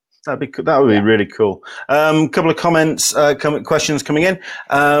there. That'd be cool. That would be really cool. Couple of comments, questions coming in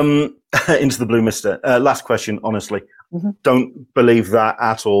into the Blue Mister. Last question, honestly. Don't believe that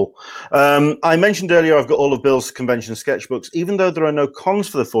at all. I mentioned earlier I've got all of Bill's convention sketchbooks. Even though there are no cons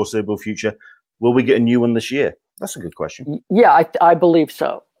for the foreseeable future, will we get a new one this year? That's a good question. Yeah, I believe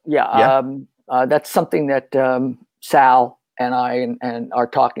so. Yeah. That's something that Sal and I are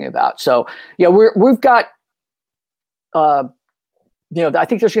talking about. So yeah, we've got I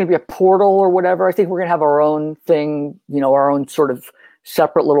think there's going to be a portal or whatever. I think we're going to have our own thing, our own sort of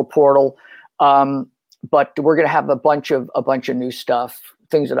separate little portal. But we're going to have a bunch of new stuff,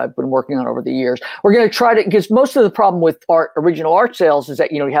 things that I've been working on over the years. We're going to try to, because most of the problem with original art sales is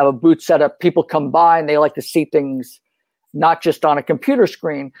that, you have a booth set up, people come by and they like to see things not just on a computer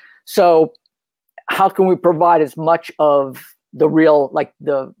screen. So how can we provide as much of the real,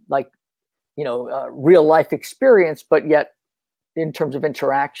 real life experience, but yet in terms of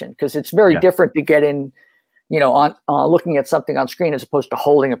interaction? Because it's very different to get in, on looking at something on screen as opposed to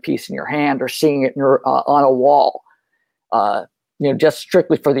holding a piece in your hand or seeing it on a wall. Just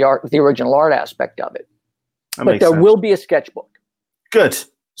strictly for the original art aspect of it. But there will be a sketchbook. Good. That's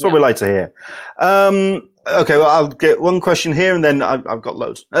what we like to hear. Okay, well, I'll get one question here, and then I've got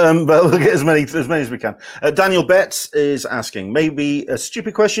loads. But we'll get as many as we can. Daniel Betts is asking, maybe a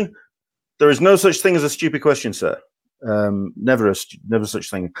stupid question. There is no such thing as a stupid question, sir. Never such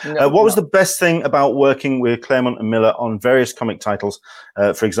thing. What was the best thing about working with Claremont and Miller on various comic titles,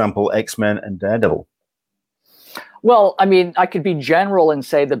 for example, X-Men and Daredevil? Well, I mean, I could be general and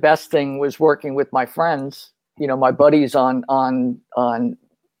say the best thing was working with my friends, my buddies on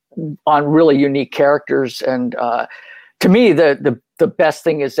really unique characters. And to me, the best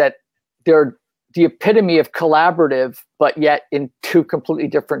thing is that they're the epitome of collaborative, but yet in two completely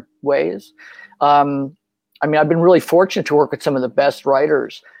different ways. I mean, I've been really fortunate to work with some of the best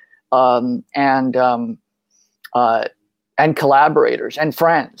writers and collaborators and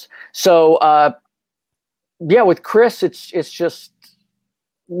friends. So, with Chris, it's just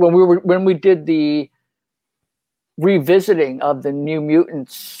when we did the revisiting of the New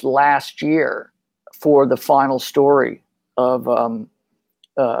Mutants last year for the final story of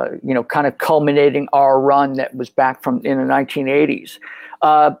kind of culminating our run that was back in the 1980s.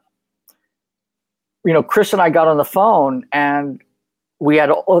 Chris and I got on the phone and we had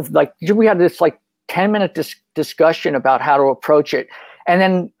this 10-minute discussion about how to approach it. And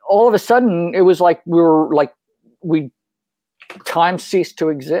then all of a sudden it was like time ceased to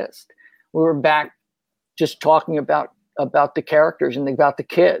exist. We were back just talking about the characters and about the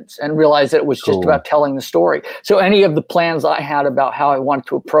kids, and realized that it was just about telling the story. So any of the plans I had about how I wanted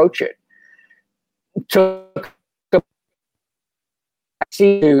to approach it took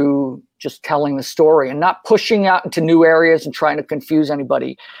to just telling the story and not pushing out into new areas and trying to confuse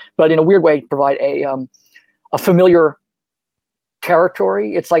anybody, but in a weird way provide a familiar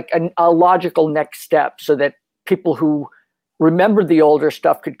territory. It's like a logical next step so that people who remembered the older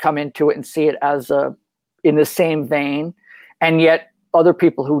stuff could come into it and see it as in the same vein, and yet other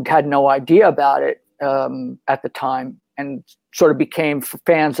people who had no idea about it at the time and sort of became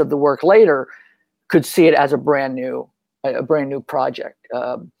fans of the work later could see it as a brand new project.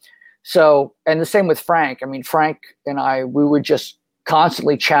 So, and the same with Frank. I mean, Frank and I, we would just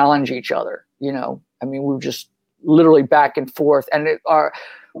constantly challenge each other. I mean, we were just literally back and forth. And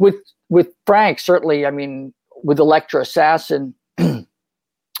with Frank, certainly, I mean, with Elektra Assassin,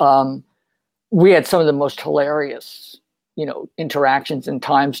 we had some of the most hilarious, interactions and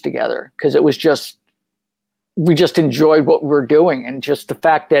times together, because it was we just enjoyed what we were doing. And just the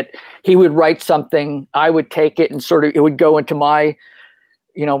fact that he would write something, I would take it and sort of, it would go into my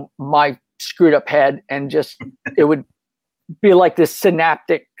screwed up head, and just, it would be like this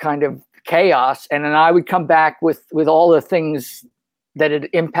synaptic kind of chaos. And then I would come back with all the things that had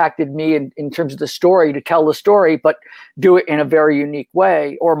impacted me in terms of the story, to tell the story, but do it in a very unique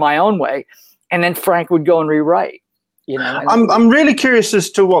way, or my own way. And then Frank would go and rewrite. I'm really curious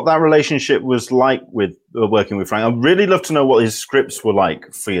as to what that relationship was like with working with Frank. I'd really love to know what his scripts were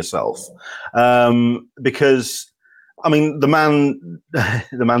like for yourself, because I mean, the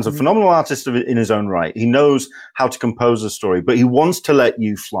man's a phenomenal artist in his own right. He knows how to compose a story, but he wants to let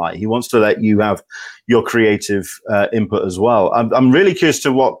you fly. He wants to let you have your creative input as well. I'm really curious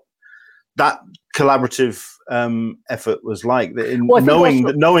to what that collaborative effort was like,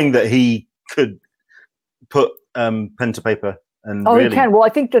 knowing that he could put pen to paper and Oh, really, he can. Well, I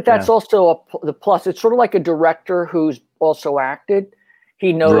think that's yeah. also the plus. It's sort of like a director who's also acted.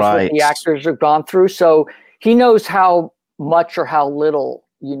 He knows what Right. the actors have gone through, so he knows how much or how little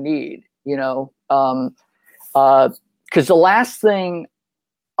you need. Because the last thing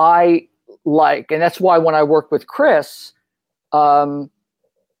I like, and that's why when I work with Chris, I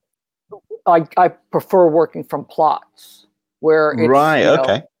prefer working from plots where it's Right.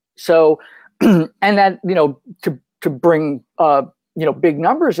 Okay. so, and that to bring big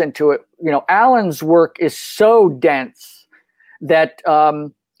numbers into it. Alan's work is so dense that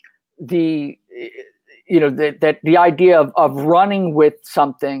the that the idea of running with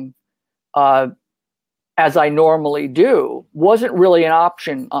something as I normally do wasn't really an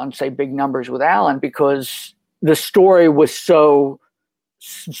option on, say, big numbers with Alan, because the story was so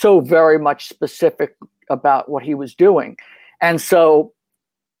very much specific about what he was doing. And so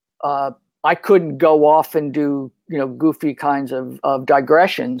I couldn't go off and do, goofy kinds of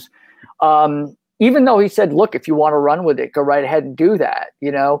digressions. Even though he said, look, if you want to run with it, go right ahead and do that,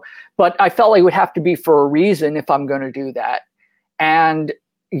 but I felt like it would have to be for a reason if I'm going to do that. And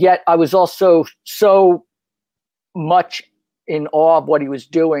yet I was also so much in awe of what he was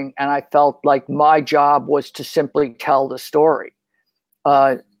doing. And I felt like my job was to simply tell the story,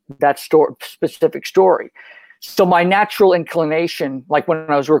 that specific story. So my natural inclination, like when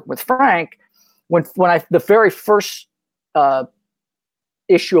I was working with Frank, when the very first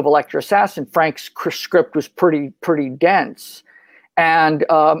issue of Electra Assassin, Frank's script was pretty dense, and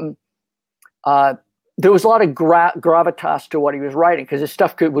there was a lot of gravitas to what he was writing, because his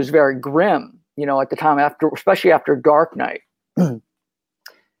stuff was very grim, at the time, especially after Dark Knight.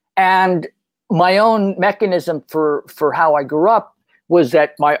 And my own mechanism for how I grew up was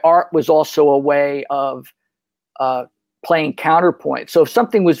that my art was also a way of playing counterpoint. So if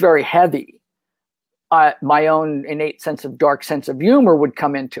something was very heavy, my own innate dark sense of humor would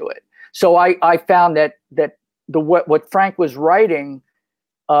come into it. So I found that what Frank was writing,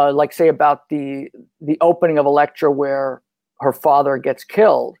 like say about the opening of Electra where her father gets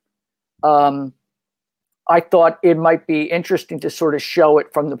killed, I thought it might be interesting to sort of show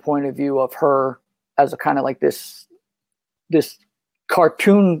it from the point of view of her as a kind of like this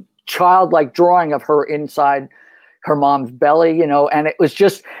cartoon childlike drawing of her inside her mom's belly, and it was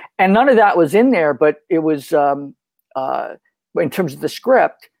just, and none of that was in there, but it was in terms of the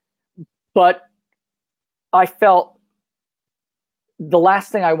script. But I felt the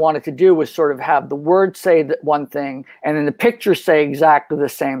last thing I wanted to do was sort of have the words say that one thing and then the picture say exactly the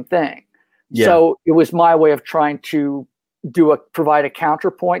same thing. Yeah. So it was my way of trying to provide a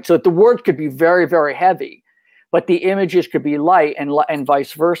counterpoint so that the words could be very, very heavy, but the images could be light, and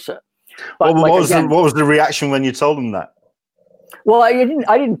vice versa. But what was the reaction when you told him that? Well, I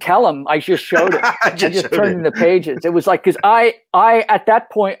didn't tell him. I just showed it. I just turned in the pages. It was like, because I at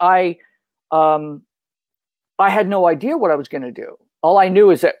that point I had no idea what I was going to do. All I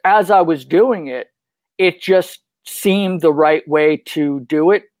knew is that as I was doing it, it just seemed the right way to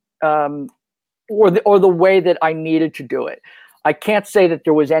do it, or the way that I needed to do it. I can't say that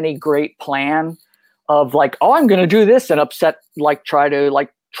there was any great plan of like, oh, I'm going to do this and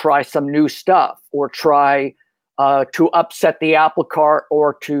try some new stuff, or try to upset the apple cart,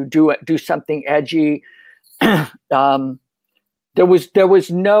 or to do something edgy. There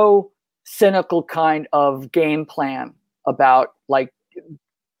was no cynical kind of game plan about, like,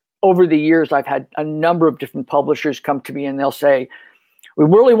 over the years, I've had a number of different publishers come to me and they'll say, we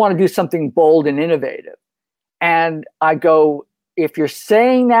really want to do something bold and innovative. And I go, if you're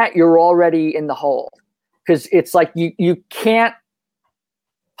saying that, you're already in the hole, because it's like you can't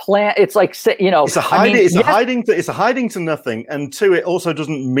plan. It's like, it's a hiding to nothing, and two, it also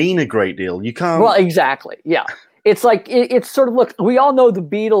doesn't mean a great deal. You can't. Well, exactly, yeah. It's like it's sort of, look, we all know the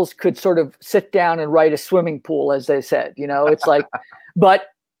Beatles could sort of sit down and write a swimming pool, as they said. It's like, but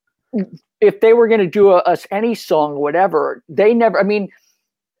if they were going to do any song or whatever, they never. I mean,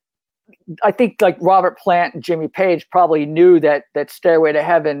 I think like Robert Plant and Jimmy Page probably knew that Stairway to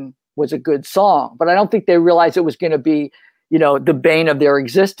Heaven was a good song, but I don't think they realized it was going to be, the bane of their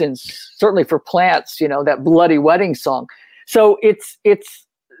existence. Certainly for Plant's, that Bloody Wedding song. So it's.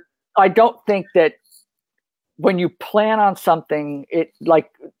 I don't think that when you plan on something, it,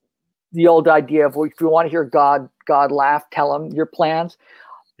 like the old idea of, well, if you want to hear God laugh, tell him your plans.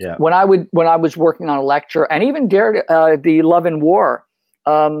 Yeah. When I was working on Electra, and even the Love and War,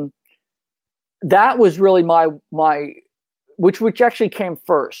 that was really my which actually came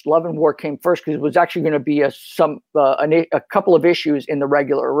first. Love and War came first because it was actually going to be a couple of issues in the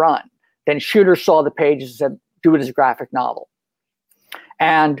regular run. Then Shooter saw the pages and said, do it as a graphic novel.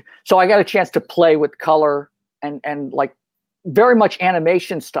 And so I got a chance to play with color and like very much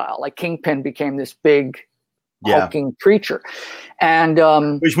animation style. Like Kingpin became this big hulking creature, and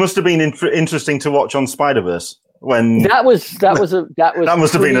which must have been interesting to watch on Spider-Verse. When that must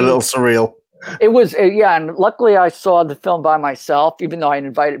have been a little surreal. It was, and luckily I saw the film by myself, even though I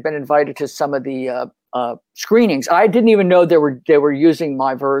had been invited to some of the screenings. I didn't even know they were using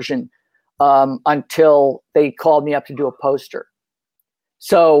my version until they called me up to do a poster.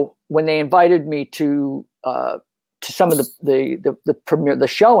 So when they invited me to some of the premiere, the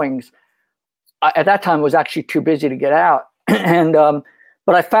showings, at that time I was actually too busy to get out, and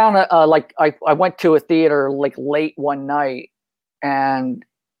but I found I went to a theater like late one night and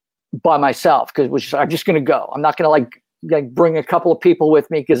by myself because I'm just going to go. I'm not going to like bring a couple of people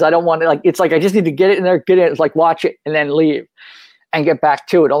with me because I don't want to it's like I just need to get it in there, it's like watch it and then leave and get back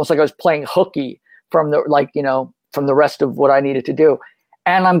to it. Almost like I was playing hooky from the rest of what I needed to do.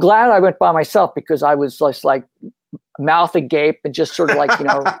 And I'm glad I went by myself because I was just like mouth agape and just sort of like,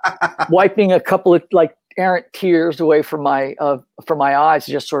 wiping a couple of like errant tears away from my eyes,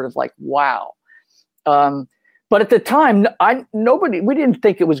 just sort of like, wow. But at the time, we didn't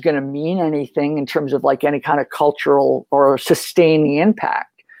think it was going to mean anything in terms of like any kind of cultural or sustaining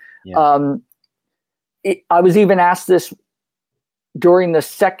impact. Yeah. I was even asked this during the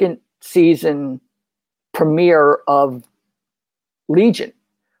second season premiere of Legion,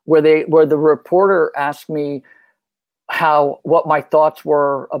 where the reporter asked me what my thoughts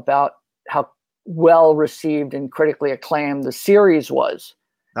were about how well received and critically acclaimed the series was.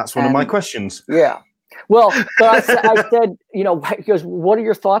 That's one of my questions. Yeah. Well, but I said, he goes, what are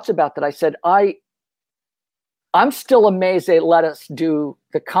your thoughts about that? I said, I'm still amazed they let us do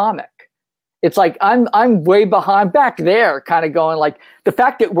the comic. It's like, I'm way behind back there, kind of going like the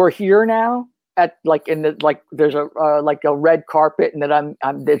fact that we're here now at like in the, like, there's a red carpet and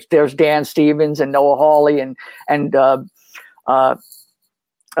that there's Dan Stevens and Noah Hawley and oh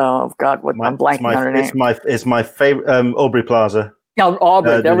God, I'm blanking on her name. It's my favorite, Aubrey Plaza. No,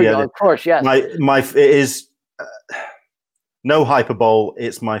 Aubrey, there we go. Of course, yes. It is no hyperbole.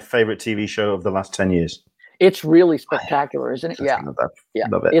 It's my favorite TV show of the last 10 years. It's really spectacular, isn't it? Yeah,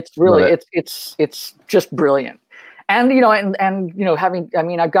 love it. It's really it's just brilliant. And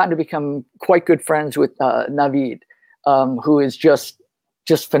I've gotten to become quite good friends with Navid, who is just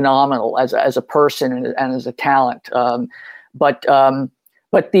phenomenal as a person and as a talent. But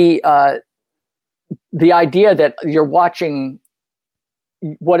the idea that you're watching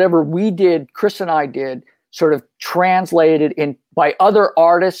whatever we did, Chris and I did, sort of translated in by other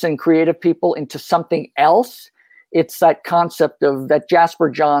artists and creative people into something else. It's that concept of that Jasper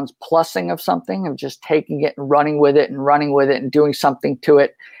Johns plussing of something, of just taking it and running with it and doing something to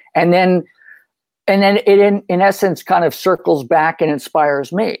it. And then it in essence kind of circles back and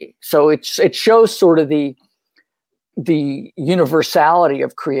inspires me. So it shows sort of the universality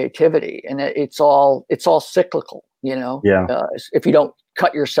of creativity, and it's all cyclical, Yeah. If you don't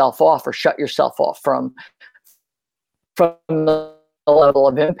cut yourself off or shut yourself off from the level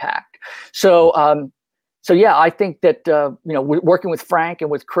of impact. So yeah, I think that working with Frank and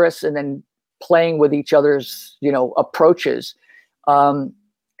with Chris, and then playing with each other's approaches, and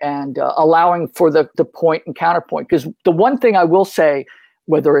allowing for the point and counterpoint. Because the one thing I will say,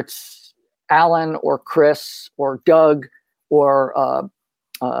 whether it's Alan or Chris or Doug or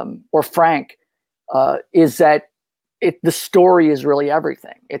Frank, is that the story is really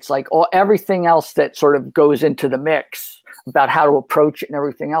everything. It's like everything else that sort of goes into the mix about how to approach it and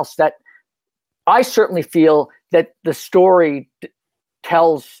everything else. That I certainly feel that the story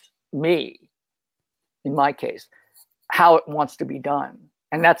tells me, in my case, how it wants to be done.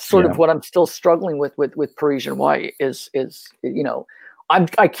 And that's sort of what I'm still struggling with Parisian White is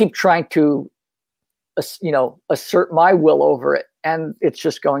I keep trying to assert my will over it, and it's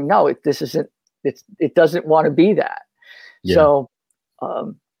just going, no, it doesn't want to be that. Yeah. So,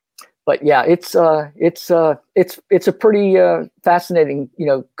 but yeah, it's a pretty fascinating,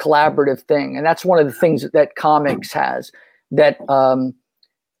 collaborative thing, and that's one of the things that comics has. That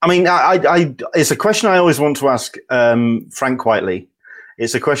I mean, I it's a question I always want to ask Frank Quitely.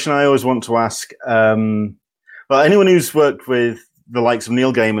 It's a question I always want to ask. Well, anyone who's worked with the likes of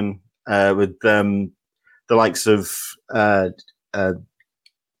Neil Gaiman, with the likes of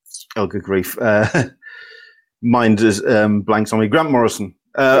good grief. Mind is blanks on me. Grant Morrison.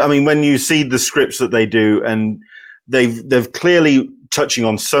 I mean, when you see the scripts that they do, and they've clearly touching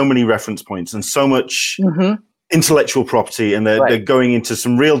on so many reference points and so much intellectual property, and they're going into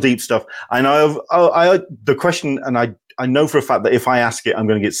some real deep stuff. I know the question, and I know for a fact that if I ask it, I'm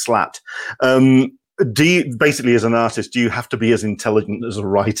going to get slapped. do you, basically as an artist, do you have to be as intelligent as a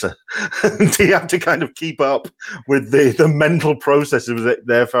writer? Do you have to kind of keep up with the mental processes that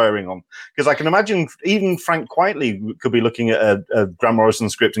they're firing on? Because I can imagine even Frank Quitely could be looking at a Grant Morrison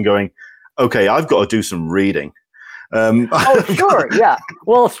script and going, okay, I've got to do some reading. Oh, sure. Yeah.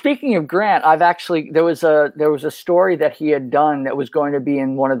 Well, speaking of Grant, there was a story that he had done that was going to be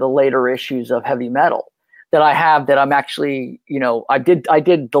in one of the later issues of Heavy Metal that I'm actually, I did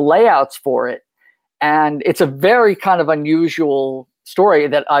the layouts for it. And it's a very kind of unusual story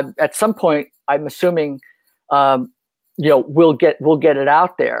that at some point, I'm assuming, we'll get it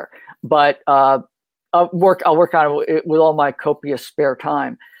out there, but, I'll work on it with all my copious spare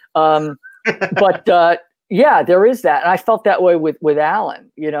time. But, yeah, there is that. And I felt that way with Alan,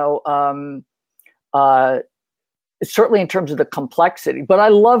 certainly in terms of the complexity, but I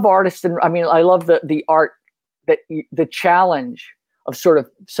love artists. And I mean, I love the art the challenge of sort of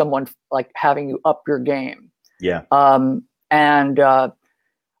someone like having you up your game. Yeah.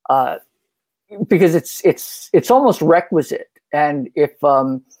 Because it's almost requisite. And if,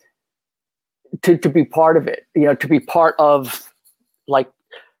 to be part of it, to be part of like,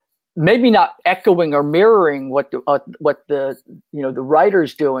 maybe not echoing or mirroring what the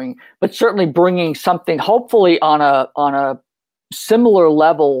writer's doing, but certainly bringing something hopefully on a similar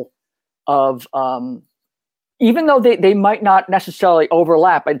level of, even though they might not necessarily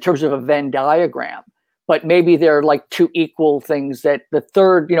overlap in terms of a Venn diagram, but maybe they're like two equal things that the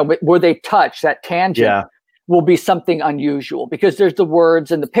third, where they touch that tangent will be something unusual because there's the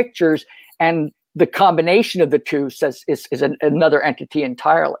words and the pictures, and the combination of the two is another entity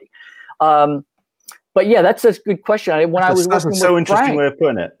entirely. But yeah, that's a good question. That's a so interesting way of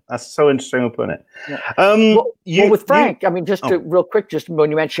putting it. That's so interesting way of putting it. Yeah. With Frank, real quick, just when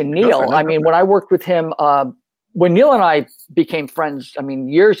you mentioned Neil, when I worked with him, when Neil and I became friends,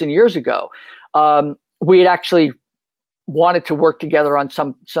 years and years ago, we had actually wanted to work together on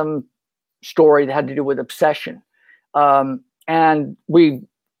some story that had to do with obsession. And we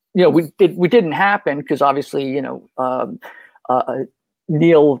didn't happen because obviously,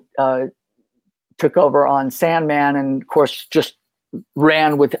 Neil took over on Sandman and of course just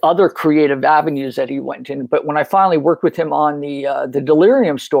ran with other creative avenues that he went in. But when I finally worked with him on the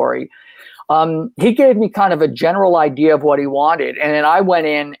Delirium story, he gave me kind of a general idea of what he wanted. And then I went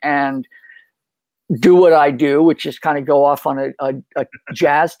in and do what I do, which is kind of go off on a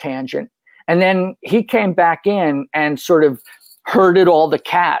jazz tangent. And then he came back in and sort of herded all the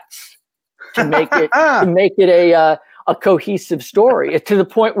cats to make it a cohesive story, to the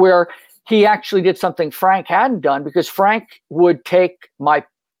point where he actually did something Frank hadn't done, because Frank would take my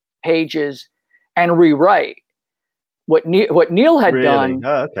pages and rewrite what Neil had done.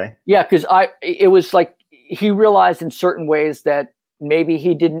 Oh, okay. Yeah, because it was like he realized in certain ways that maybe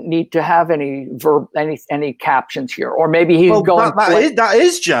he didn't need to have any any captions here, or maybe he's going. That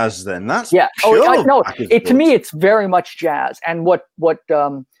is jazz then. That's to me it's very much jazz, and but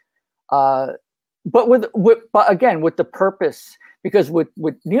again with the purpose, because what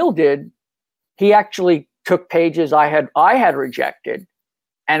Neil did, he actually took pages I had rejected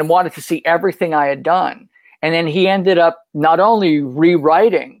and wanted to see everything I had done, and then he ended up not only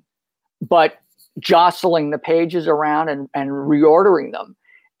rewriting but jostling the pages around and reordering them,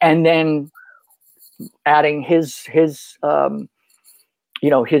 and then adding his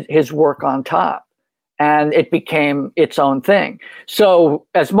work on top, and it became its own thing. So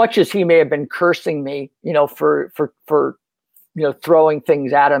as much as he may have been cursing me, for throwing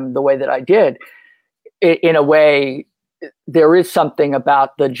things at him the way that I did, in a way, there is something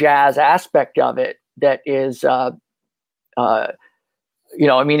about the jazz aspect of it that is,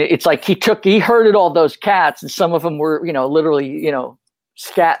 it's like he herded all those cats, and some of them were, literally,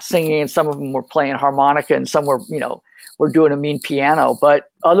 scat singing, and some of them were playing harmonica, and some were doing a mean piano,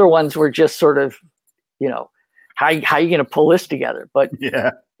 but other ones were just sort of, how are you going to pull this together? But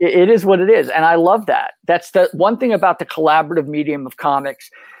yeah, it is what it is. And I love that. That's the one thing about the collaborative medium of comics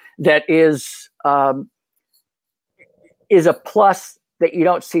that is a plus that you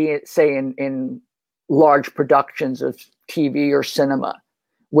don't see it, say, in large productions of TV or cinema,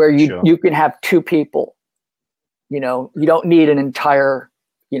 where you can have two people. You don't need an entire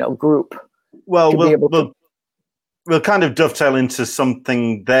group. Well, we'll kind of dovetail into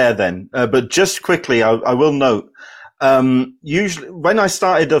something there then. But just quickly, I will note, usually when I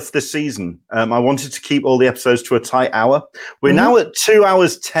started off this season, I wanted to keep all the episodes to a tight hour. We're now at 2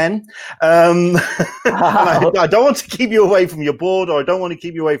 hours 10. And I don't want to keep you away from your board, or I don't want to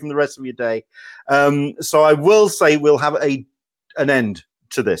keep you away from the rest of your day. So I will say we'll have an end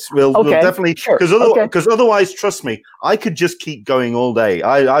to this. We'll definitely, because otherwise, trust me, I could just keep going all day.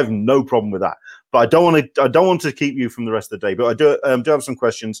 I have no problem with that. but I don't want to keep you from the rest of the day. But I do have some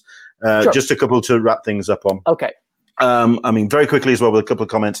questions, Sure. just a couple to wrap things up on. Okay. I mean, very quickly as well, with a couple of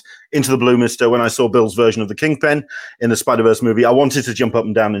comments. Into the Blue, Mister. When I saw Bill's version of the Kingpin in the Spider-Verse movie, I wanted to jump up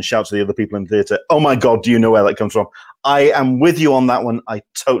and down and shout to the other people in the theater, "Oh my God, do you know where that comes from?" I am with you on that one. I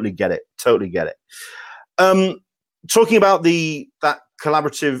totally get it. Totally get it. Talking about that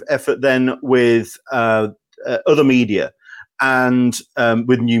collaborative effort then with other media and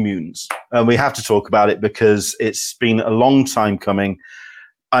with New Mutants, we have to talk about it because it's been a long time coming.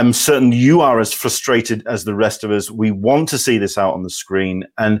 I'm certain you are as frustrated as the rest of us. We want to see this out on the screen.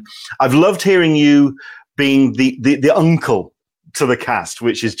 And I've loved hearing you being the uncle to the cast,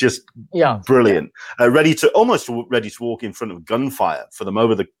 which is just brilliant. Almost ready to walk in front of gunfire for them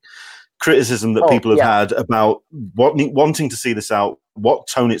over the criticism that people have had about wanting to see this out, what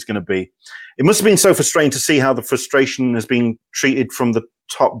tone it's going to be. It must have been so frustrating to see how the frustration has been treated from the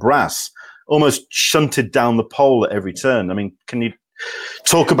top brass, almost shunted down the pole at every turn. I mean, can you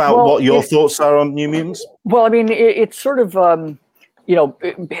talk about what your thoughts are on New Mutants? Well, I mean, it's sort of,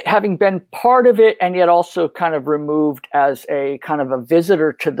 having been part of it and yet also kind of removed as a kind of a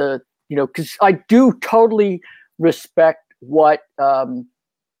visitor to the, because I do totally respect what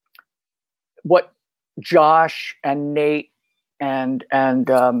Josh and Nate and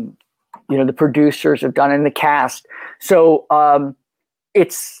the producers have done in the cast. So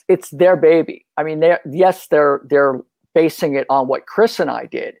it's their baby. I mean, they're basing it on what Chris and I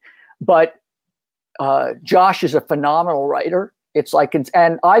did, but Josh is a phenomenal writer. It's like,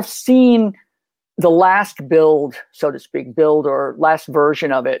 and I've seen the last build, so to speak, or last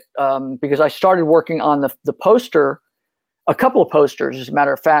version of it, because I started working on the poster, a couple of posters, as a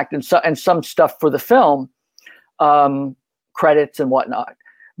matter of fact, and some stuff for the film, credits and whatnot.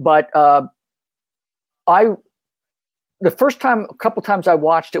 But a couple times I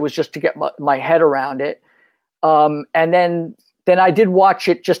watched it was just to get my head around it. And then I did watch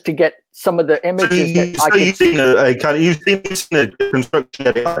it just to get some of the images. You've seen a construction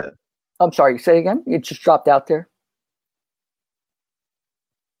edit. I'm sorry, say again? It just dropped out there.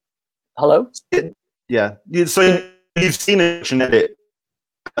 Hello? Yeah. So you've seen an edit.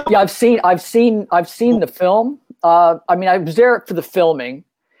 Yeah, I've seen the film. I mean, I was there for the filming,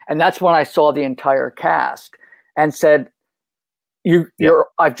 and that's when I saw the entire cast and said,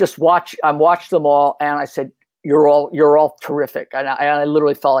 I'm watched them all, and I said, you're all terrific. And I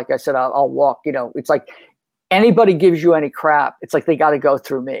literally felt like I said, I'll walk, it's like anybody gives you any crap, it's like they got to go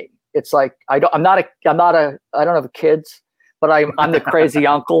through me. It's like, I don't have kids, but I'm the crazy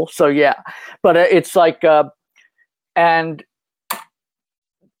uncle. So yeah, but it's like, and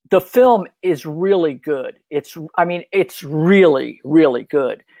the film is really good. It's really, really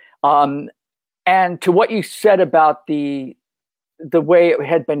good. And to what you said about the way it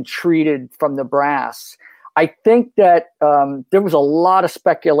had been treated from the brass, I think that there was a lot of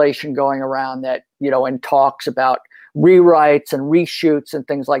speculation going around that, and talks about rewrites and reshoots and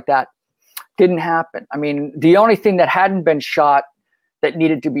things like that. Didn't happen. I mean, the only thing that hadn't been shot that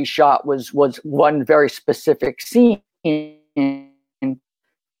needed to be shot was one very specific scene, which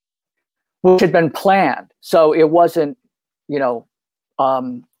had been planned. So it wasn't,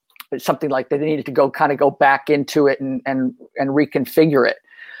 something like that. They needed to go back into it and reconfigure it.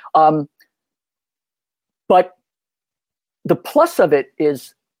 But the plus of it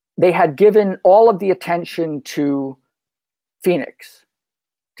is they had given all of the attention to Phoenix,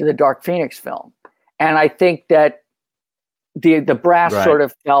 to the Dark Phoenix film. And I think that the brass sort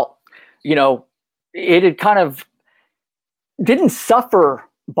of felt, it had kind of didn't suffer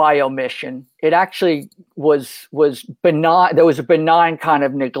by omission. It actually was benign. There was a benign kind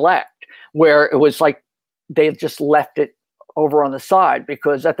of neglect where it was like they just left it over on the side,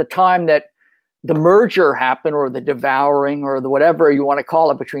 because at the time that the merger happened, or the devouring, or the whatever you want to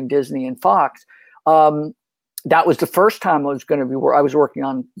call it, between Disney and Fox, that was the first time I was working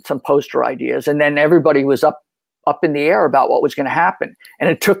on some poster ideas, and then everybody was up in the air about what was going to happen, and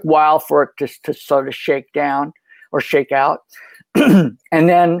it took a while for it to sort of shake down or shake out. And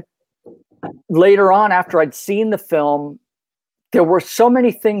then later on, after I'd seen the film, there were so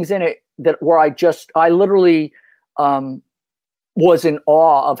many things in it where I literally was in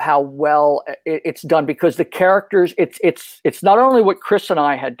awe of how well it's done, because the characters, it's not only what Chris and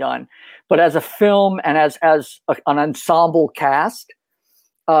I had done, but as a film and as an ensemble cast,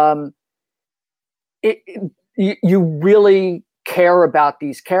 you really care about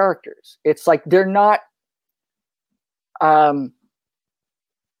these characters. It's like they're not.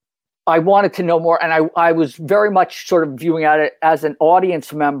 I wanted to know more, and I was very much sort of viewing at it as an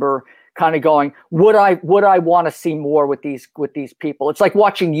audience member, kind of going, would I want to see more with these people? It's like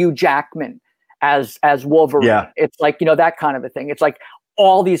watching Hugh Jackman as Wolverine. Yeah. It's like, that kind of a thing. It's like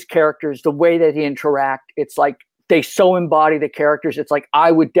all these characters, the way that they interact, it's like they so embody the characters. It's like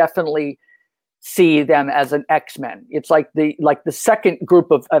I would definitely see them as an X-Men. It's like the second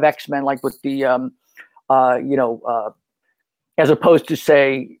group of X-Men, like with the as opposed to,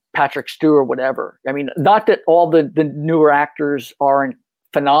 say, Patrick Stewart or whatever. I mean, not that all the newer actors aren't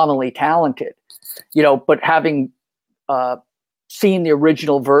phenomenally talented, but having seen the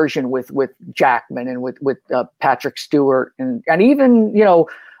original version with Jackman and with Patrick Stewart and even the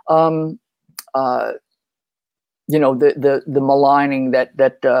maligning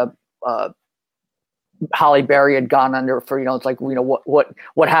that Halle Berry had gone under for, it's like,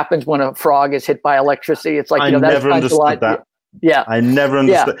 what happens when a frog is hit by electricity? It's like, I never understood that. Yeah, I never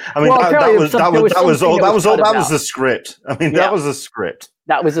understood. Yeah. I mean, that was the script. I mean, that was the script.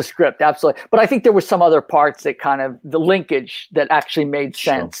 That was the script, absolutely. But I think there were some other parts that kind of the linkage that actually made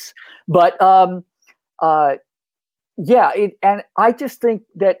sense. Sure. But and I just think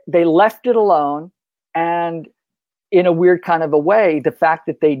that they left it alone, and in a weird kind of a way, the fact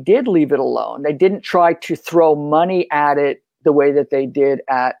that they did leave it alone, they didn't try to throw money at it the way that they did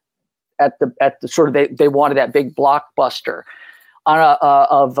at the sort of they wanted that big blockbuster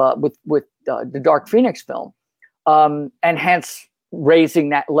with the Dark Phoenix film, and hence raising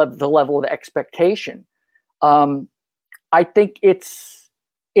the level of expectation. I think it's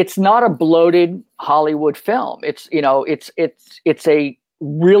not a bloated Hollywood film. It's a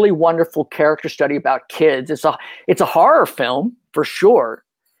really wonderful character study about kids. It's a horror film for sure,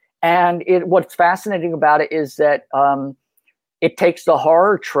 and what's fascinating about it is that it takes the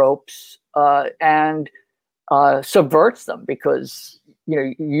horror tropes and subverts them, because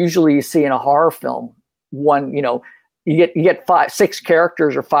usually you see in a horror film you get 6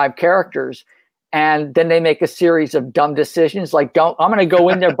 characters or 5 characters, and then they make a series of dumb decisions like, I'm going to go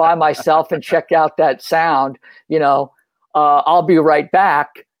in there by myself and check out that sound, I'll be right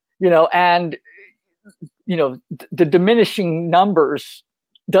back, and the diminishing numbers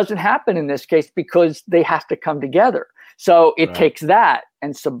doesn't happen in this case because they have to come together. So it takes that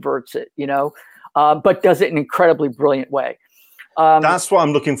and subverts it, but does it in an incredibly brilliant way. That's what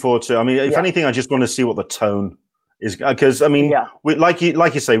I'm looking forward to. I mean, if anything, I just want to see what the tone is, because I mean, like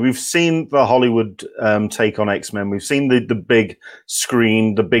you say, we've seen the Hollywood take on X-Men. We've seen the big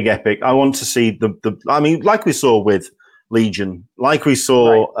screen, the big epic. I want to see I mean, like we saw with Legion, like we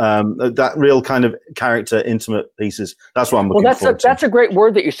saw that real kind of character intimate pieces. That's what I'm looking forward to. That's a great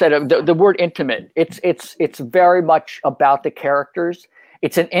word that you said. The word intimate. It's very much about the characters.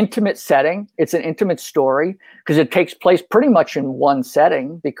 It's an intimate setting. It's an intimate story because it takes place pretty much in one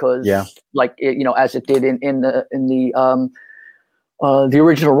setting, because as it did in the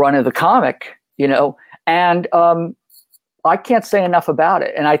original run of the comic, and I can't say enough about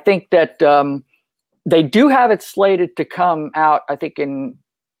it. And I think that they do have it slated to come out, I think, in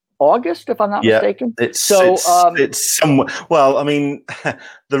August, if I'm not mistaken. It's somewhere. Well, I mean,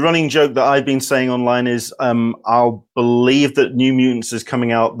 the running joke that I've been saying online is I'll believe that New Mutants is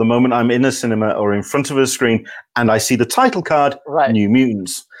coming out the moment I'm in a cinema or in front of a screen and I see the title card, New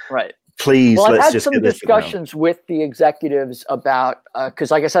Mutants. Right. Please, well, let's I've had just some get this discussions with the executives about,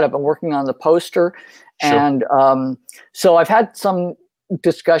 because like I said, I've been working on the poster. Sure. And so I've had some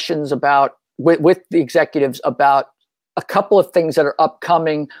discussions with the executives about a couple of things that are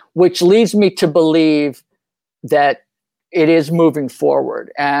upcoming, which leads me to believe that it is moving forward.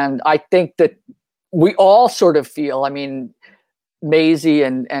 And I think that we all sort of feel, I mean, Maisie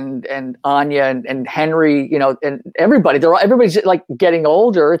and Anya and Henry, and everybody's like getting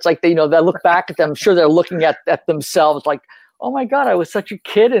older. It's like they look back at them. I'm sure they're looking at themselves like, oh my God, I was such a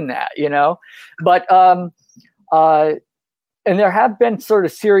kid in that, But and there have been sort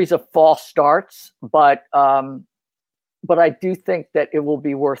of series of false starts, but I do think that it will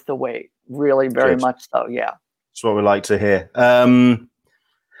be worth the wait. Really, very much so. Yeah. That's what we like to hear.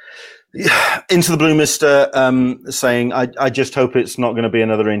 Into the Blue Mister saying, I just hope it's not going to be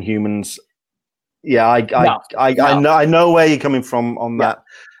another Inhumans. Yeah, I know where you're coming from on that.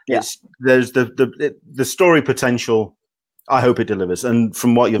 Yeah. There's the story potential. I hope it delivers. And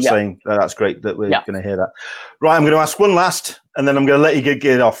from what you're saying, that's great that we're going to hear that. Right, I'm going to ask one last, and then I'm going to let you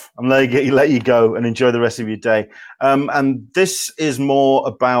get off. I'm going to let you go and enjoy the rest of your day. And this is more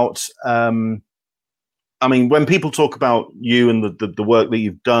about, I mean, when people talk about you and the work that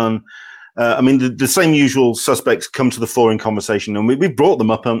you've done, I mean, the same usual suspects come to the fore in conversation, and we've brought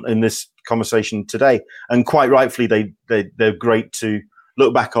them up in this conversation today. And quite rightfully, they're great to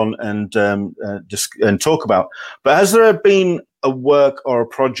look back on and talk about. But has there been a work or a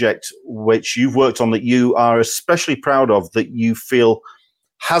project which you've worked on that you are especially proud of, that you feel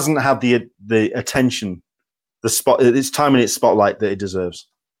hasn't had the attention, its time in its spotlight that it deserves?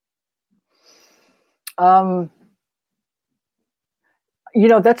 That's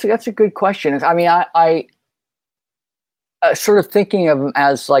a good question. I mean, I sort of thinking of him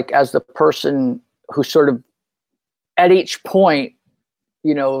as the person who sort of at each point,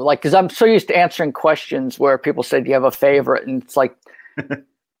 because I'm so used to answering questions where people say, "Do you have a favorite?" And it's like,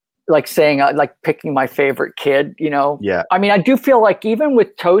 like saying, like picking my favorite kid. Yeah. I mean, I do feel like even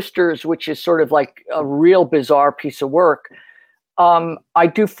with Toasters, which is sort of like a real bizarre piece of work, I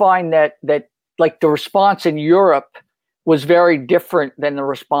do find that like the response in Europe was very different than the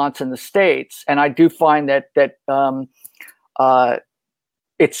response in the States. And I do find that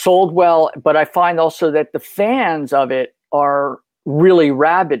it sold well, but I find also that the fans of it are really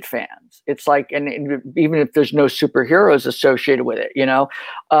rabid fans. It's like, and even if there's no superheroes associated with it,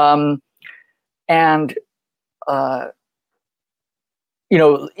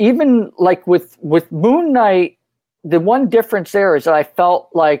 even like with Moon Knight, the one difference there is that I felt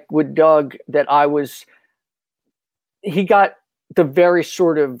like with Doug that he got the very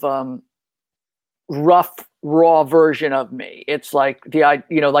sort of rough, raw version of me. It's like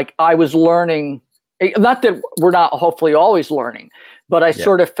like I was learning. Not that we're not hopefully always learning, but I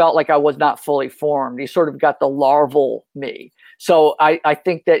sort of felt like I was not fully formed. He sort of got the larval me. So I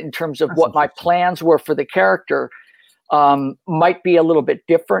think that in terms of what my plans were for the character, might be a little bit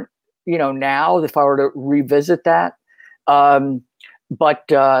different, now if I were to revisit that. But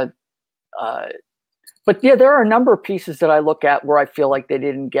yeah, there are a number of pieces that I look at where I feel like they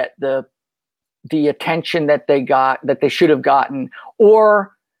didn't get the attention that they should have gotten,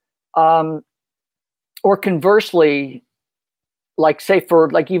 or conversely, like say for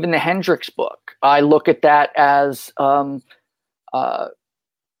like even the Hendrix book, I look at that as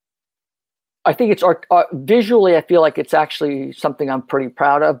I think it's art visually. I feel like it's actually something I'm pretty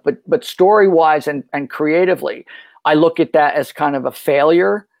proud of, but story wise and creatively, I look at that as kind of a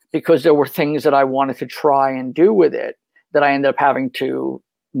failure because there were things that I wanted to try and do with it that I ended up having to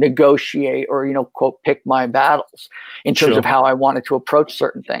negotiate or, quote, pick my battles in terms of how I wanted to approach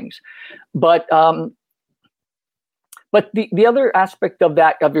certain things. But the other aspect of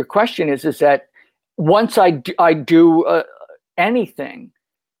that, of your question is that once I do anything,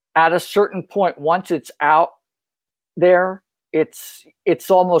 at a certain point, once it's out there, it's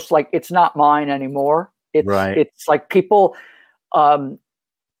almost like it's not mine anymore. It's like people,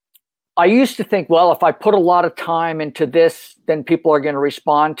 I used to think, well, if I put a lot of time into this, then people are going to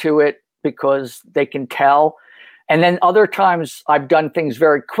respond to it because they can tell. And then other times I've done things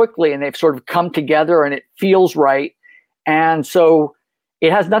very quickly and they've sort of come together and it feels right. And so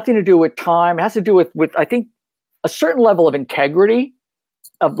it has nothing to do with time. It has to do with I think, a certain level of integrity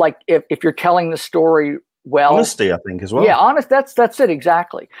of like, if you're telling the story well. Honesty, I think, as well. Yeah, honest. That's it.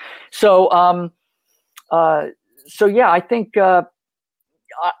 Exactly. So, yeah, I think,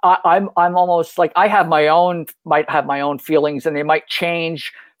 I'm almost like I might have my own feelings and they might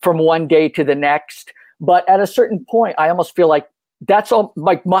change from one day to the next. But at a certain point, I almost feel like that's all,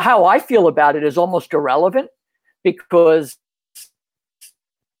 like how I feel about it is almost irrelevant because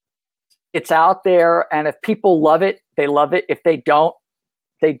it's out there. And if people love it, they love it. If they don't,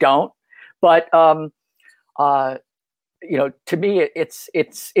 they don't. But, to me, it's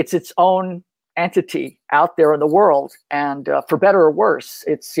its own entity out there in the world, and for better or worse,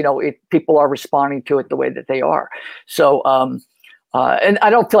 it's people are responding to it the way that they are. So and I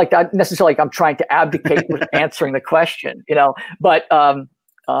don't feel like that necessarily like I'm trying to abdicate with answering the question, but I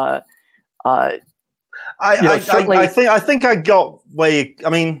think I got where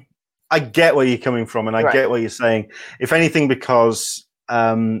I get where you're coming from, and I get what you're saying, if anything, because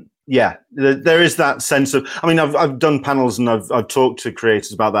there is that sense of, I've done panels and I've talked to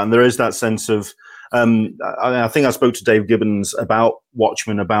creators about that, and there is that sense of, I think I spoke to Dave Gibbons about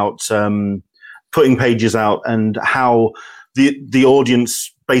Watchmen, about putting pages out and how the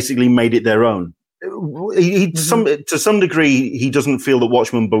audience basically made it their own. To some degree, he doesn't feel that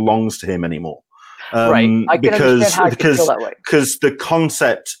Watchmen belongs to him anymore. Right. I can understand how you feel that way. Because the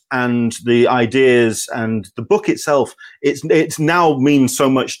concept and the ideas and the book itself, it's now means so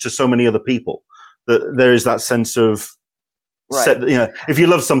much to so many other people that there is that sense of, if you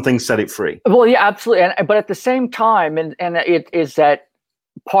love something, set it free. Well, yeah, absolutely. But at the same time, and it is that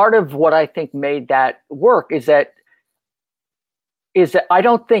part of what I think made that work is that I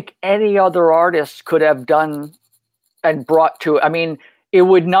don't think any other artist could have done and brought to it. It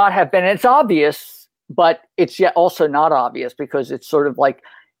would not have been, it's obvious, but it's yet also not obvious because it's sort of like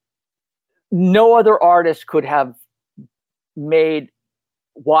no other artist could have made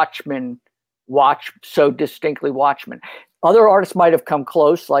Watchmen so distinctly Watchmen. Other artists might have come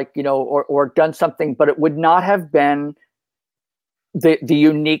close, like, or done something, but it would not have been the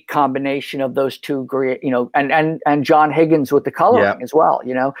unique combination of those two great, and John Higgins with the coloring as well,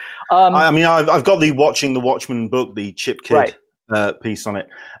 I mean, I've got the Watching the Watchmen book, the Chip Kidd piece on it.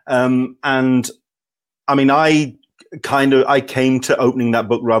 And I mean, I came to opening that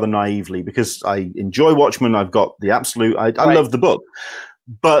book rather naively because I enjoy Watchmen. I've got the absolute, I love the book,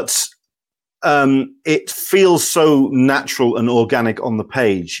 but it feels so natural and organic on the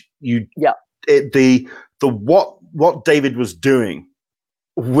page. What David was doing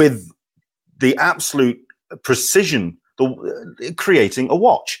with the absolute precision, creating a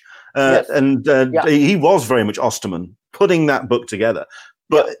watch. And he was very much Osterman putting that book together.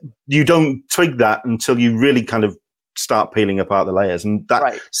 But you don't twig that until you really kind of start peeling apart the layers. And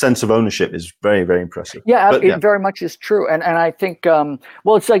that sense of ownership is very, very impressive. It very much is true. And I think,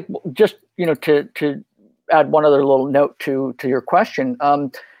 it's like just, to add one other little note to your question.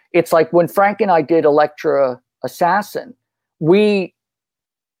 It's like when Frank and I did Elektra Assassin, I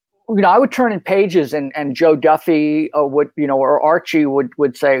would turn in pages and Joe Duffy or Archie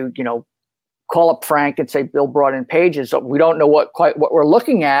would say, call up Frank and say, Bill brought in pages. So we don't know what we're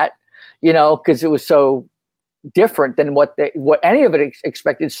looking at, because it was so different than what any of it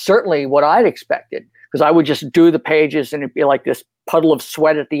expected. Certainly what I'd expected, because I would just do the pages and it'd be like this puddle of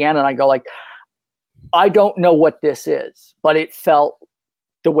sweat at the end. And I go like, I don't know what this is, but it felt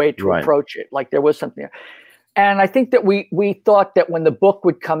the way to approach it. Like there was something there. And I think that we thought that when the book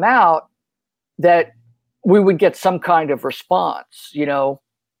would come out, that we would get some kind of response,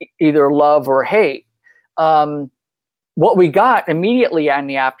 either love or hate. What we got immediately in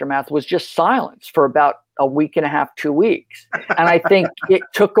the aftermath was just silence for about a week and a half, 2 weeks. And I think it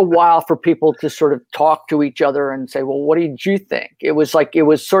took a while for people to sort of talk to each other and say, well, what did you think? It was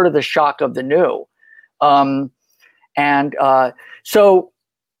sort of the shock of the new. So,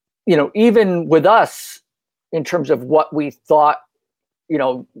 even with us, in terms of what we thought,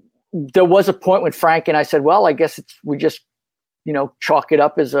 there was a point when Frank and I said, well, I guess we just, chalk it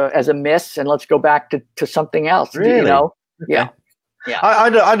up as a miss and let's go back to something else. Really? Yeah.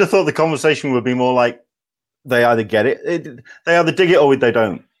 I'd have thought the conversation would be more like they either get it, they either dig it or they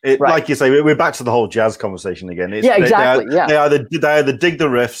don't. Like you say, we're back to the whole jazz conversation again. Exactly. They either dig the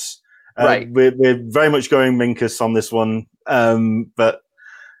riffs. We're very much going Minkus on this one. But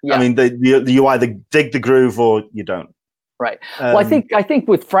I mean, you either dig the groove or you don't. Right. Well, I think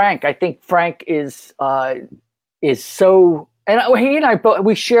with Frank, Frank is so, and he and I both,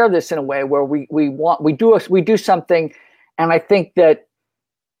 we share this in a way where we do something, and I think that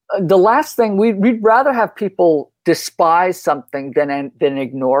the last thing we'd rather have people despise something than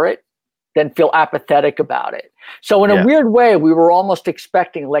ignore it, than feel apathetic about it. So in a weird way, we were almost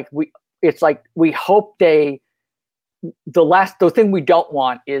expecting it's like we hope the thing we don't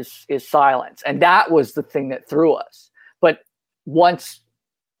want is silence, and that was the thing that threw us. But once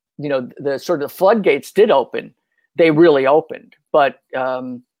the sort of floodgates did open, they really opened. But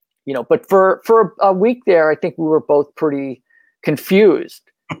but for a week there, I think we were both pretty confused,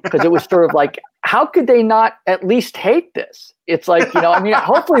 because it was sort of like, how could they not at least hate this? It's like,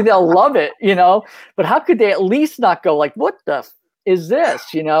 hopefully they'll love it, but how could they at least not go like, what the is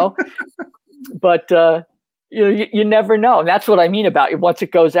this, But you never know. And that's what I mean about it. Once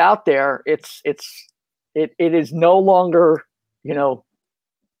it goes out there, it is no longer,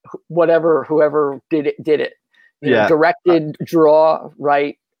 whoever did it. Directed,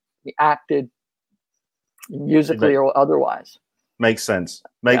 write, acted, musically or otherwise. Makes sense.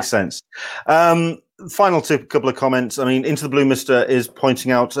 Sense. Final couple of comments. I mean, Into the Blue Mister is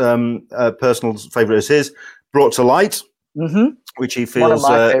pointing out a personal favorite is his, Brought to Light, which he feels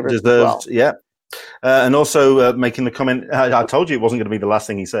deserved. Well. Yeah. And also making the comment, I told you it wasn't going to be the last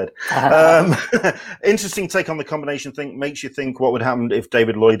thing he said. Interesting take on the combination thing. Makes you think what would happen if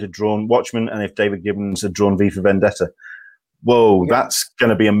David Lloyd had drawn Watchmen and if David Gibbons had drawn V for Vendetta. Whoa, that's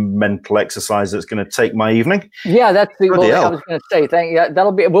going to be a mental exercise that's going to take my evening. Yeah, that's I was going to say.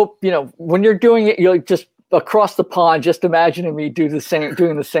 That'll be, when you're doing it, you'll just across the pond, just imagining me doing the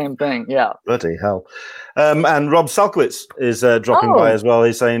same thing. Yeah. Bloody hell. And Rob Salkowitz is dropping by as well.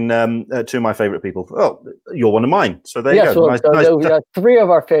 He's saying, two of my favorite people. Oh, you're one of mine. So there you go. We got three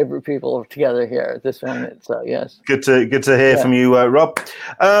of our favorite people together here. This one, yes. Good to hear from you, Rob.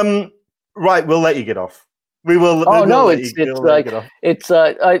 Right, we'll let you get off. We will. This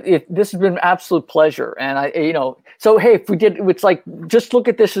has been an absolute pleasure, and So hey, if we did, it's like just look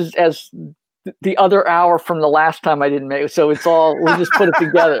at this as the other hour from the last time I didn't make it. So it's all we'll just put it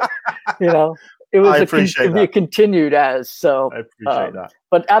together, I appreciate to be continued as. So I appreciate that.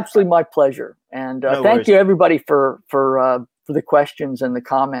 But absolutely my pleasure. And thank you everybody for the questions and the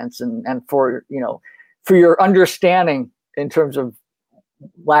comments and for for your understanding in terms of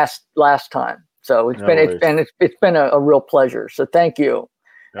last time. So it's been a real pleasure. So thank you.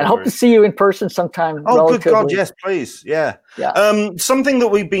 And I hope to see you in person sometime. Oh, good God, yes, please. Yeah. Something that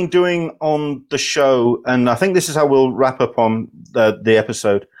we've been doing on the show, and I think this is how we'll wrap up on the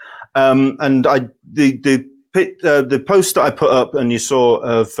episode. And the post that I put up and you saw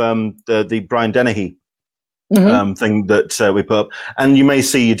of the Brian Dennehy thing that we put up, and you may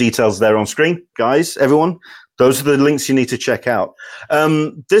see your details there on screen, guys, everyone. Those are the links you need to check out.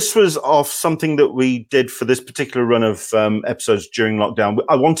 This was off something that we did for this particular run of episodes during lockdown.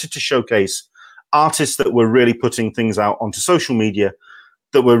 I wanted to showcase artists that were really putting things out onto social media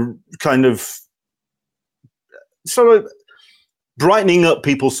that were kind of sort of brightening up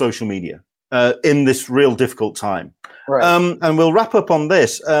people's social media in this real difficult time. Right. And we'll wrap up on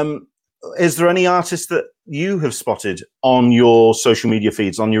this. Is there any artists that you have spotted on your social media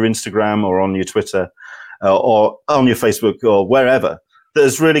feeds, on your Instagram or on your Twitter? Or on your Facebook or wherever, that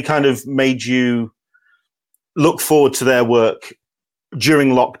has really kind of made you look forward to their work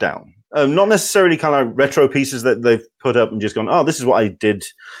during lockdown? Not necessarily kind of retro pieces that they've put up and just gone, oh, this is what I did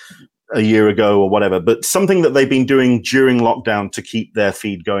a year ago or whatever, but something that they've been doing during lockdown to keep their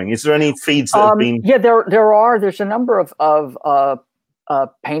feed going. Is there any feeds that have been? Yeah, there's a number of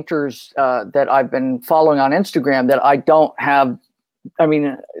painters that I've been following on Instagram that I don't have. I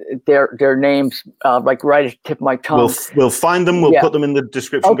mean, their names like right at the tip of my tongue. We'll find them. We'll put them in the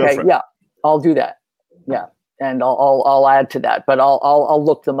description. Okay, yeah, I'll do that. Yeah, and I'll add to that, but I'll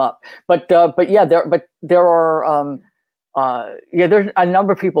look them up. But yeah, there are there's a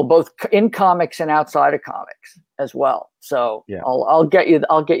number of people both in comics and outside of comics as well. So yeah, I'll get you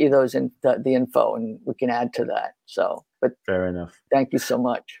those in the info, and we can add to that. So. But fair enough. Thank you so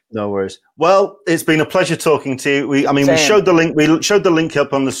much. No worries. Well, it's been a pleasure talking to you. We showed the link. We showed the link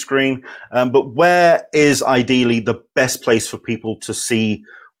up on the screen. But where is ideally the best place for people to see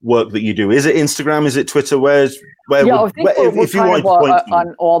work that you do? Is it Instagram? Is it Twitter? If you want to point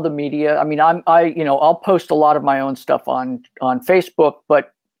on all the media. I mean, I'll post a lot of my own stuff on Facebook,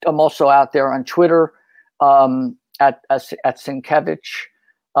 but I'm also out there on Twitter at Sienkiewicz,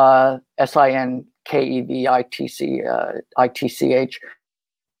 SINKEVITCH,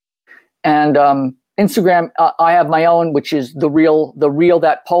 and Instagram. I have my own, which is the real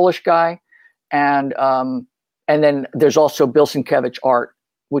that Polish guy, and then there's also Bill Sienkiewicz Art,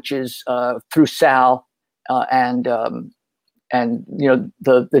 which is through Sal and the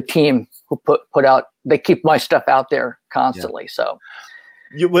team who put out. They keep my stuff out there constantly. Yeah. So.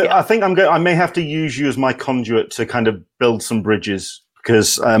 I think I may have to use you as my conduit to kind of build some bridges.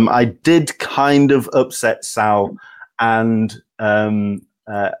 Because I did kind of upset Sal, and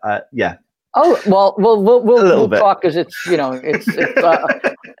yeah. Oh well, we'll talk because it's I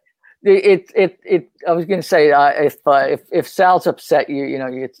was going to say if Sal's upset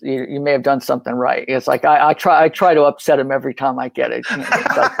you may have done something right. It's like I try to upset him every time I get it.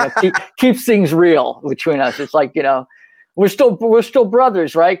 It keeps things real between us. It's like we're still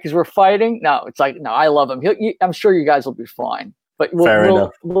brothers, right? Because we're fighting. No, it's like no, I love him. I'm sure you guys will be fine. But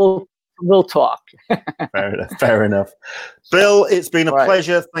we'll talk. Fair enough. Bill, it's been a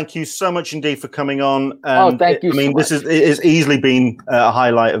pleasure. Thank you so much indeed for coming on. And thank you. This is easily been a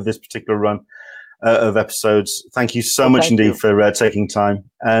highlight of this particular run of episodes. Thank you so much indeed for taking time.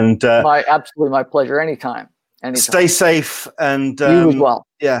 And absolutely my pleasure. Anytime. Stay safe and you as well.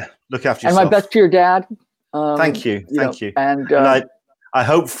 Yeah, look after yourself. And my best to your dad. Thank you. And I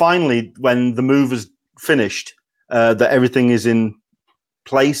hope finally when the move is finished. That everything is in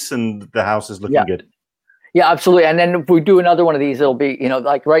place and the house is looking good. Yeah, absolutely. And then if we do another one of these, it'll be,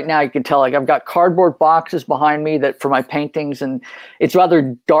 like right now you can tell, like I've got cardboard boxes behind me that for my paintings, and it's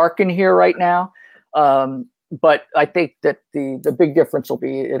rather dark in here right now. But I think that the big difference will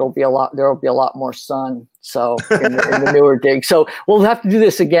be, there will be a lot more sun. So in the newer dig. So we'll have to do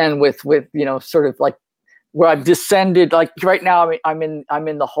this again with sort of like where I've descended, like right now I'm in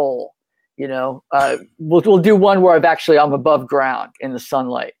the hole. We'll do one where I'm above ground in the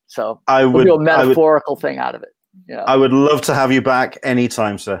sunlight. So we'll do a metaphorical thing out of it. I would love to have you back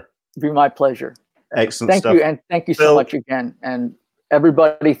anytime, sir. It'd be my pleasure. Excellent stuff. Thank you, and thank you so much again. And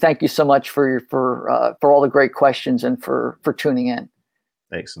everybody, thank you so much for all the great questions and for tuning in.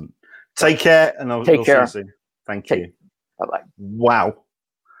 Excellent. Take care, and I'll see you soon. Thank you. Bye-bye. Wow.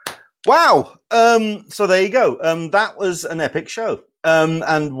 So there you go. That was an epic show.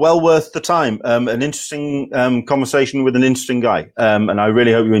 And well worth the time. An interesting conversation with an interesting guy. And I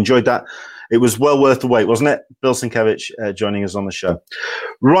really hope you enjoyed that. it was well worth the wait, wasn't it? Bill Sienkiewicz joining us on the show.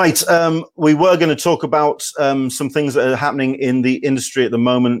 Right. We were going to talk about some things that are happening in the industry at the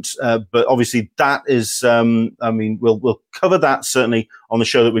moment, but obviously that is, we'll cover that certainly on the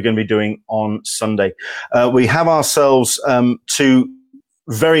show that we're going to be doing on Sunday. We have ourselves two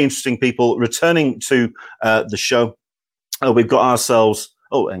very interesting people returning to the show. We've got ourselves...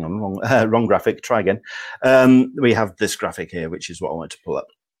 Oh, hang on, wrong graphic. Try again. We have this graphic here, which is what I wanted to pull up.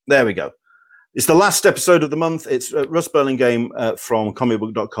 There we go. It's the last episode of the month. It's Russ Burlingame from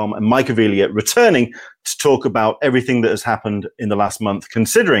comicbook.com and Mike Avelia returning to talk about everything that has happened in the last month,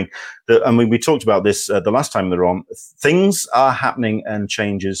 considering that, we talked about this the last time they were on, things are happening and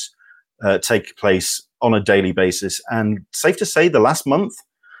changes take place on a daily basis. And safe to say, the last month,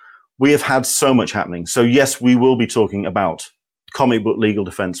 we have had so much happening. So yes, we will be talking about Comic Book Legal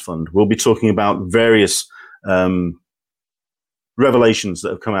Defense Fund. We'll be talking about various revelations that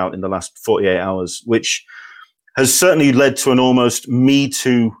have come out in the last 48 hours, which has certainly led to an almost Me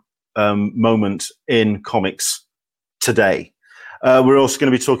Too moment in comics today. We're also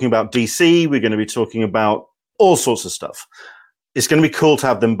going to be talking about DC. We're going to be talking about all sorts of stuff. It's going to be cool to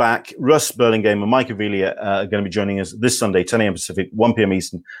have them back. Russ Burlingame and Mike Avelia are going to be joining us this Sunday, 10 a.m. Pacific, 1 p.m.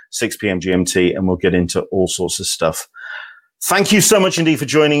 Eastern, 6 p.m. GMT, and we'll get into all sorts of stuff. Thank you so much indeed for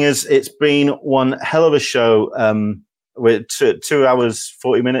joining us. It's been one hell of a show. We're 2 hours,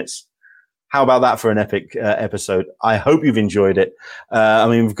 40 minutes. How about that for an epic episode? I hope you've enjoyed it.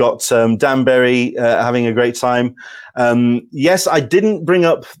 We've got Dan Berry having a great time. Yes, I didn't bring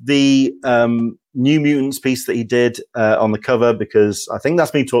up the New Mutants piece that he did on the cover because I think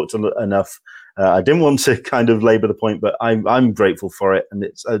that's been talked enough. I didn't want to kind of labor the point, but I'm grateful for it. And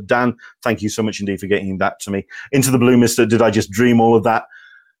it's Dan, thank you so much indeed for getting that to me. Into the Blue, Mister. Did I just dream all of that?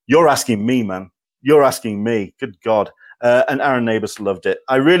 You're asking me, man. You're asking me. Good God. And Aaron Nabus loved it.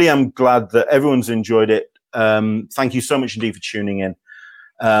 I really am glad that everyone's enjoyed it. Thank you so much indeed for tuning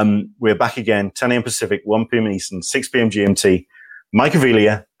in. We're back again, 10 a.m. Pacific, 1 p.m. Eastern, 6 p.m. GMT. Mike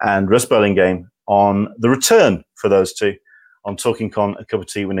Avelia and Russ Burlingame on the return for those two on Talking Con, A Cup of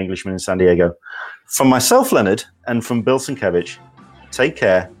Tea with an Englishman in San Diego. From myself, Leonard, and from Bill Sienkiewicz, take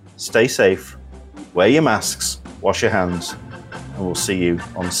care, stay safe, wear your masks, wash your hands, and we'll see you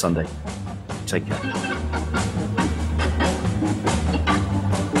on Sunday. Take care.